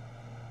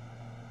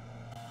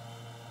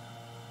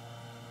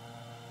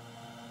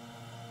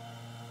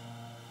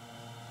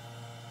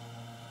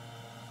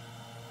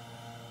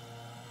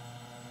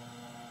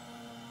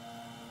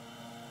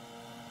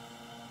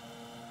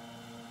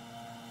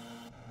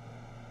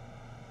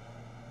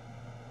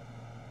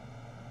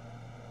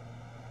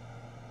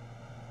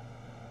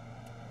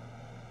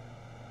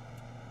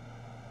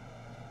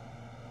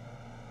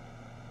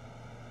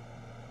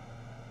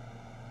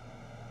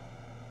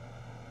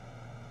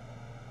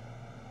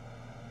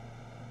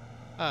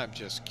 I'm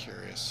just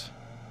curious.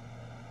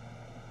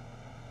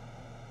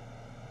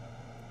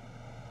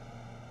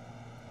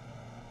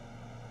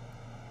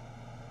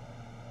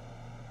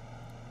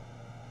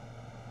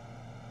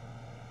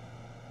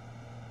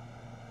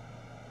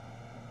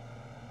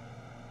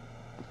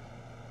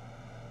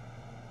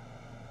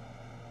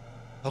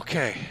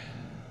 Okay.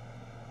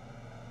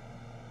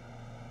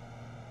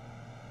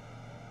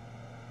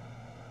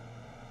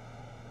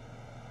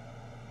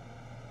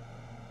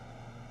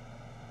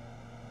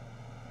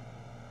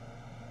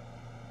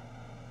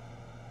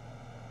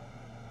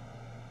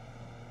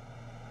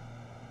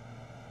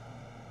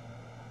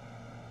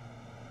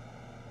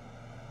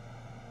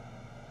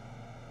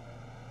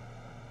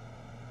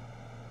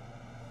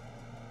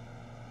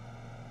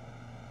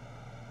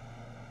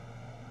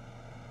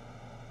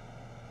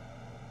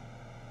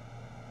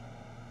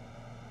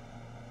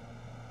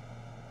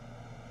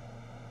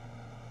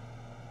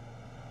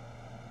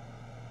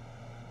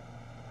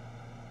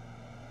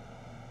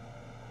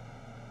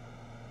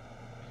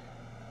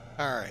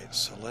 All right,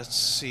 so let's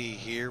see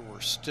here. We're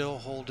still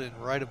holding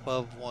right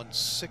above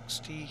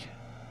 160.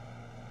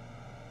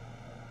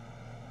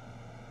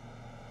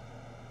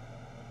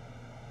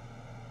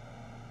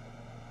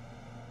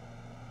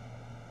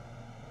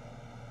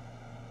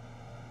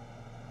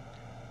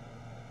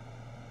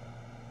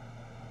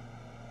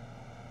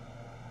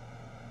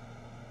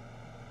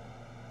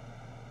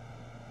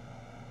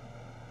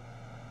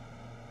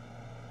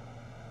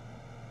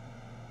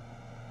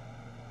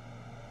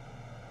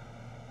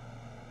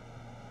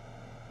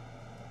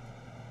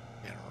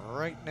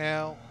 Right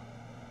now,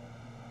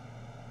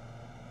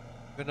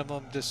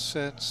 minimum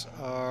descents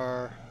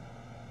are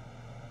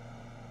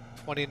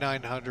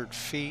 2,900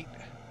 feet.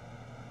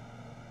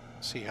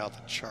 See how the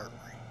chart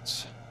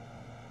reads.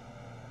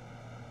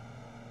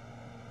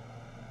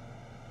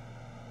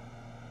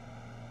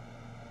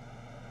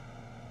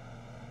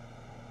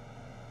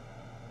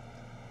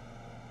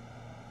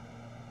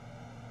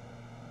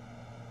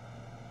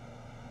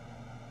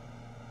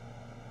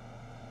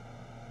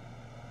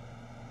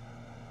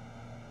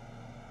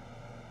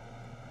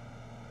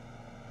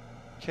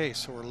 Okay,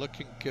 so we're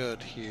looking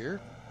good here.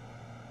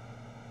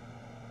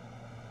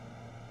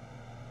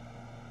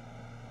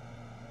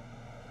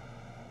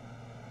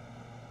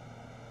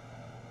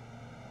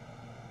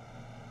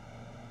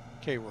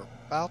 Okay, we're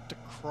about to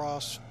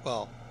cross,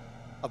 well,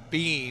 a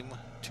beam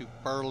to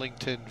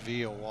Burlington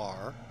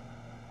VOR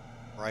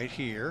right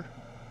here.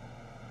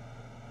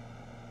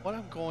 What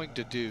I'm going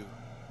to do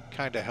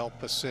kind of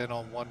help us in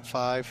on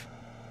 1.5.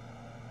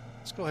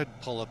 Let's go ahead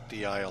and pull up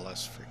the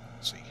ILS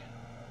frequency.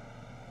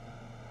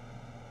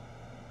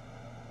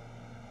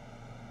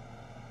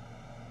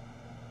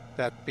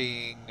 That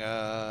being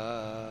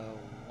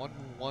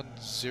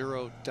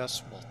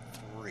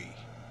 110.3.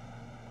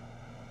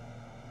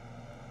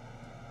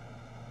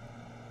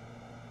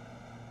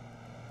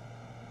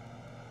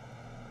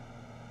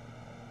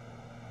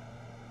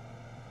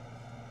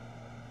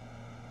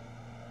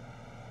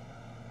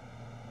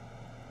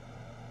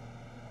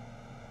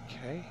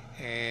 Okay,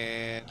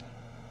 and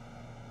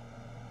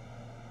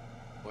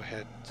go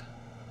ahead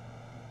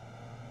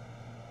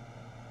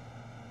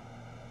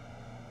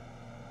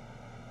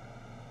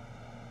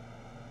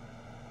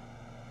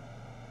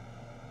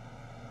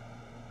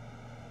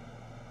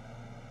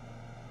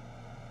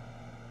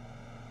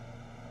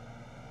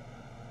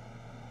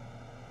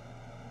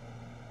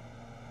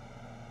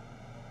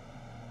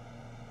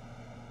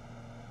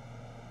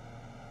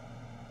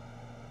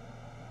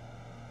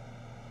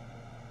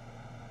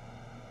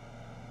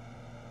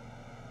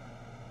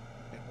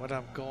and what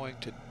I'm going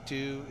to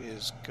do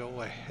is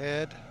go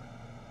ahead,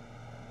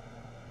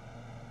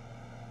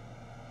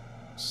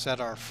 set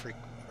our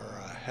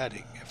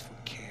heading if we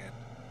can.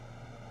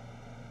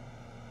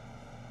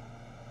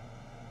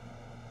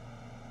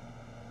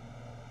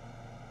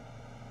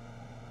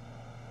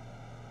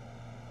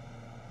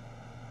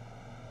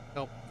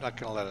 Nope, not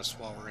going to let us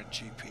while we're in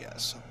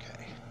GPS.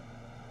 Okay.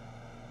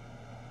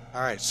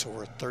 All right, so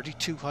we're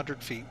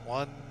 3,200 feet,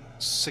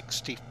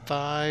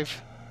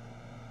 165.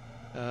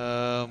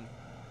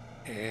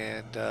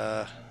 And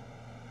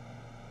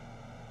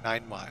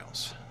 9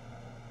 miles.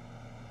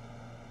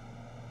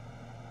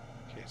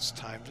 Okay, it's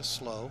time to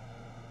slow.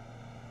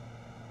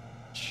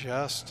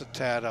 Just a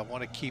tad. I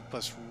want to keep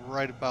us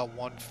right about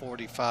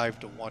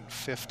 145 to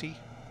 150.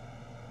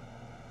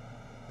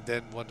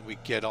 Then when we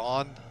get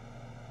on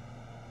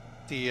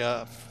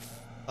the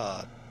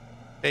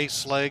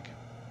base leg,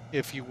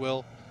 if you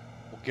will,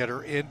 we'll get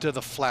her into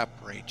the flap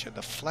range. And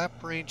the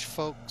flap range,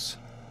 folks,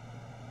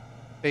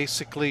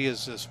 basically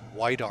is this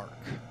white arc.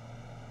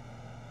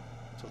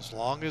 So as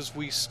long as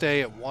we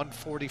stay at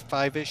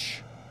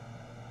 145-ish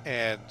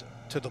and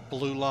to the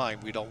blue line,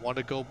 we don't want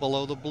to go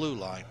below the blue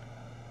line,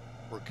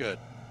 we're good.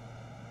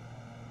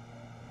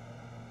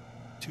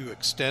 To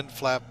extend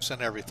flaps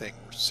and everything,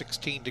 we're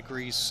 16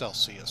 degrees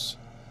Celsius.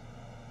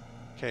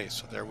 Okay,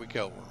 so there we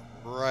go.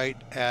 We're right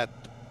at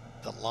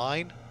the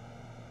line.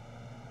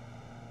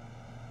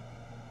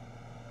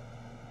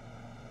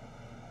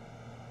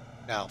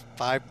 Now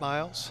 5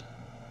 miles.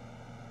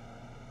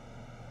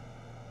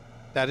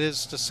 That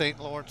is the St.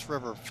 Lawrence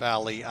River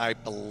Valley, I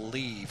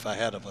believe,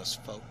 ahead of us,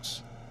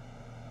 folks.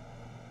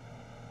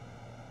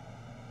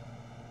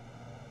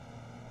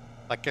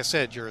 Like I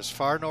said, you're as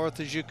far north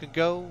as you can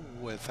go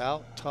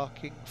without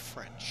talking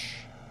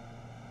French.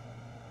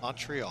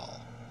 Montreal.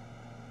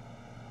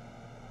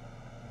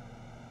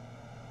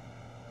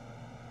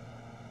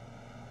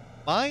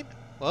 Mine?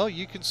 Well,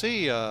 you can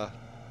see,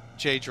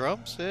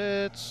 J-Drums.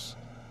 It's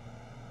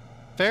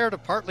fair to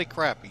partly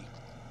crappy.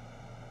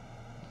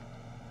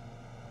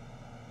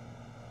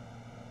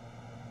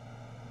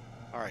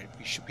 Alright,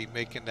 we should be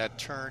making that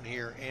turn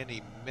here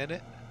any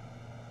minute.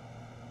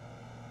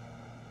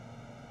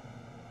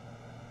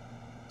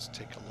 Let's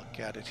take a look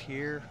at it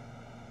here.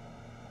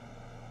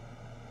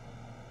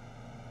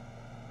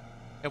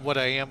 And what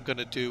I am going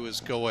to do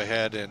is go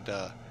ahead and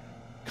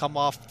come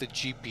off the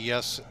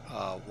GPS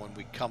when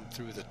we come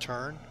through the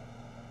turn.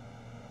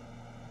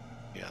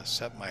 Yeah,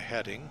 set my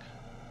heading.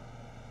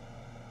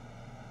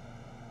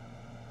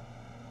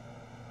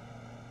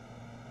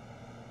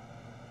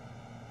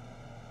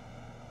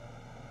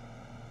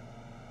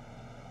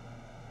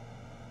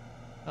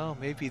 Oh,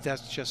 maybe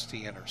that's just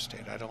the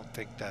interstate. I don't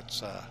think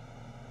that's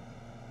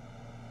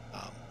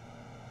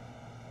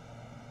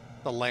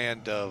the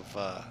land of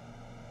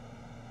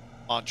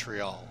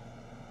Montreal.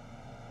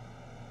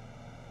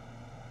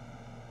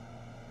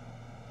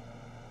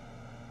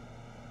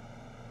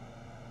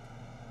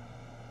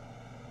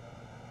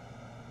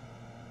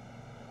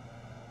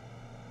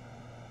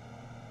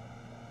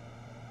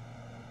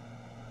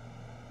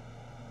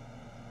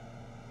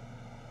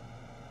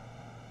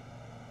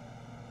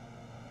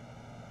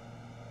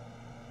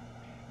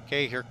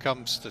 Okay, here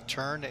comes the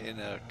turn in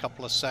a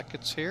couple of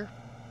seconds here.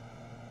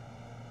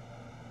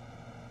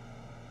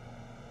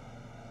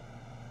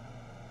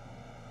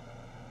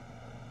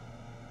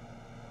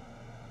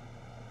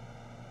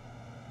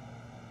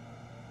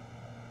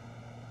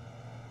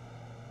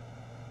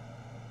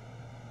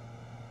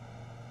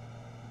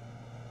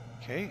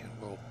 Okay, and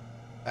we'll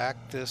back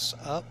this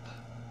up.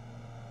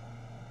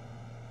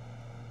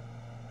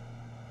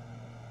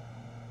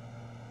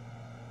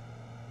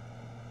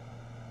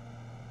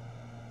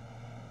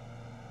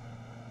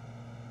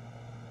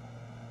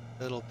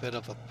 Little bit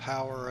of a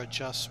power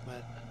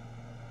adjustment.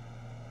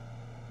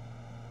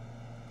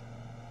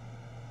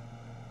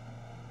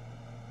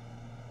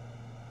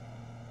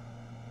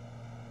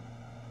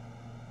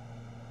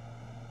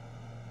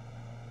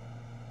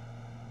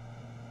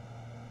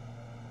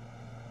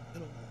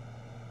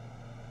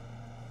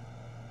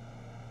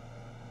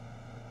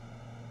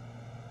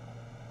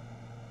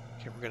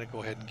 Okay, we're going to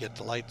go ahead and get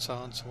the lights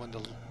on so when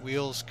the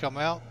wheels come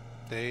out,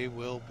 they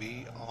will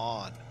be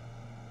on.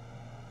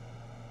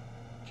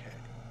 Okay.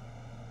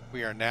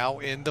 We are now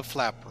in the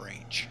flap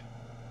range.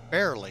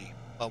 Barely,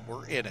 but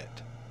we're in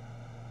it.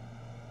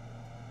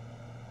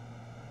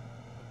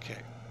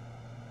 Okay.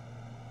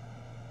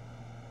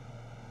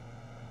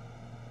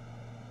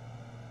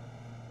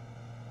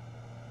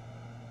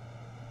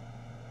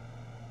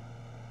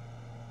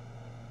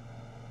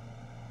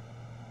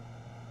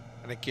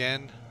 And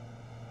again,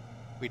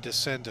 we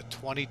descend to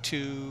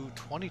 22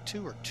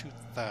 or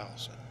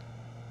 2,000?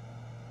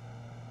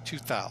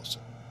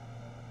 2,000.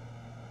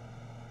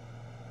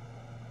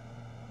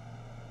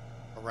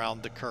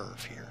 Around the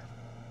curve here.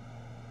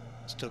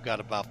 Still got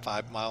about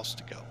 5 miles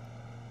to go.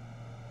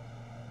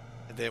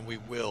 And then we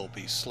will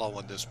be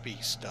slowing this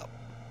beast up.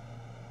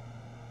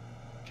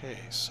 Okay,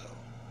 so.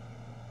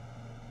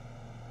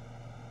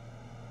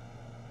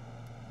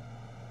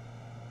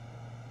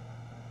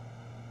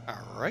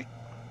 Alright.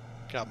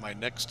 Got my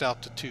next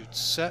altitude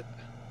set.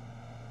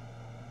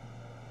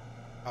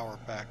 Power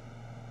back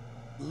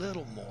a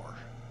little more.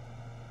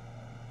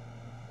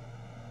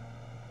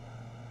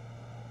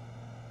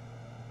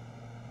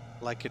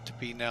 Like it to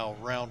be now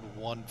around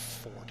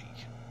 140.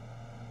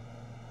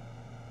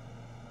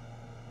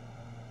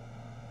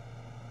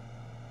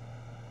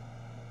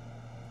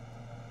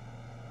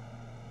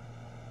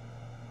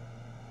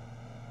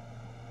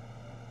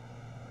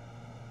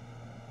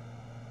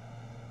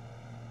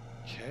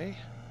 Okay.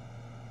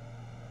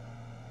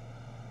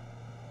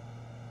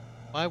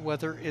 My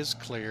weather is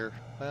clear.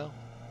 Well,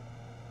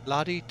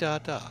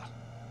 la-di-da-da.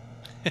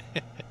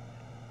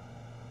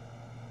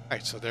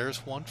 Alright, so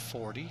there's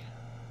 140.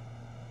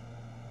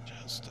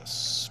 Just a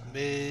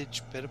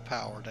smidge bit of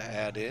power to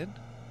add in.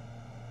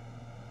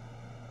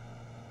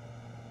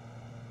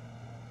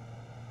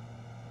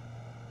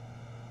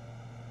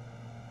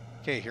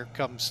 Okay, here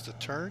comes the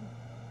turn.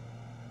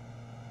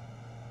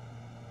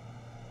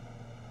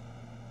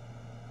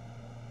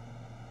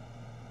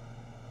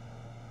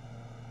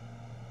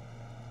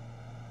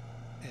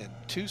 In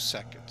 2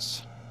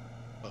 seconds.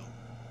 Boom.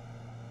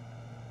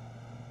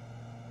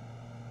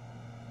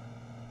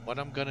 What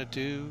I'm gonna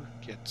do,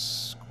 get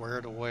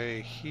squared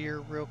away here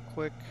real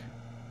quick.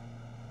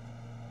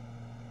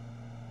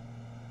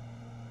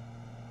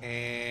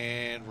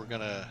 And we're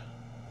gonna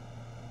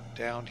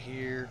down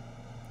here,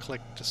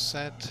 click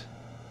descent.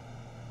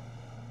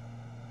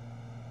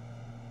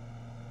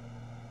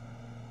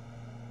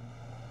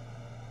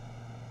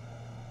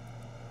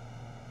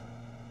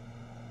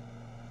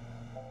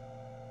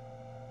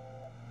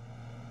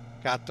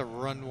 Got the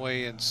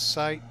runway in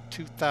sight.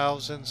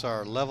 2000's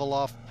our level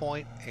off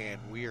point, and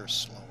we are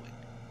slowing.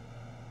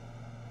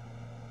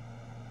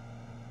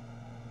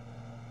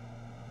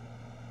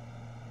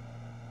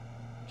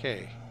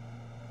 Okay.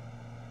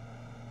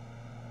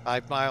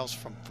 5 miles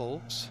from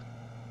folks.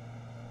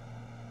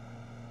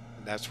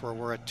 And that's where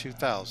we're at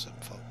 2000,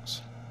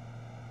 folks.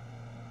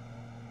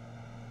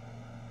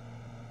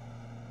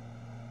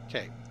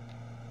 Okay.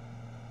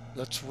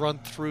 Let's run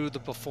through the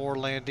before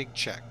landing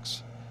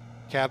checks.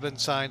 Cabin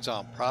signs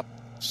on, prop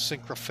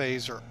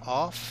synchrophaser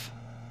off.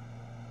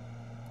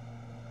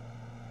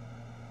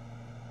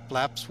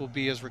 Flaps will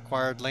be as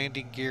required.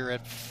 Landing gear at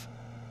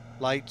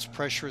lights,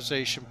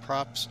 pressurization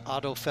props.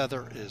 Auto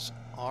feather is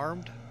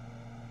armed.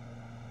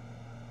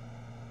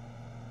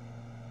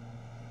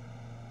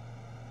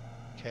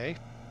 Okay.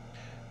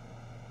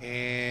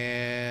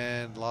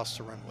 And lost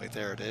the runway.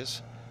 There it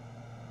is.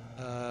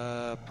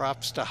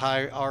 Props to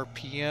high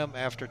RPM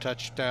after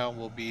touchdown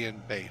will be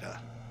in beta.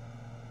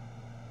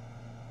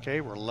 Okay,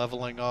 we're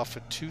leveling off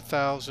at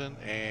 2000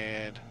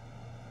 and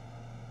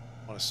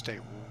I want to stay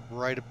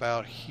right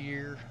about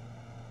here.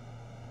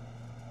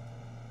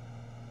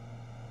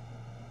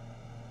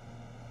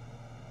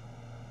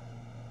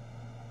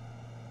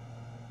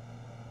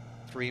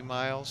 Three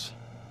miles.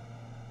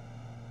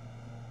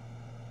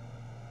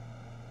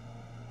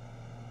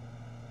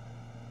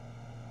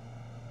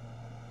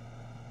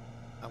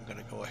 I'm going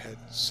to go ahead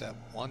and set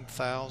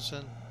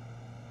 1000.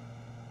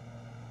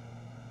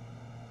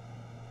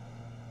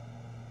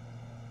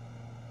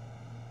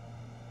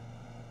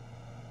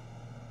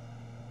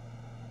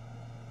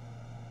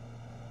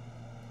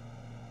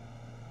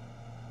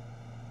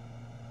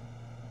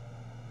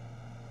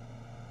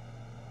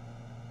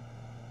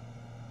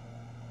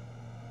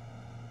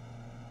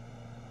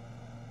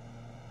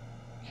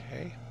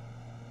 Okay.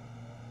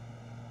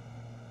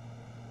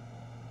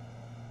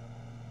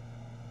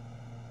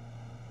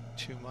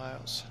 Two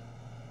miles.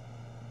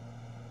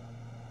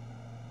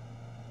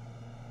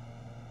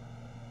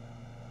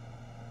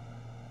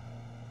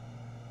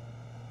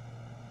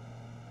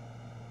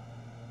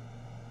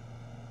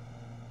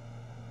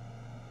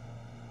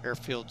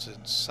 Airfield's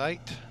in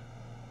sight.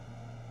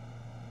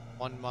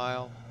 1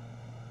 mile.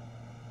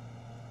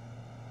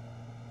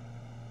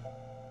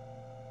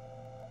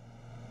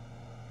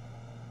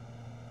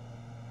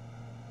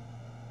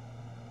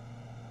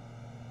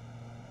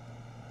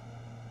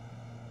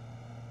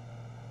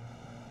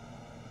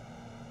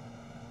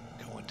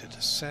 Going to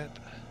descent.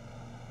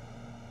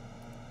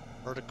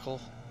 vertical.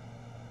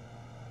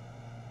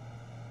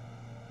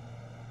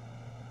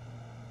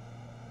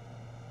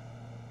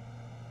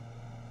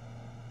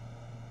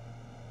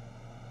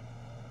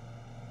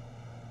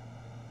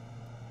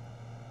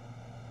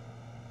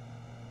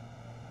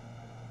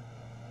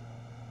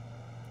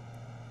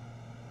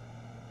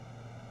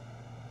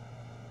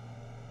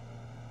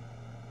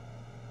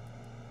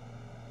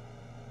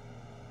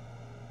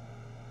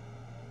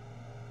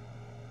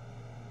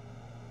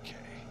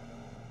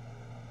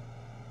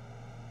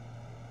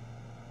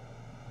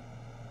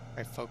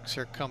 Alright folks,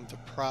 here come the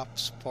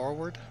props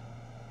forward.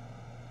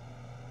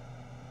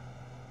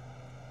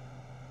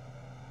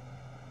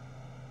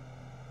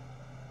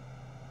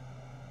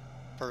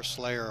 First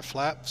layer of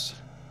flaps.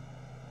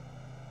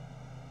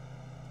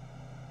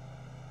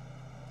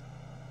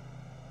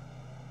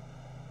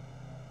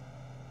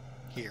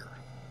 Here.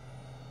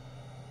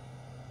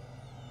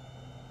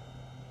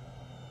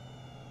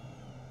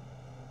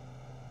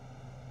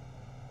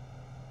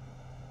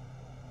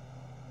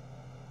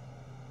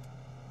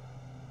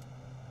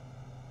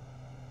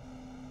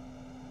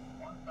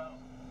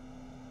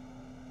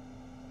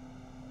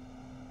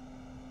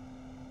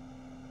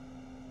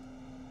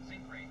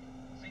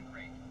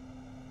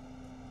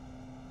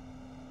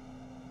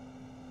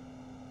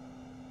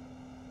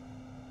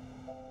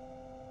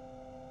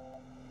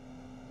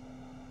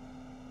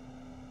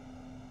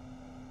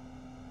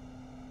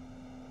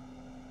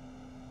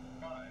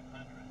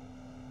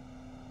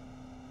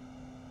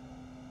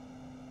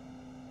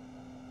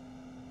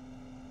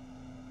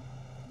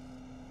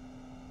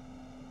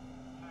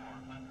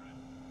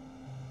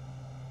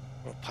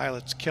 Well,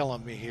 pilot's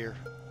killing me here.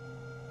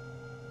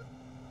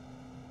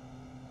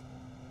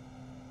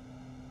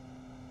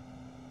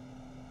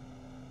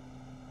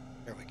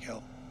 There we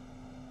go.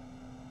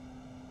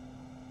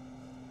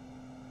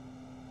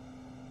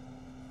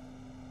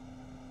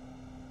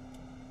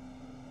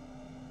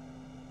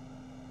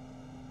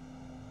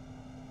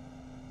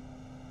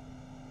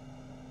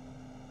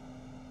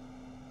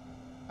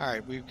 All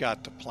right, we've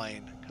got the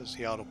plane because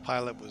the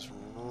autopilot was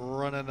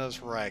running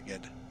us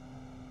ragged.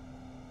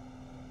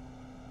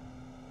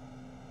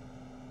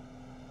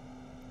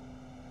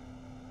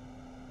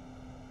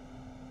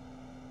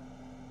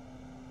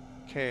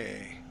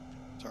 Okay,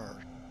 that's our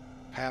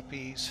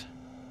pappies.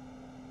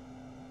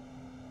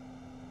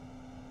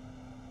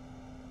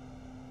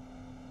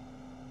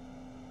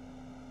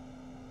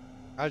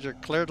 Roger,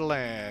 clear to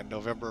land,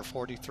 November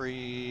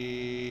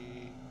 43,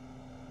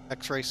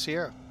 X-Ray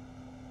Sierra.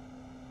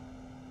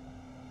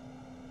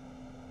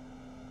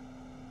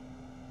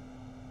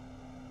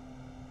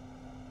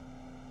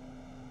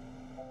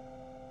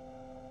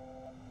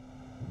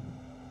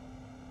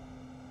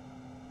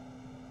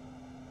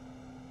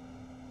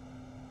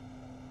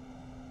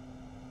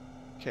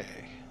 Okay.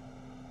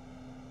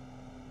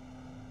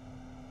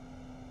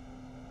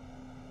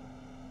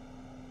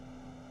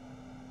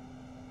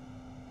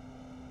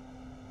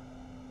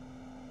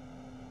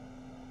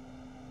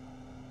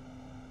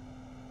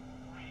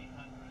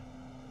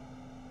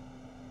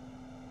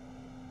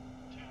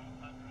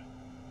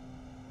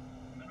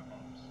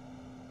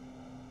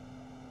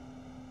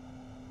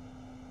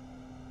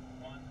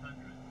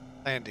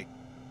 Landing.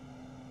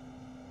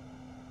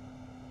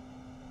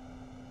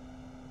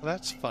 Well,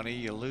 that's funny.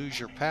 You lose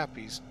your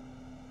pappies.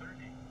 30,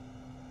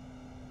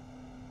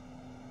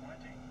 20,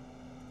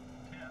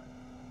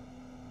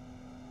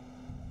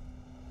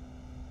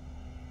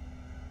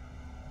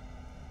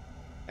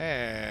 10.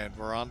 And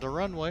we're on the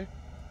runway.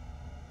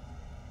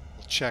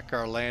 We'll check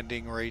our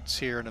landing rates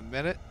here in a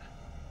minute.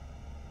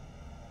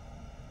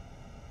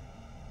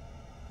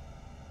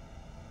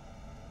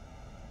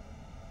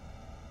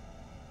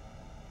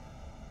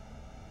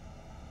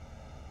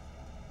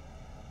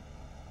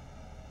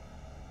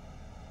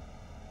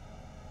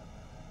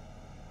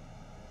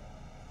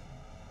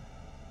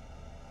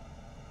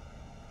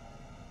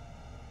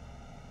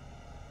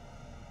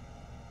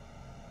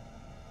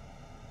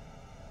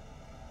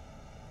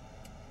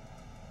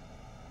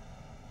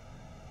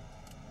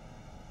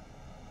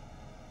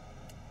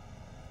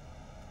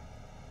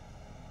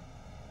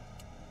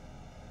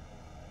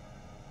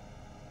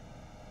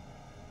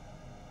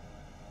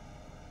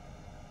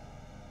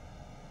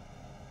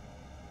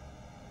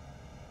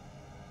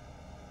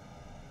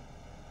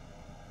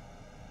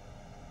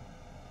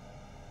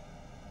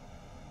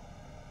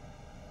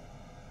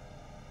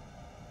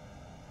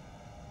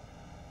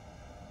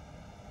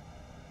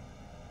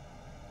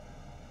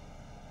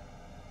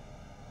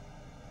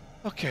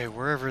 Okay,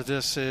 wherever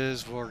this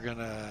is, we're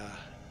gonna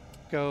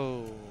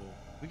go.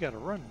 We got a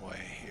runway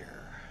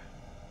here.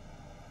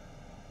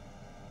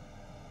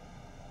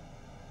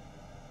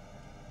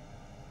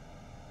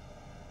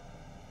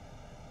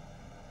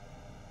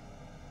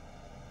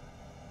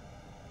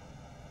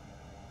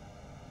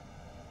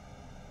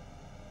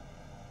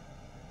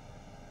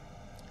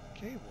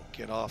 Okay, we'll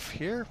get off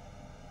here.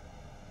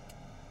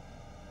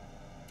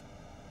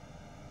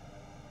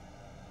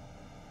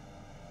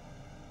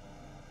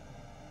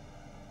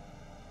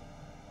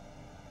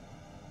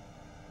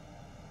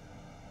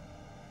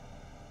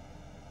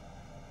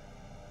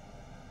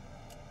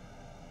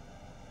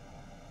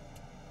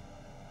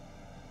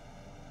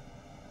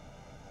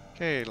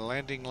 Okay,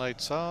 landing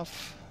lights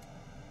off.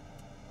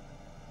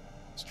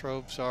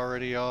 Strobe's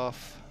already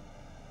off.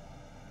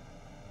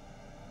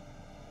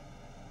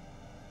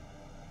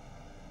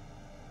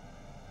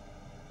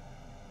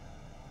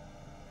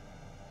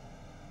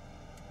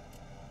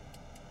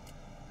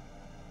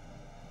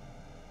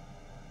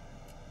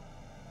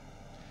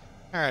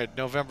 Alright,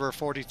 November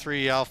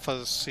 43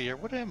 Alpha Sierra.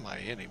 What am I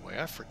anyway?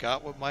 I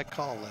forgot what my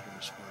call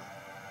letters were.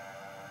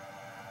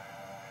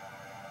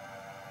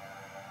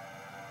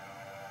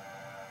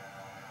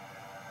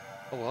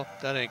 Oh well,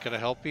 that ain't gonna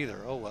help either.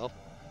 Oh well.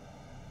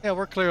 Yeah,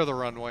 we're clear of the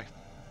runway.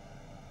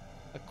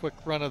 A quick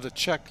run of the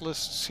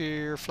checklists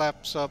here.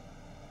 Flaps up.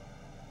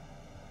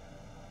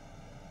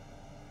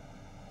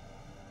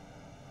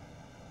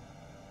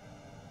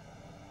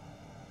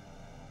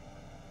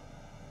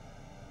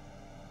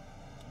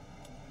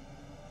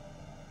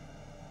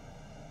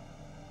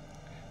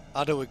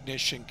 Auto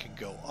ignition can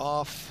go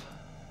off.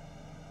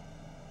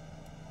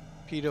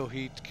 Pitot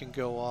heat can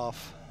go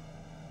off.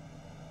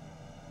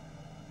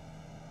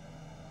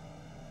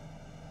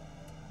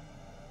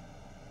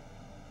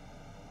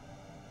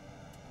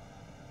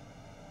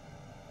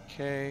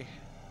 Okay.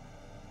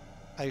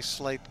 Ice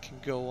light can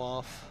go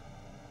off.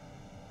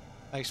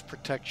 Ice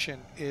protection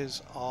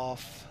is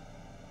off.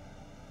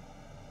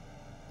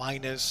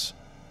 Minus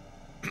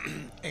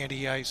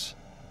anti-ice.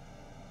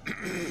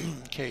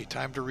 Okay,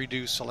 time to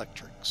reduce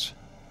electrics.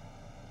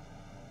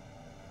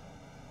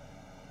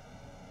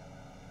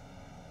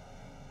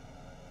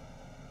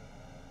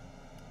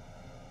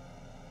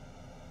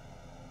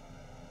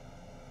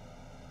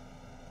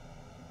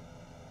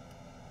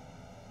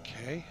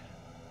 Okay.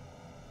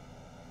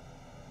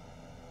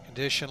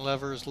 Condition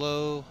lever is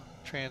low.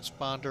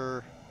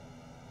 Transponder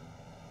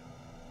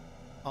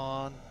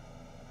on.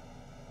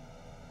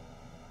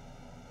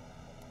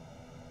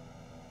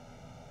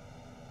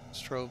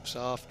 Strobes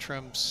off.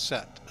 Trim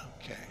set.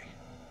 Okay.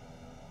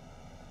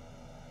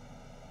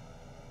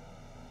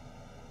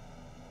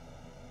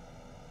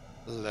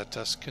 Let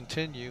us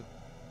continue.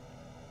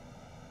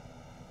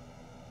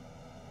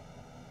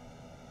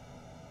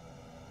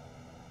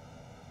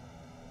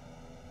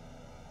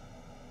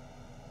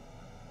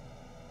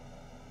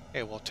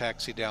 Okay, we'll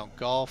taxi down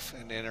Golf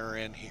and enter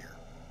in here.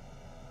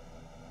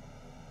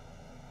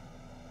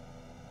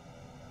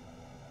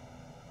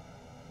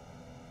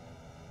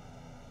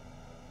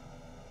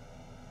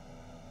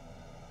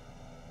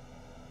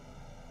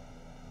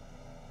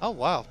 Oh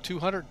wow,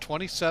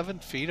 227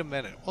 feet a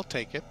minute. We'll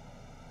take it.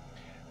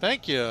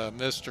 Thank you,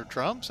 Mr.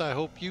 Trumps. I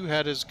hope you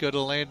had as good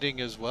a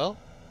landing as well.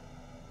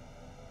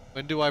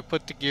 When do I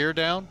put the gear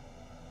down?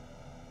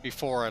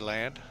 Before I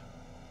land.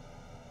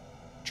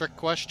 Trick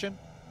question?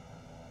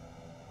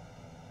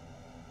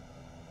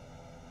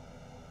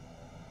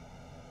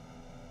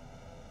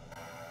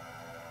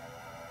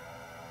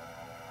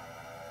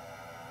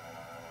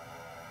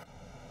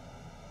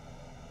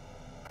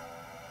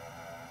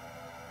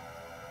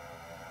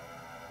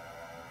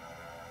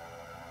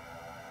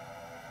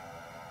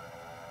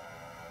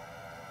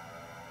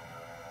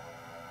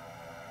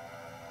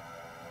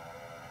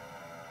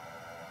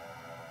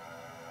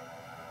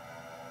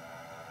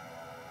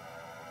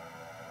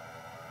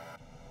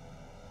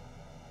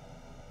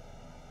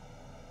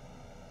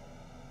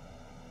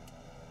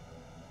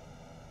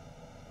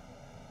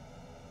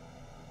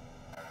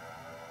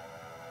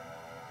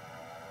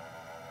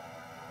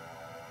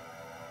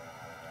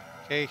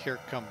 Okay, here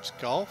comes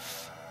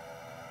Golf.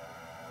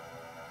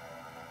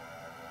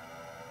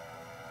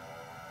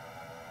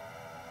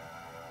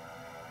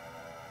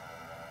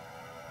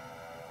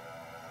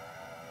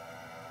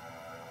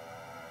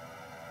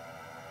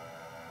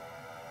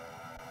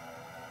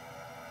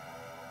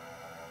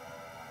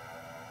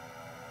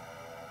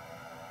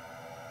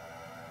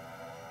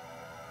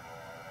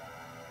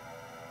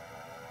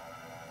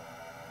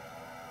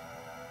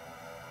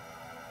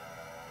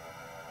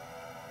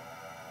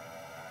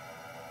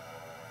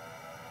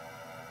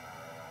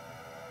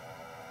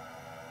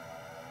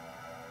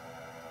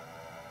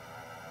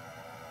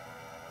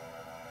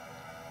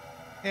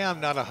 Yeah,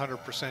 I'm not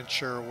 100%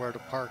 sure where to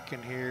park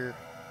in here.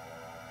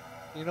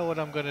 You know what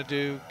I'm going to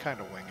do? Kind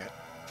of wing it.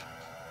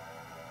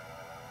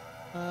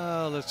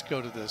 Let's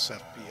go to this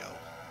FBO.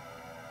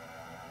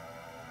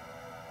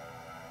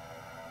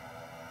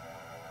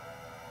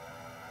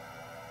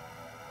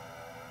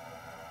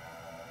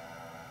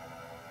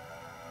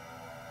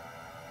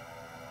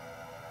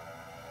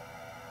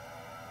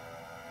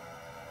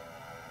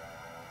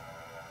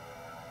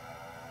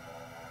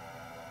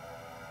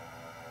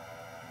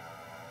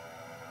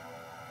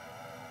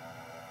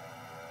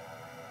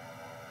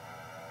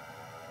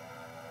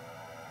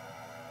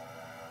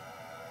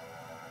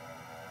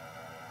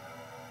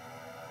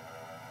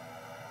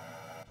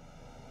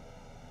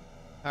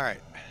 All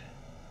right.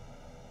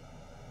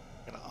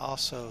 I'm going to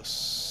also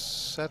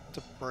set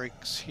the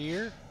brakes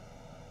here.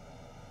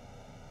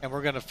 And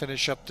we're going to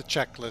finish up the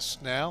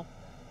checklist now.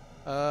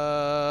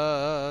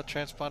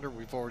 Transponder,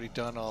 we've already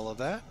done all of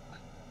that.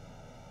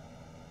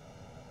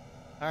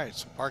 All right,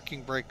 so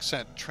parking brake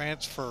sent.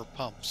 Transfer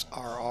pumps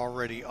are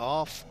already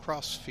off.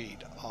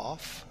 Crossfeed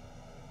off.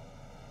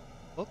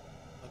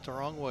 went the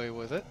wrong way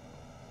with it.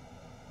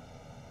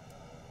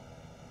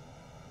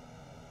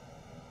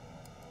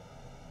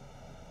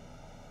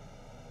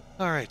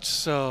 Alright,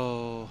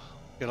 so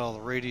get all the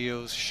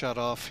radios shut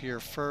off here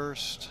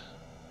first.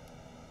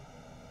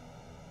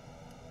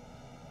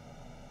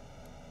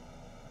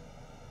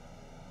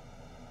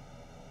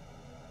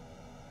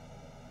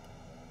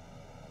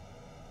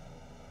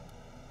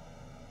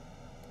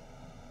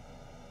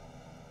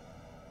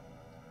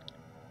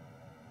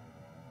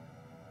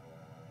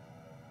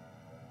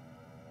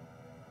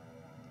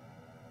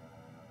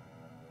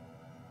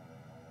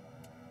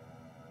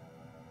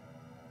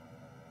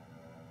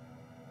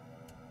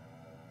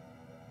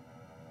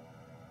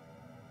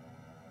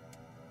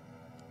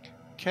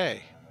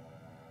 Okay,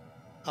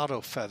 auto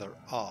feather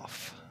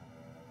off.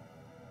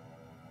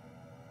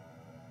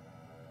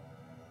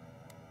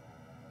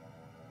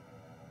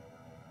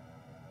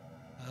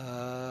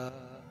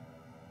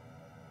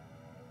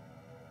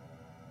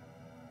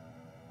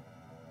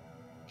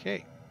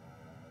 Okay.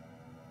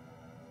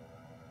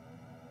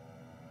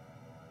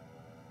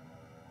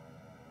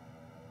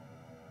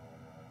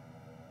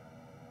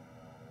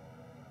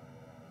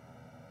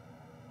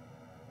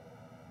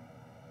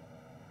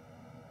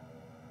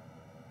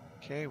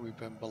 Okay, we've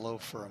been below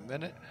for a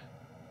minute.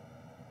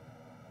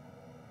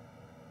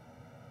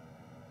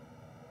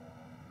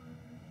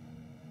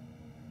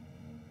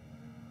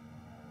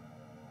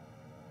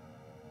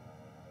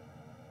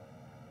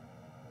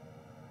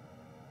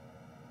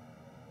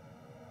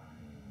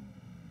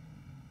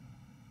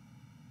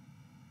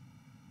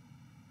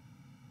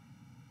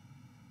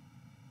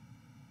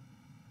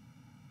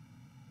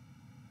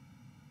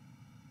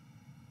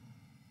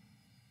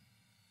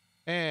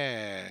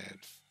 And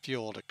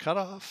fuel to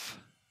cutoff.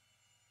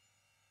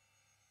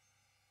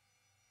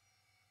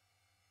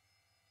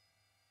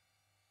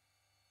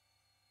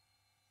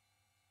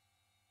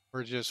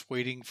 We're just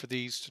waiting for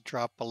these to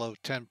drop below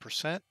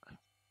 10%.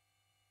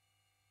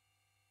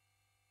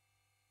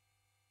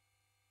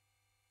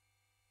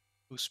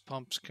 Boost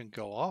pumps can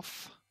go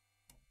off.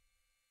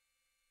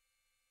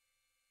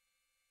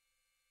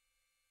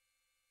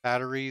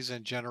 Batteries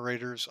and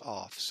generators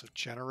off. So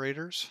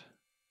generators,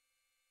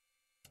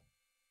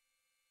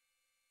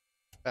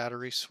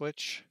 battery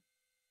switch.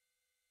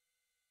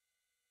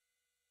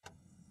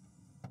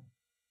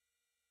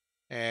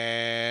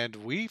 And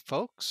we,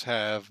 folks,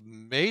 have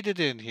made it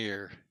in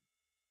here.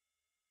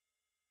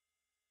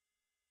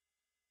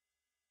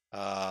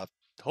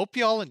 Hope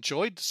you all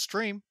enjoyed the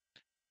stream.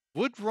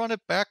 Would run it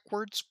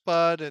backwards,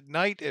 but at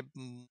night it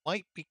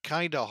might be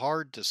kind of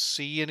hard to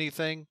see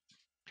anything.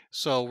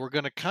 So we're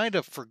going to kind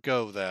of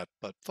forgo that.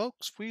 But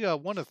folks, we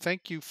want to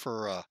thank you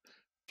for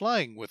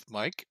flying with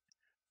Mike.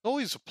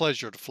 Always a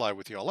pleasure to fly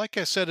with you all. Like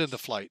I said in the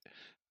flight,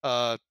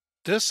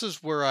 this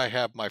is where I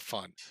have my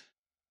fun.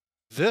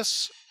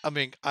 I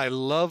mean, I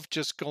love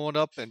just going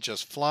up and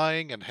just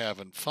flying and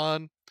having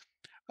fun,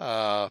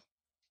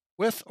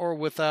 with or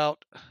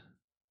without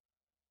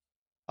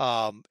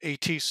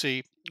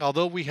ATC.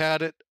 Although we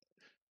had it,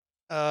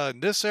 in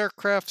this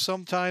aircraft,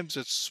 sometimes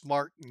it's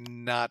smart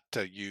not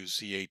to use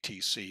the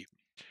ATC.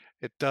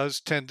 It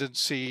does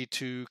tendency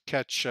to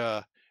catch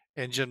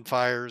engine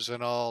fires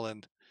and all,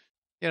 and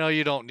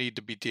you don't need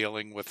to be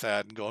dealing with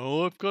that and going,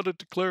 oh, I've got to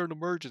declare an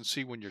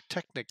emergency when you're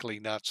technically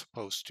not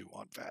supposed to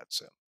on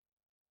VATSIM.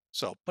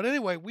 So, but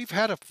anyway, we've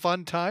had a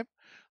fun time.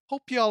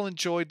 Hope you all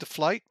enjoyed the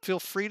flight. Feel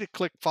free to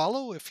click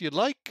follow if you'd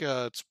like.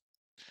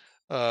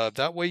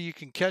 That way you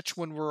can catch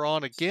when we're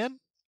on again.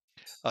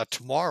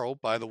 Tomorrow,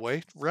 by the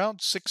way, around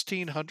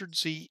 1600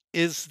 Z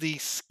is the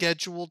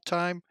scheduled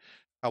time.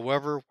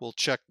 However, we'll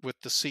check with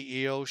the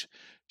CEO.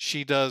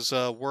 She does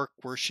work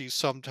where she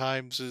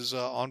sometimes is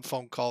on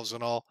phone calls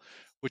and all,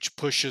 which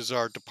pushes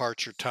our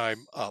departure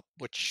time up,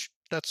 which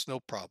that's no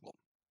problem.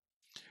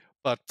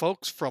 But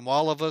folks, from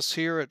all of us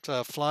here at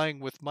Flying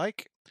with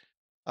Mike,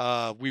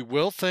 we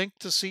will thank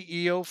the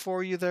CEO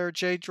for you there,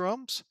 Jay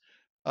Drums.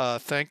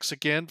 Thanks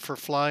again for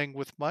flying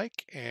with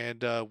Mike,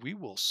 and we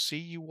will see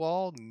you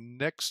all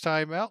next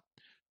time out.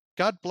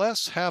 God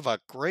bless. Have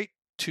a great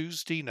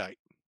Tuesday night.